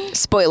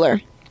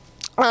 Spoiler.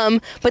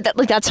 But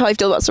that's how I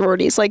feel about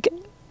sororities. Like,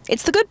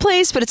 it's the good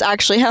place, but it's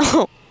actually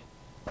hell.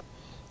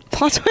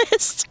 Plot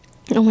twist.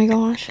 Oh my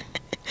gosh.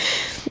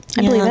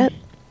 I believe it.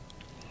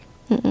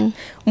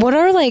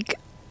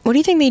 What do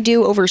you think they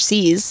do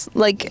overseas?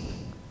 Like,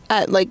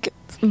 at like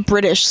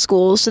British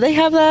schools, do they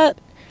have that,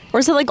 or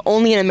is it like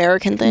only an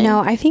American thing? No,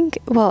 I think.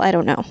 Well, I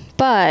don't know,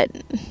 but.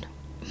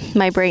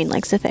 My brain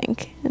likes to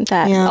think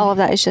that all of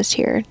that is just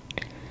here.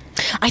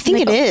 I think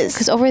like, it is.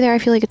 Because over there, I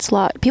feel like it's a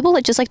lot. People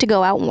that just like to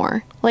go out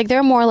more. Like,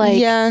 they're more like...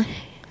 Yeah.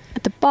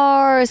 At the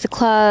bars, the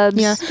clubs.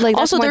 Yeah. Like,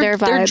 that's also, more their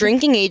vibe. their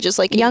drinking age is,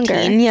 like, younger.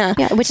 18. Yeah.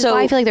 Yeah, which is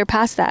why I feel like they're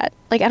past that.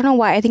 Like, I don't know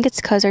why. I think it's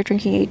because our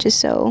drinking age is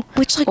so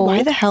Which, like, old.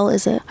 why the hell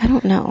is it? I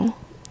don't know.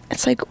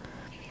 It's like...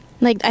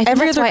 Like, I think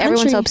that's why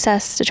everyone's so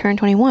obsessed to turn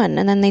 21.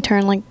 And then they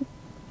turn, like...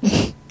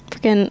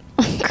 freaking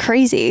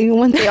crazy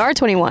when they are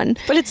 21.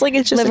 But it's like,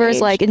 it's just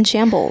livers like in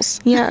shambles.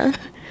 Yeah.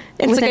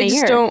 It's like I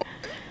just don't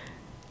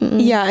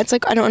Yeah, it's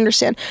like I don't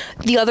understand.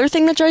 The other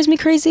thing that drives me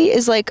crazy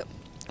is like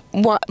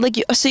what, like,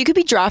 so you could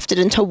be drafted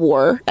into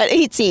war at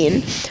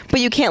 18, but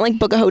you can't like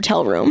book a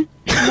hotel room.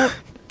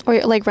 Or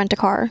like rent a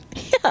car.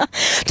 Yeah.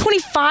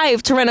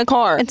 25 to rent a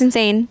car. It's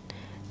insane.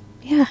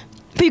 Yeah.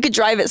 But you could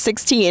drive at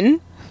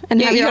 16.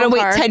 And have you your gotta own wait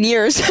car. 10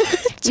 years.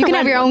 You can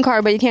have your own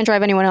car, but you can't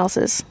drive anyone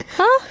else's.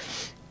 Huh?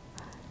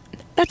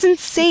 That's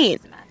insane.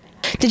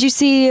 Did you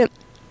see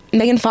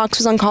Megan Fox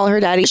was on Call Her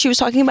Daddy? She was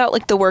talking about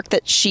like the work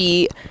that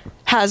she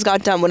has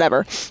got done,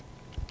 whatever.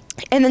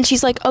 And then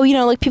she's like, oh, you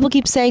know, like people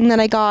keep saying that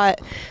I got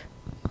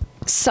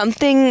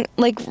something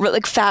like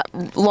fat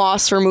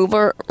loss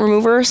remover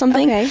or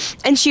something. Okay.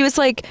 And she was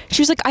like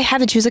I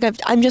haven't. She was like,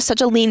 I'm just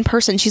such a lean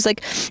person. She's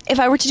like, if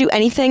I were to do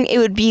anything, it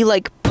would be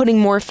like putting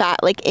more fat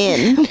like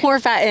in. More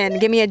fat in.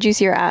 Give me a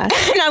juicier ass.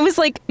 And I was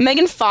like,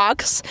 Megan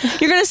Fox,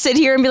 you're gonna sit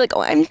here and be like,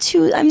 oh, I'm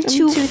too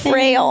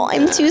frail.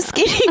 I'm too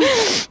skinny.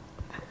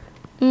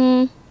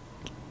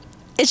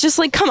 It's just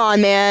like, come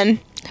on, man.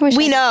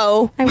 We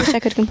know. I wish I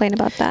could complain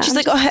about that. She's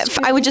like,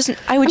 I would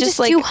just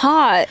like too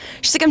hot.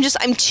 She's like,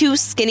 I'm too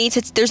skinny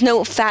there's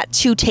no fat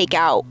to take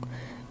out.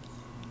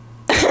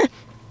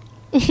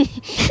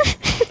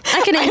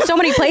 I can name so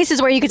many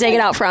places where you could take it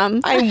out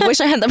from. I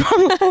wish I had the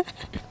problem.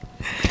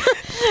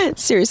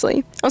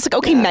 Seriously. I was like,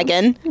 okay,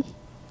 Megan.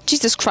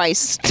 Jesus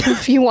Christ.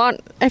 If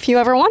you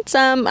ever want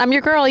some, I'm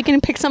your girl. You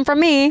can pick some from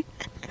me.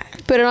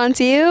 Put it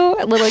onto you.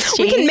 A little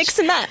exchange. We can mix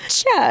and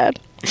match. Yeah.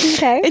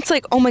 Okay. It's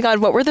like, oh my God,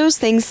 what were those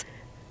things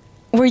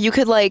where you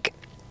could like,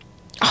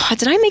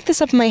 did I make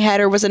this up in my head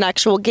or was it an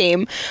actual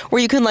game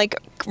where you can like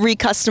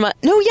recustomize?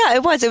 No, yeah,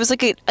 it was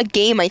like a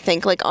game, I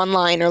think, like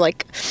online, or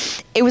like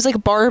it was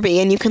like Barbie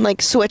and you can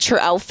like switch her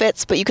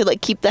outfits, but you could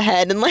like keep the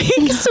head and like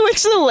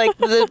switch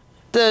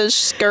the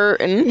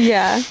skirt, and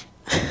yeah,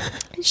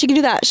 she can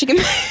do that. She can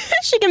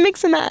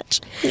mix and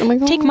match. Oh my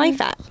God. Take my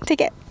fat.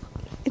 Take it.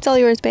 It's all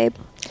yours, babe.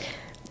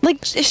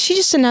 Like, she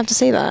just didn't have to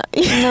say that.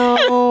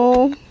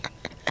 No.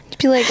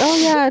 Be like, oh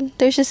yeah,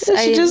 there's just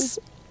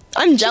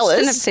I'm jealous.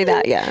 Didn't have to say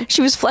that. Yeah,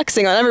 she was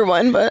flexing on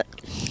everyone, but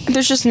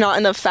there's just not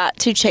enough fat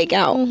to take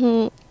out.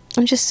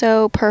 I'm just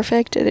so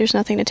perfect. There's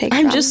nothing to take.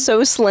 I'm just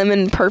so slim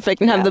and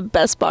perfect and have the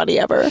best body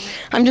ever.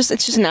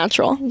 It's just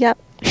natural. Yep.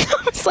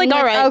 It's like,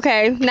 all right.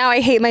 Okay, now I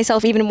hate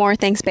myself even more.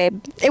 Thanks,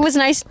 babe. It was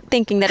nice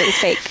thinking that it was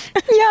fake.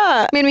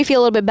 Yeah. Made me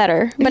feel a little bit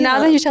better. But now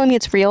that you're telling me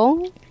it's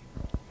real,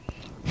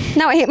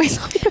 now I hate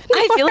myself even more.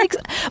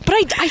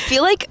 I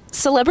feel like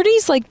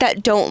celebrities like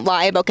that don't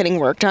lie about getting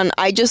work done.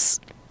 I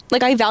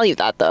value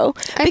that though.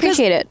 I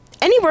appreciate it.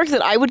 Any work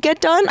that I would get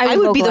done, I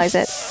would be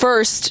the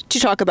first to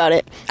talk about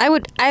it.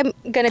 I'm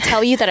going to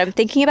tell you that I'm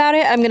thinking about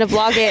it. I'm going to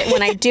vlog it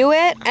when I do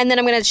it, and then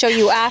I'm going to show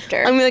you after.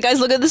 I'm going to be like,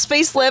 guys, look at this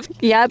facelift.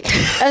 Yep.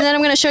 And then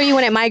I'm going to show you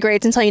when it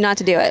migrates and tell you not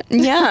to do it.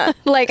 Yeah.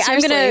 Like,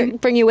 seriously. I'm going to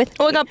bring you with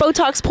me. I got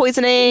Botox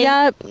poisoning.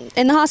 Yep.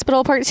 In the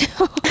hospital, part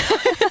 2.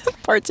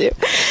 Part 2.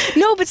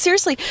 No, but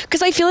seriously,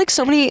 because I feel like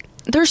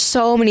there's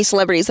so many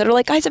celebrities that are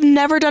like, guys, I've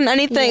never done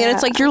anything. And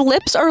it's like, your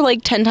lips are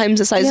like 10 times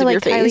the size of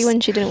your face. Kylie,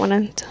 when she didn't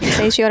want to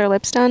say she got her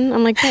lips done.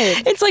 I'm like,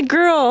 babe. It's like,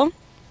 girl,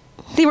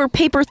 they were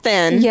paper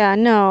thin. Yeah,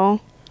 no.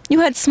 You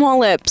had small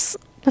lips.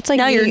 That's like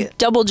now you're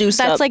double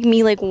juiced up. That's like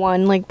me, like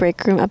one like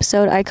break room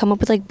episode. I come up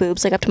with like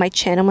boobs like up to my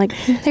chin. I'm like,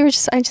 I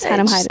just had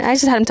them hiding. I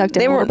just had them tucked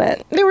in a little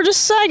bit. They were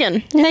just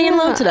sagging, hanging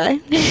low today.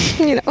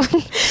 You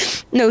know.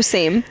 No,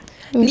 same.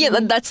 Yeah,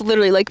 that's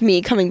literally like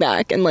me coming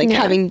back and like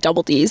having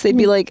double D's. They'd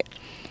be like,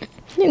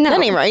 no,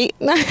 that ain't right.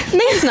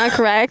 That's not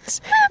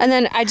correct. And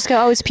then I just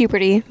go, oh, it's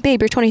puberty.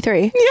 Babe, you're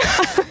 23.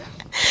 Yeah.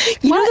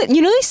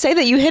 You know they say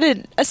that you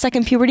hit a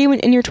second puberty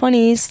in your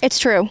 20s. It's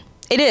true.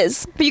 It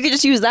is. But you could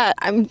just use that.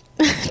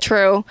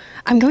 True.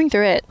 I'm going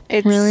through it.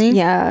 It's really?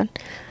 Yeah.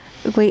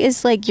 Weight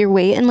is like your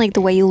weight and like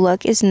the way you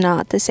look is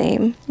not the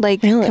same.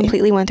 Like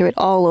completely went through it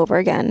all over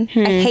again.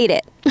 I hate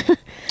it.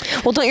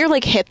 Well, don't your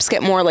like hips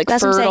get more like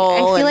fertile? What I'm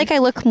saying. I feel like I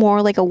look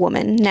more like a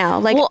woman now.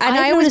 Like, and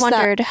I always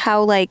wondered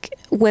how like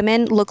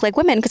women look like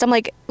women, because I'm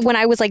like, when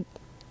I was like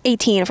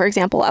 18, for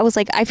example, I was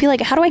like, I feel like,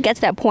 how do I get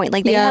to that point?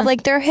 Like, they have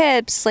like their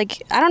hips,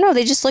 like, I don't know,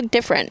 they just look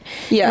different.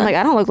 Yeah. And I'm like,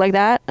 I don't look like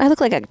that. I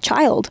look like a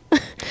child.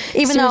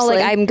 Even though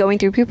like I'm going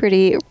through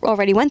puberty,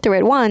 already went through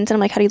it once, and I'm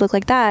like, how do you look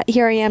like that?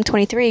 Here I am,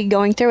 23,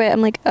 going through it.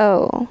 I'm like,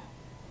 oh,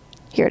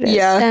 here it is.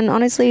 Yeah. And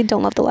honestly,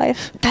 don't love the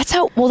life. That's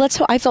how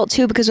I felt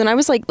too, because when I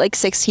was like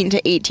 16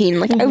 to 18,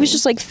 like I was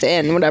just like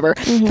thin, whatever,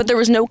 but there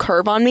was no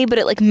curve on me, but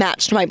it like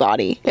matched my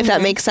body, if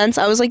that makes sense.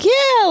 I was like,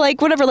 yeah, like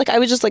whatever, like I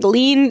was just like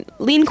lean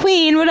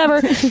queen,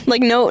 whatever.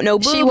 Like no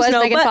boobs. She was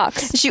Megan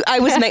Fox. She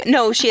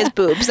has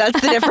boobs.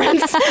 That's the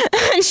difference.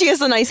 And she has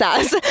a nice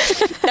ass.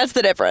 That's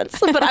the difference.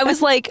 But I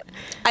was like,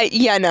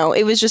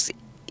 it was just,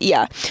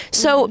 yeah.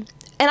 So,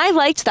 and I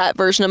liked that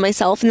version of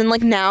myself. And then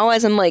like now,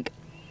 as I'm like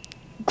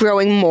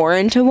growing more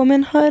into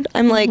womanhood,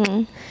 I'm like,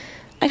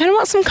 I kind of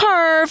want some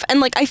curve,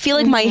 and like I feel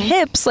like my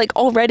hips like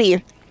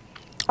already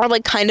are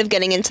like kind of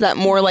getting into that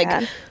more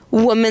like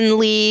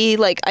womanly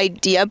like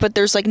idea, but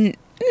there's like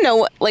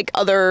no like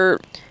other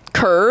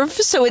curve,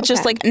 so it's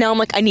just like now I'm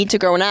like, I need to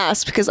grow an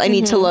ass because I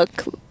need to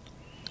look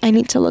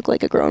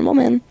like a grown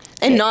woman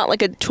and not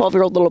like a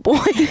 12-year-old little boy.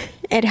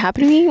 It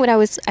happened to me when I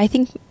was, I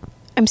feel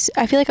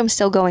like I'm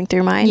still going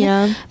through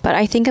mine, but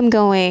I think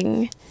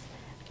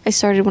I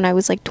started when I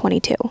was like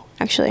 22,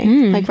 actually.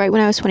 Like right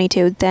when I was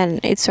 22, then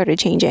it started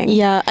changing.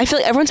 Yeah, I feel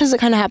like everyone says it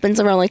kind of happens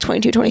around like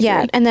 22, 23.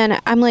 Yeah, and then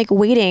I'm like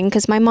waiting,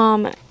 because my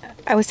mom,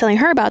 I was telling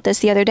her about this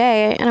the other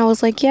day, and I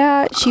was like,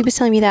 yeah, she was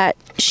telling me that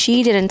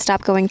she didn't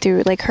stop going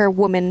through like her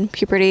woman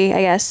puberty,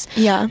 I guess,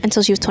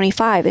 until she was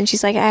 25. And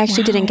she's like, I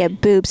actually didn't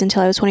get boobs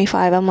until I was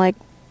 25. I'm like,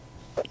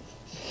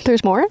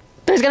 there's more?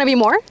 There's gonna be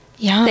more?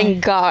 Yeah.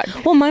 Thank God.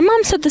 Well, my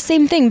mom said the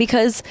same thing,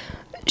 because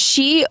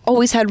she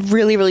always had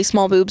really, really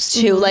small boobs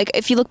too. Like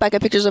if you look back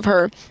at pictures of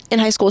her in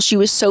high school, she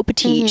was so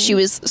petite. She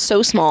was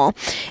so small.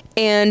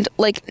 And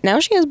like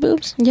now she has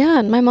boobs. Yeah,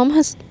 and my mom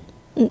has,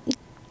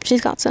 she's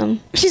got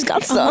some. She's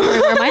got some.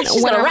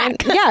 She's got a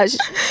rack. Yeah.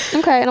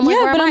 Okay. And I'm like,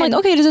 but I'm like,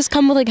 okay, does this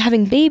come with like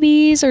having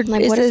babies, or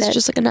like, is this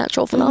just like a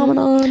natural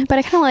phenomenon? But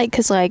I kind of like,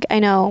 because like I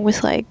know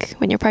with like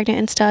when you're pregnant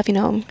and stuff, you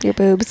know, your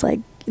boobs like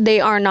they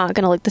are not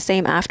gonna look the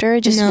same after.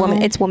 Just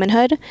it's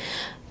womanhood.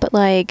 But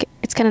like,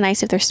 it's kind of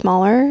nice if they're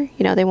smaller.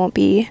 You know, they won't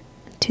be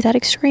to that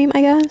extreme,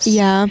 I guess.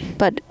 Yeah.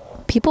 But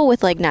people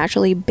with like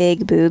naturally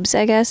big boobs,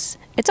 I guess,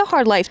 it's a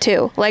hard life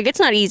too. Like, it's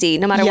not easy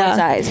no matter what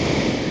size.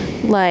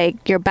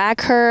 Like, your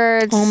back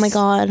hurts. Oh my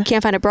God.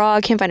 Can't find a bra,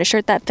 can't find a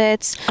shirt that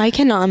fits. I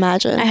cannot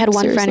imagine. I had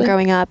one friend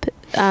growing up,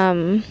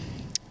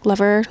 love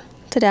her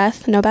to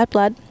death, no bad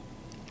blood,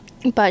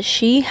 but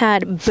she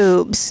had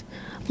boobs.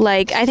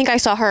 Like, I think I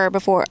saw her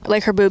before,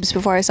 like her boobs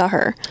before I saw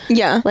her.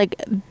 Yeah.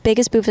 Like,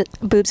 biggest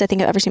boobs I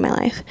think I've ever seen in my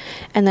life.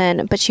 And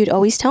then, but she'd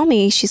always tell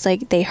me, she's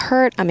like, they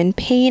hurt, I'm in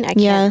pain, I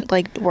can't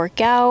like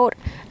work out,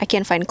 I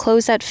can't find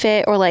clothes that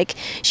fit, or like,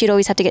 she'd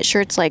always have to get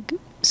shirts like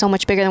so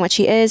much bigger than what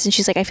she is, and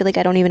she's like, I feel like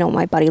I don't even know what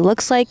my body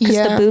looks like because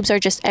the boobs are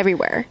just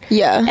everywhere.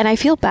 Yeah. And I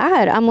feel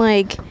bad. I'm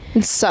like,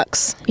 it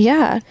sucks.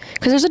 Yeah.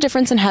 Because there's a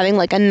difference in having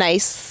like a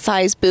nice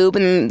size boob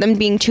and them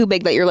being too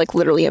big that you're like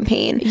literally in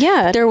pain.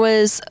 Yeah. There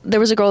was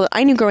a girl that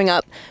I knew growing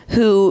up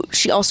who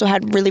she also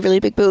had really, really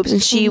big boobs,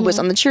 and she was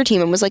on the cheer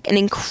team and was like an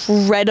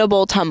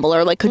incredible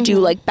tumbler, like could do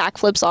like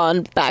backflips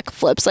on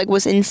backflips, like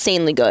was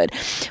insanely good.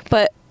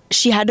 But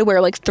she had to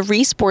wear like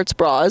 3 sports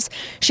bras.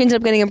 She ended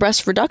up getting a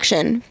breast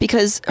reduction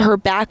because her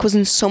back was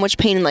in so much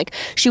pain, and like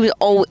she was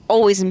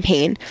always in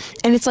pain.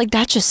 And it's like,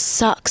 that just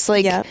sucks.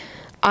 Like,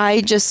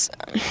 I just,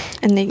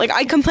 and they, like,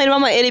 I complain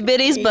about my itty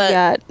bitties,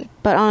 but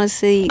but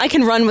honestly, I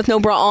can run with no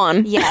bra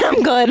on. Yeah.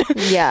 I'm good.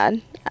 Yeah.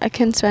 I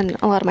can spend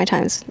a lot of my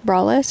times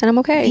braless and I'm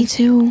okay. Me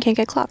too. Can't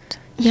get clocked.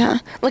 Yeah.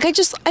 Like, I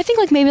think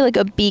like maybe like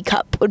a B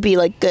cup would be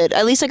like good.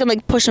 At least I can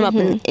like push them up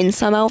in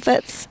some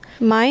outfits.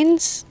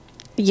 Mine's,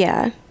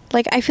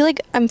 like, I feel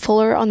like I'm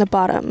fuller on the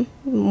bottom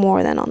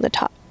more than on the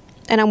top.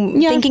 And I'm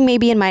thinking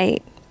maybe in my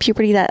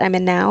puberty that I'm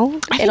in now,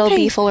 it'll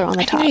be fuller on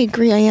the top. I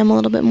agree. I am a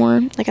little bit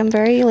more. Like, I'm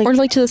very, like... Or,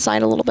 like, to the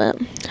side a little bit.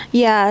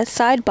 Yeah,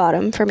 side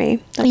bottom for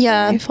me. That's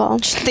where I fall.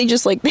 They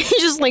just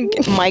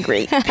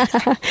migrate.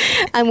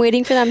 I'm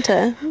waiting for them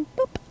to...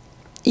 Boop.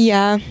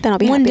 Yeah. Then I'll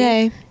be One happy.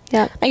 day.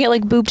 Yeah. I get,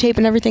 like, boob tape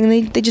and everything,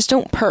 and they just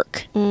don't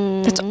perk.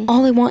 That's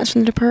all I want is for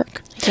them to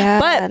perk. Yeah.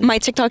 But my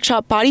TikTok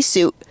shop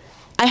bodysuit,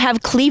 I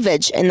have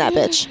cleavage in that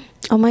bitch.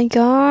 Oh my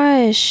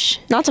gosh.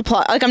 Not to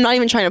plug. Like, I'm not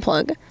even trying to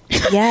plug.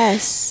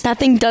 Yes. That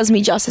thing does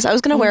me justice. I was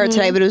going to wear it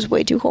today, but it was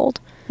way too cold.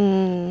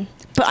 But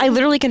I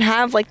literally can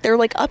have, like, they're,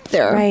 like, up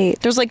there. Right.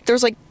 There's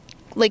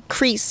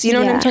crease. You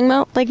know what I'm talking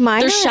about? Like,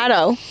 mine There's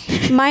shadow.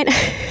 Mine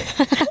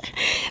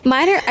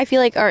are, I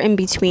feel like, are in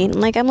between.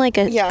 Like, I'm like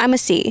I'm a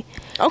C.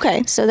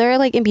 Okay. So they're,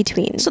 like, in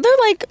between. So they're,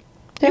 like,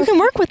 you can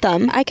work with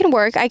them. I can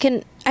work. I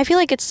feel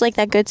like it's, like,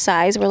 that good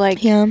size where,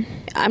 like,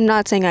 I'm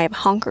not saying I have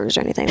honkers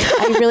or anything.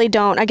 I really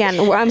don't. Again,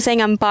 I'm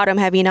saying I'm bottom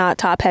heavy, not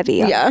top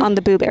heavy on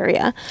the boob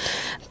area.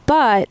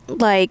 But,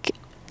 like,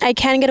 I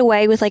can get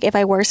away with, like, if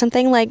I wear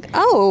something, like,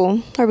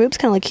 oh, her boobs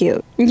kind of look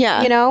cute.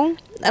 Yeah. You know?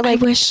 Like, I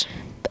wish.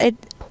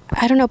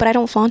 I don't know, but I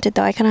don't flaunt it,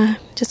 though. I kind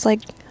of just, like...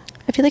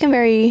 I feel like I'm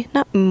very,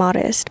 not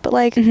modest, but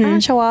like, I don't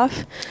show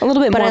off. A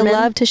little bit Mormon. But I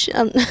love to,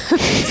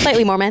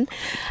 slightly Mormon.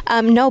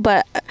 No,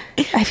 but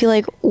I feel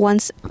like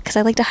once, because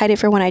I like to hide it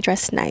for when I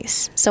dress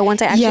nice. So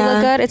once I actually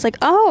look good, it's like,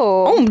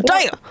 oh,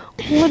 damn.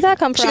 Where'd that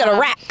come from? She got a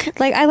rack.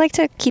 Like, I like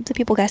to keep the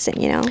people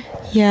guessing, you know?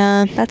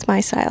 Yeah. That's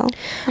my style.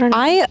 I don't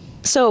know.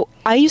 So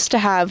I used to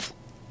have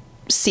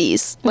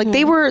C's. Like,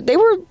 they were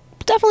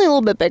definitely a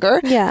little bit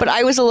bigger. Yeah. But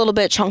I was a little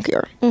bit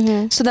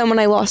chunkier. So then when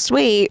I lost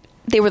weight,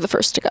 they were the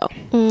first to go.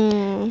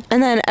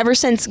 And then ever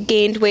since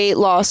gained weight,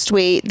 lost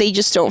weight, they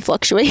just don't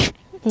fluctuate.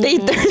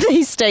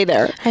 They stay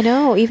there. I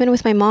know. Even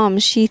with my mom,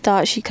 she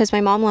thought because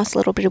my mom lost a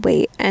little bit of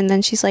weight, and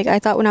then she's like, I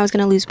thought when I was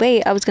going to lose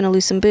weight, I was going to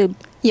lose some boob.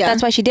 Yeah.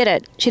 That's why she did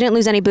it. She didn't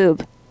lose any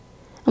boob.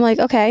 I'm like,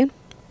 okay,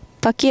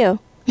 fuck you.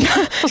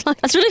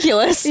 That's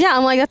ridiculous. Yeah,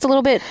 I'm like, that's a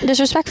little bit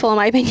disrespectful in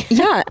my opinion.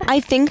 Yeah, I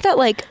think that,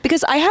 like,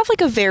 because I have, like,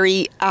 a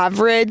very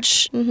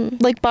average,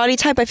 like, body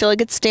type. I feel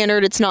like it's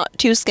standard. It's not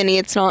too skinny.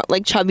 It's not,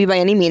 like, chubby by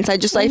any means. I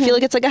feel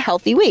like it's, like, a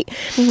healthy weight.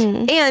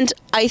 And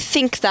I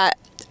think that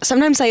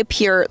sometimes I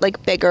appear,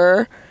 like,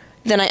 bigger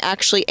than I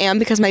actually am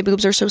because my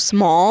boobs are so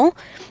small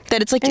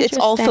that it's, like, it's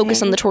all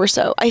focused on the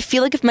torso. I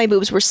feel like if my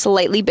boobs were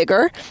slightly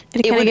bigger,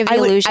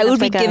 I would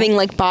be giving,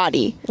 like,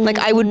 body. Like,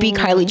 I would be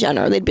Kylie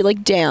Jenner. They'd be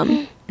like,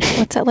 damn.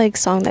 What's that, like,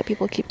 song that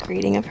people keep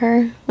creating of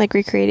her? Like,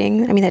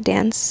 recreating, I mean, that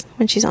dance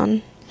when she's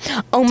on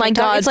Oh my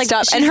TikTok. God, it's like,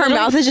 stop. And her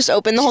mouth is just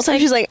open the whole time.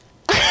 She's like...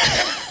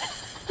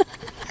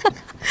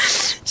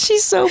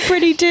 She's so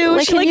pretty, too.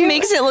 Like, she, like,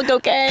 makes it look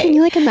okay. Can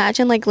you, like,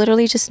 imagine, like,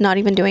 literally just not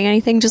even doing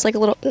anything? Just, like, a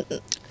little...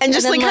 And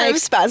just, like, kind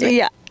of spasming.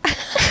 Yeah.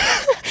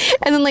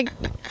 And then, like,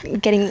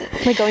 going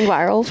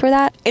viral for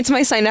that. It's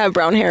my sign to have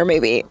brown hair,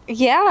 maybe.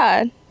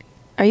 Yeah.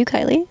 Are you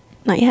Kylie?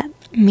 Not yet.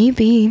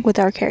 Maybe. With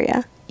dark hair,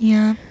 yeah.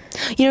 Yeah.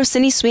 You know,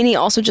 Sydney Sweeney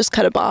also just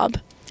cut a bob.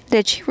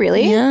 Did she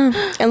really? Yeah.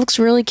 It looks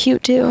really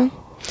cute, too.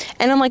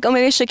 And I'm like, oh,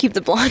 maybe I should keep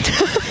the blonde.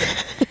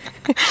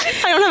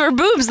 I don't have her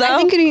boobs, though. I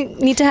think you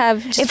need to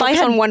have just focus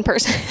on one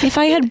person. If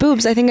I had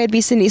boobs, I think I'd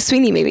be Sydney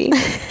Sweeney, maybe.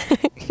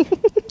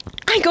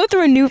 I go go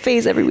through a new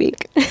phase every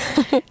week.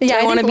 Yeah,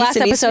 I think last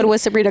episode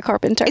was Sabrina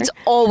Carpenter. It's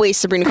always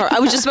Sabrina Carpenter. I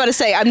was just about to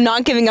say, I'm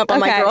not giving up on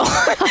my girl.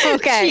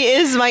 Okay. She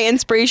is my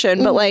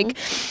inspiration, but like,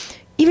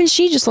 even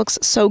she just looks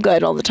so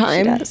good all the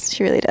time. She does.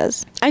 She really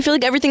does. I feel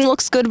like everything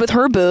looks good with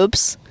her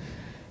boobs.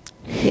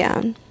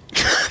 Yeah.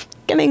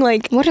 Getting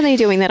like... What are they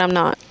doing that I'm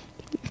not?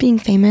 Being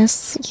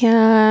famous.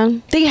 Yeah.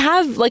 They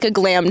have like a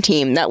glam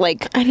team that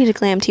like... I need a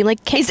glam team.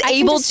 Like, is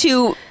able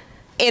to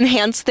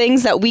enhance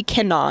things that we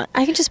cannot.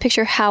 I can just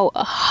picture how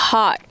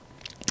hot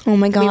oh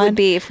my god we would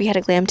be if we had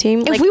a glam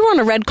team. If like, we were on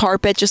a red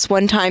carpet just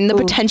one time, the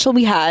potential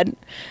we had,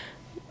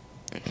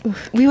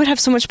 we would have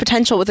so much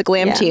potential with a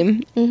glam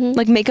team.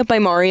 Like Makeup by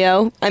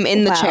Mario. I'm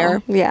in the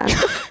chair. Yeah.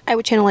 I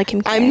would channel like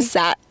Kim K. I'm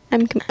sat.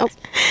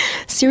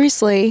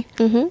 Seriously.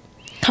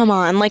 Come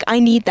on. Like, I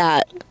need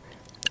that.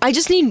 I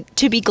just need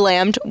to be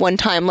glammed one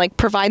time. Like,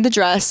 provide the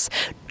dress.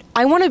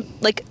 I want to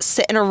like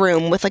sit in a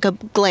room with like a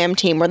glam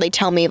team where they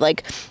tell me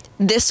like,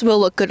 this will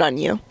look good on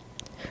you.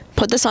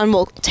 Put this on,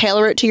 we'll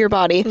tailor it to your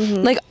body.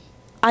 Like,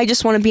 I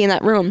just want to be in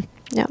that room.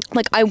 Yeah.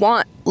 Like, I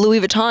want Louis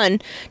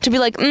Vuitton to be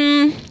like,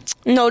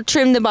 no,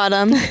 trim the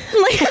bottom.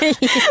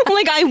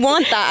 like I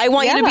want that. I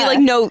want you to be like,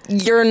 no,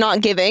 you're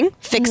not giving.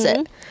 Fix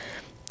it.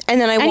 And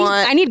then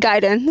I need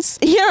guidance.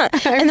 Yeah.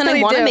 And then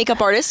I want a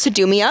makeup artist to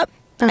do me up.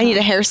 I need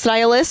a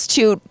hairstylist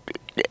to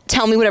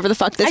tell me whatever the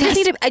fuck this is.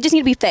 I just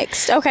need to be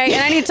fixed, okay?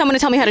 And I need someone to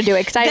tell me how to do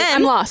it because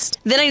I'm lost.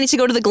 Then I need to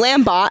go to the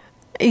glam bot.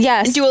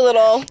 Yes. And do a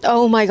little...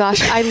 Oh my gosh,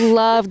 I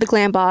love the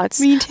glam bots.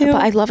 Me too.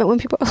 But I love it when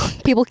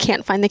people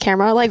can't find the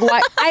camera. Like,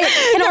 why? I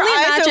can only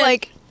imagine...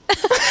 like...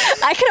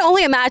 I can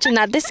only imagine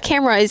that this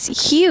camera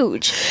is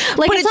huge.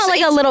 Like, but it's not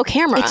like a little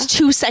camera. It's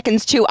 2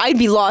 seconds too. I'd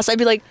be lost. I'd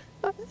be like...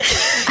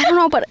 I don't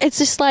know, but it's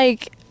just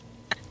like...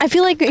 I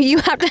feel like you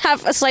have to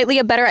have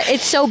a better...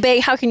 It's so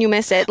big, how can you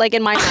miss it? Like,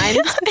 in my mind.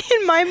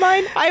 In my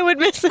mind, I would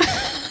miss it.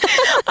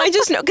 I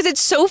just know, because it's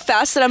so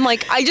fast that I'm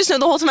like, I just know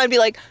the whole time I'd be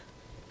like...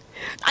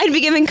 I'd be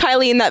giving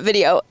Kylie in that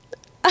video.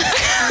 I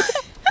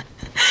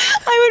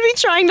would be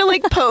trying to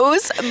like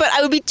pose, but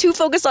I would be too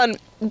focused on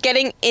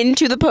getting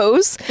into the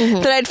pose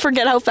that I'd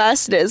forget how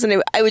fast it is,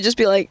 and I would just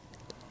be like,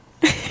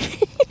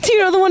 do you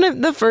know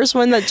the first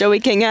one that Joey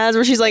King has,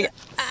 where she's like,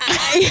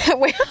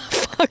 wait,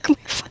 fuck me,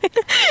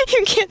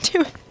 you can't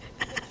do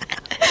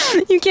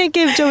it. You can't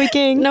give Joey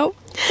King. Nope.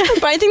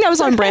 But I think that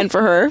was on brand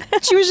for her.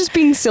 She was just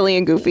being silly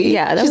and goofy.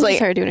 Yeah, that was like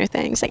her doing her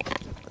thing. It's like.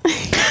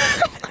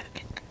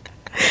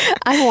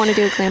 I want to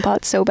do a glam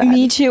bot so bad.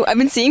 Me too. I've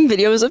been seeing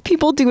videos of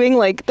people doing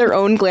like their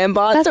own glam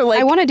bots. Or, like,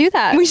 I want to do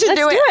that. We should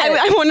do it.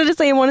 I wanted to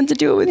say I wanted to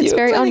do it with you. It's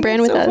very on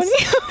brand with us.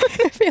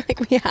 I feel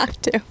like we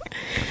have to.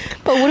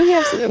 But what do we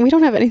have? We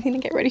don't have anything to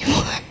get ready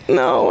for.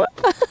 No.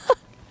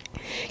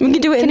 We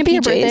could do it. Can in it be PJs.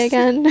 your birthday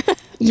again?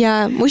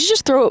 Yeah, we should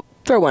just throw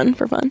one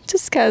for fun.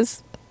 Just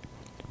cause.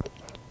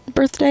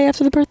 Birthday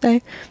after the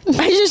birthday.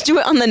 I just do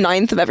it on the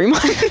 9th of every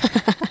month.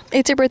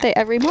 It's your birthday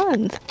every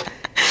month.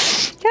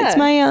 Yeah. It's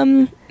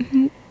my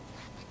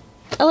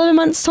 11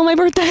 months till my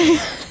birthday.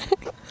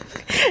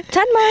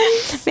 10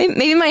 months.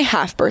 Maybe my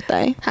half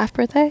birthday. Half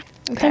birthday?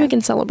 Okay. Then we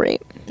can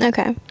celebrate.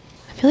 Okay.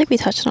 I feel like we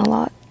touched on a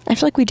lot. I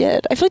feel like we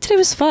did. I feel like today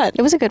was fun.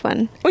 It was a good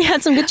one. We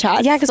had some good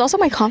chats. Yeah, because also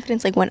my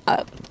confidence like went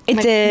up.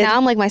 It did. Now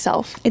I'm like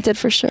myself. It did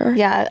for sure.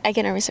 Yeah, I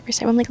get nervous every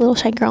time. I'm like a little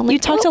shy girl. I'm like, you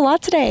talked a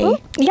lot today. Oh,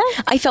 yeah.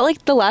 I felt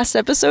like the last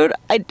episode,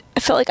 I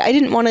felt like I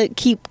didn't want to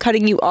keep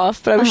cutting you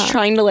off, but I was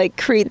trying to like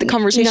create the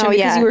conversation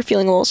because you were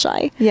feeling a little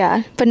shy.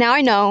 Yeah, but now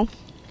I know.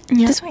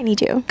 Yeah. This is why I need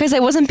you. Because I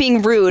wasn't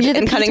being rude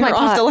and cutting her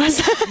off the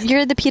last time.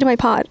 You're the pea to my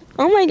pot.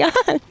 Oh my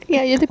god.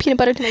 Yeah, you're the peanut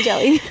butter to my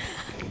jelly.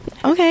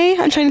 Okay,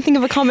 I'm trying to think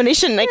of a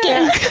combination. I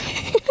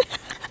can't.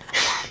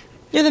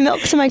 You're the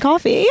milk to my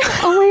coffee.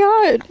 Oh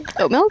my god.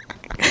 Oat milk?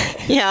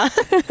 Yeah.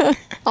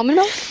 Almond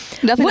milk?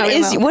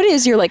 Definitely what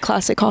is your like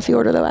classic coffee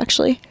order though,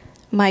 actually?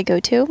 My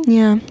go-to?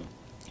 Yeah.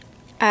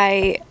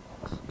 I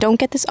don't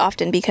get this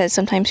often because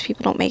sometimes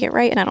people don't make it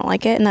right and I don't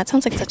like it, and that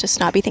sounds like such a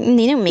snobby thing.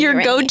 They didn't make your it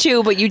right. Your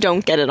go-to, but you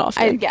don't get it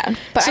often. Yeah.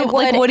 But so, I would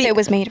like, if it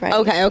was made right.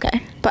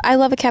 Okay. But I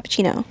love a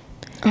cappuccino.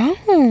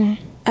 Oh.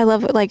 I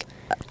love it like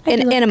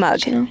in a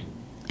mug.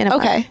 In a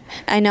mug.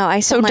 I know.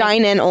 So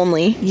dine in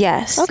only.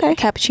 Yes. Okay.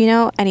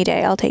 Cappuccino any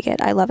day. I'll take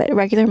it. I love it.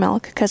 Regular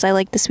milk because I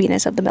like the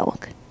sweetness of the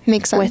milk.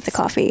 Makes sense. With the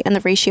coffee, and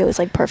the ratio is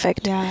like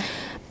perfect. Yeah.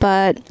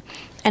 But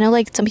I know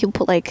like some people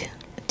put like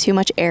too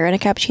much air in a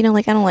cappuccino.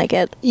 Like I don't like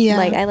it. Yeah.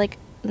 Like I like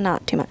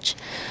not too much.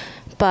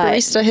 But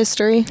barista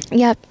history.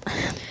 Yep.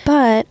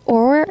 But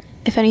or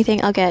if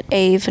anything, I'll get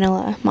a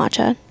vanilla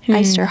matcha,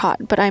 iced or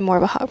hot. But I'm more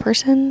of a hot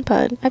person.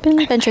 But I've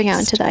been venturing out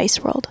into the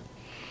iced world.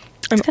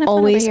 I'm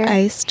always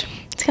iced.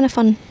 It's kind of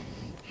fun.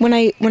 When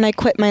I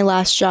quit my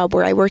last job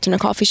where I worked in a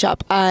coffee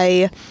shop,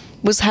 I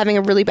was having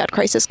a really bad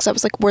crisis because I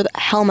was like, where the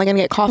hell am I going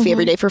to get coffee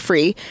every day for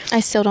free? I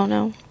still don't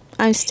know.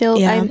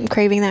 I'm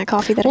craving that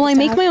coffee that I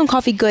make my own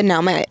coffee good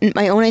now. My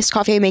own iced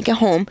coffee I make at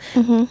home.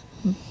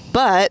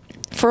 But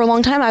for a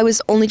long time I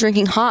was only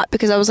drinking hot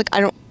because I was like,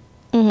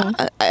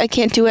 I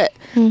can't do it.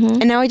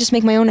 And now I just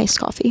make my own iced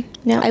coffee.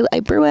 Yeah. I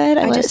brew it.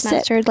 I let just it sit.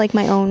 mastered like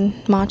my own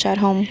matcha at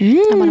home.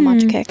 I'm on a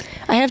matcha kick.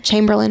 I have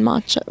Chamberlain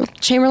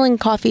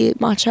coffee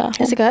matcha at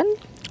home. Is it good?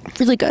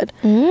 Really good.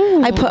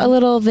 I put a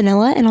little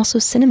vanilla and also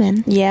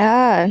cinnamon.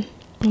 Yeah.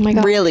 Oh my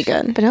god. Really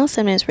good. Vanilla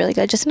cinnamon is really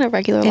good. Just in a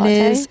regular latte.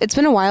 It is. It's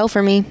been a while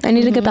for me. I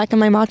need to get back in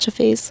my matcha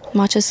phase.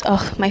 Matcha's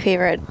my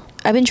favorite.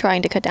 I've been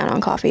trying to cut down on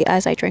coffee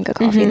as I drink a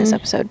coffee in this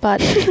episode,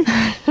 but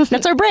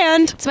that's our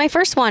brand. It's my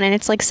first one, and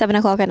it's like 7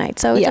 o'clock at night,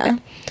 so it's okay.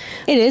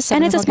 It is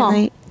 7 and it's a small.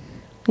 Night.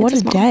 What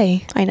a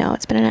day. I know,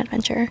 it's been an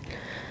adventure.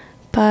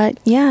 But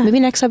yeah. Maybe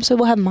next episode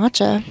we'll have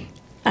matcha.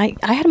 I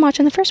had a matcha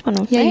in the first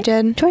one. Yeah, right? you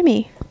did. Join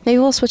me. Maybe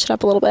we'll switch it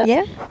up a little bit.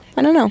 Yeah.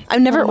 I don't know.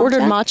 I've never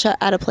ordered matcha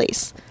at a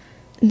place.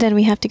 Then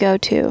we have to go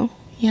to.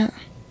 Yeah.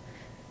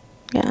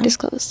 Yeah.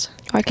 Disclosed.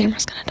 Our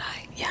camera's gonna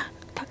die. Yeah.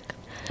 Fuck.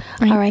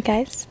 All right,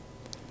 guys.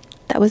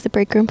 That was the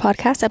Break Room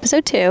Podcast,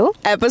 episode 2.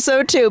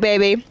 Episode 2,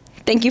 baby.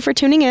 Thank you for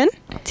tuning in.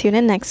 Tune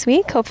in next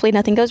week. Hopefully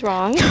nothing goes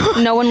wrong.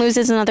 No one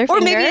loses another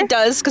finger. Or maybe it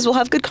does, because we'll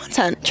have good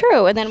content.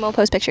 True, and then we'll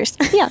post pictures.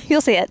 Yeah. You'll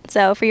see it.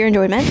 So, for your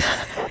enjoyment.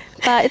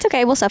 But it's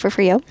okay. We'll suffer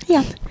for you.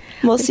 Yeah.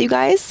 We'll see you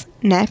guys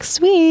next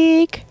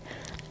week.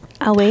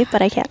 I'll wave,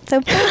 but I can't. So,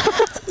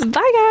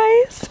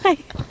 bye, guys. Bye.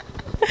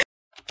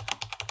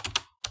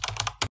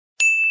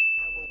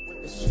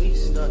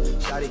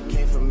 Shawty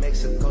came from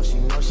Mexico, she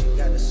know she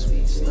got the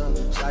sweet stuff.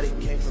 Shawty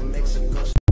came from Mexico.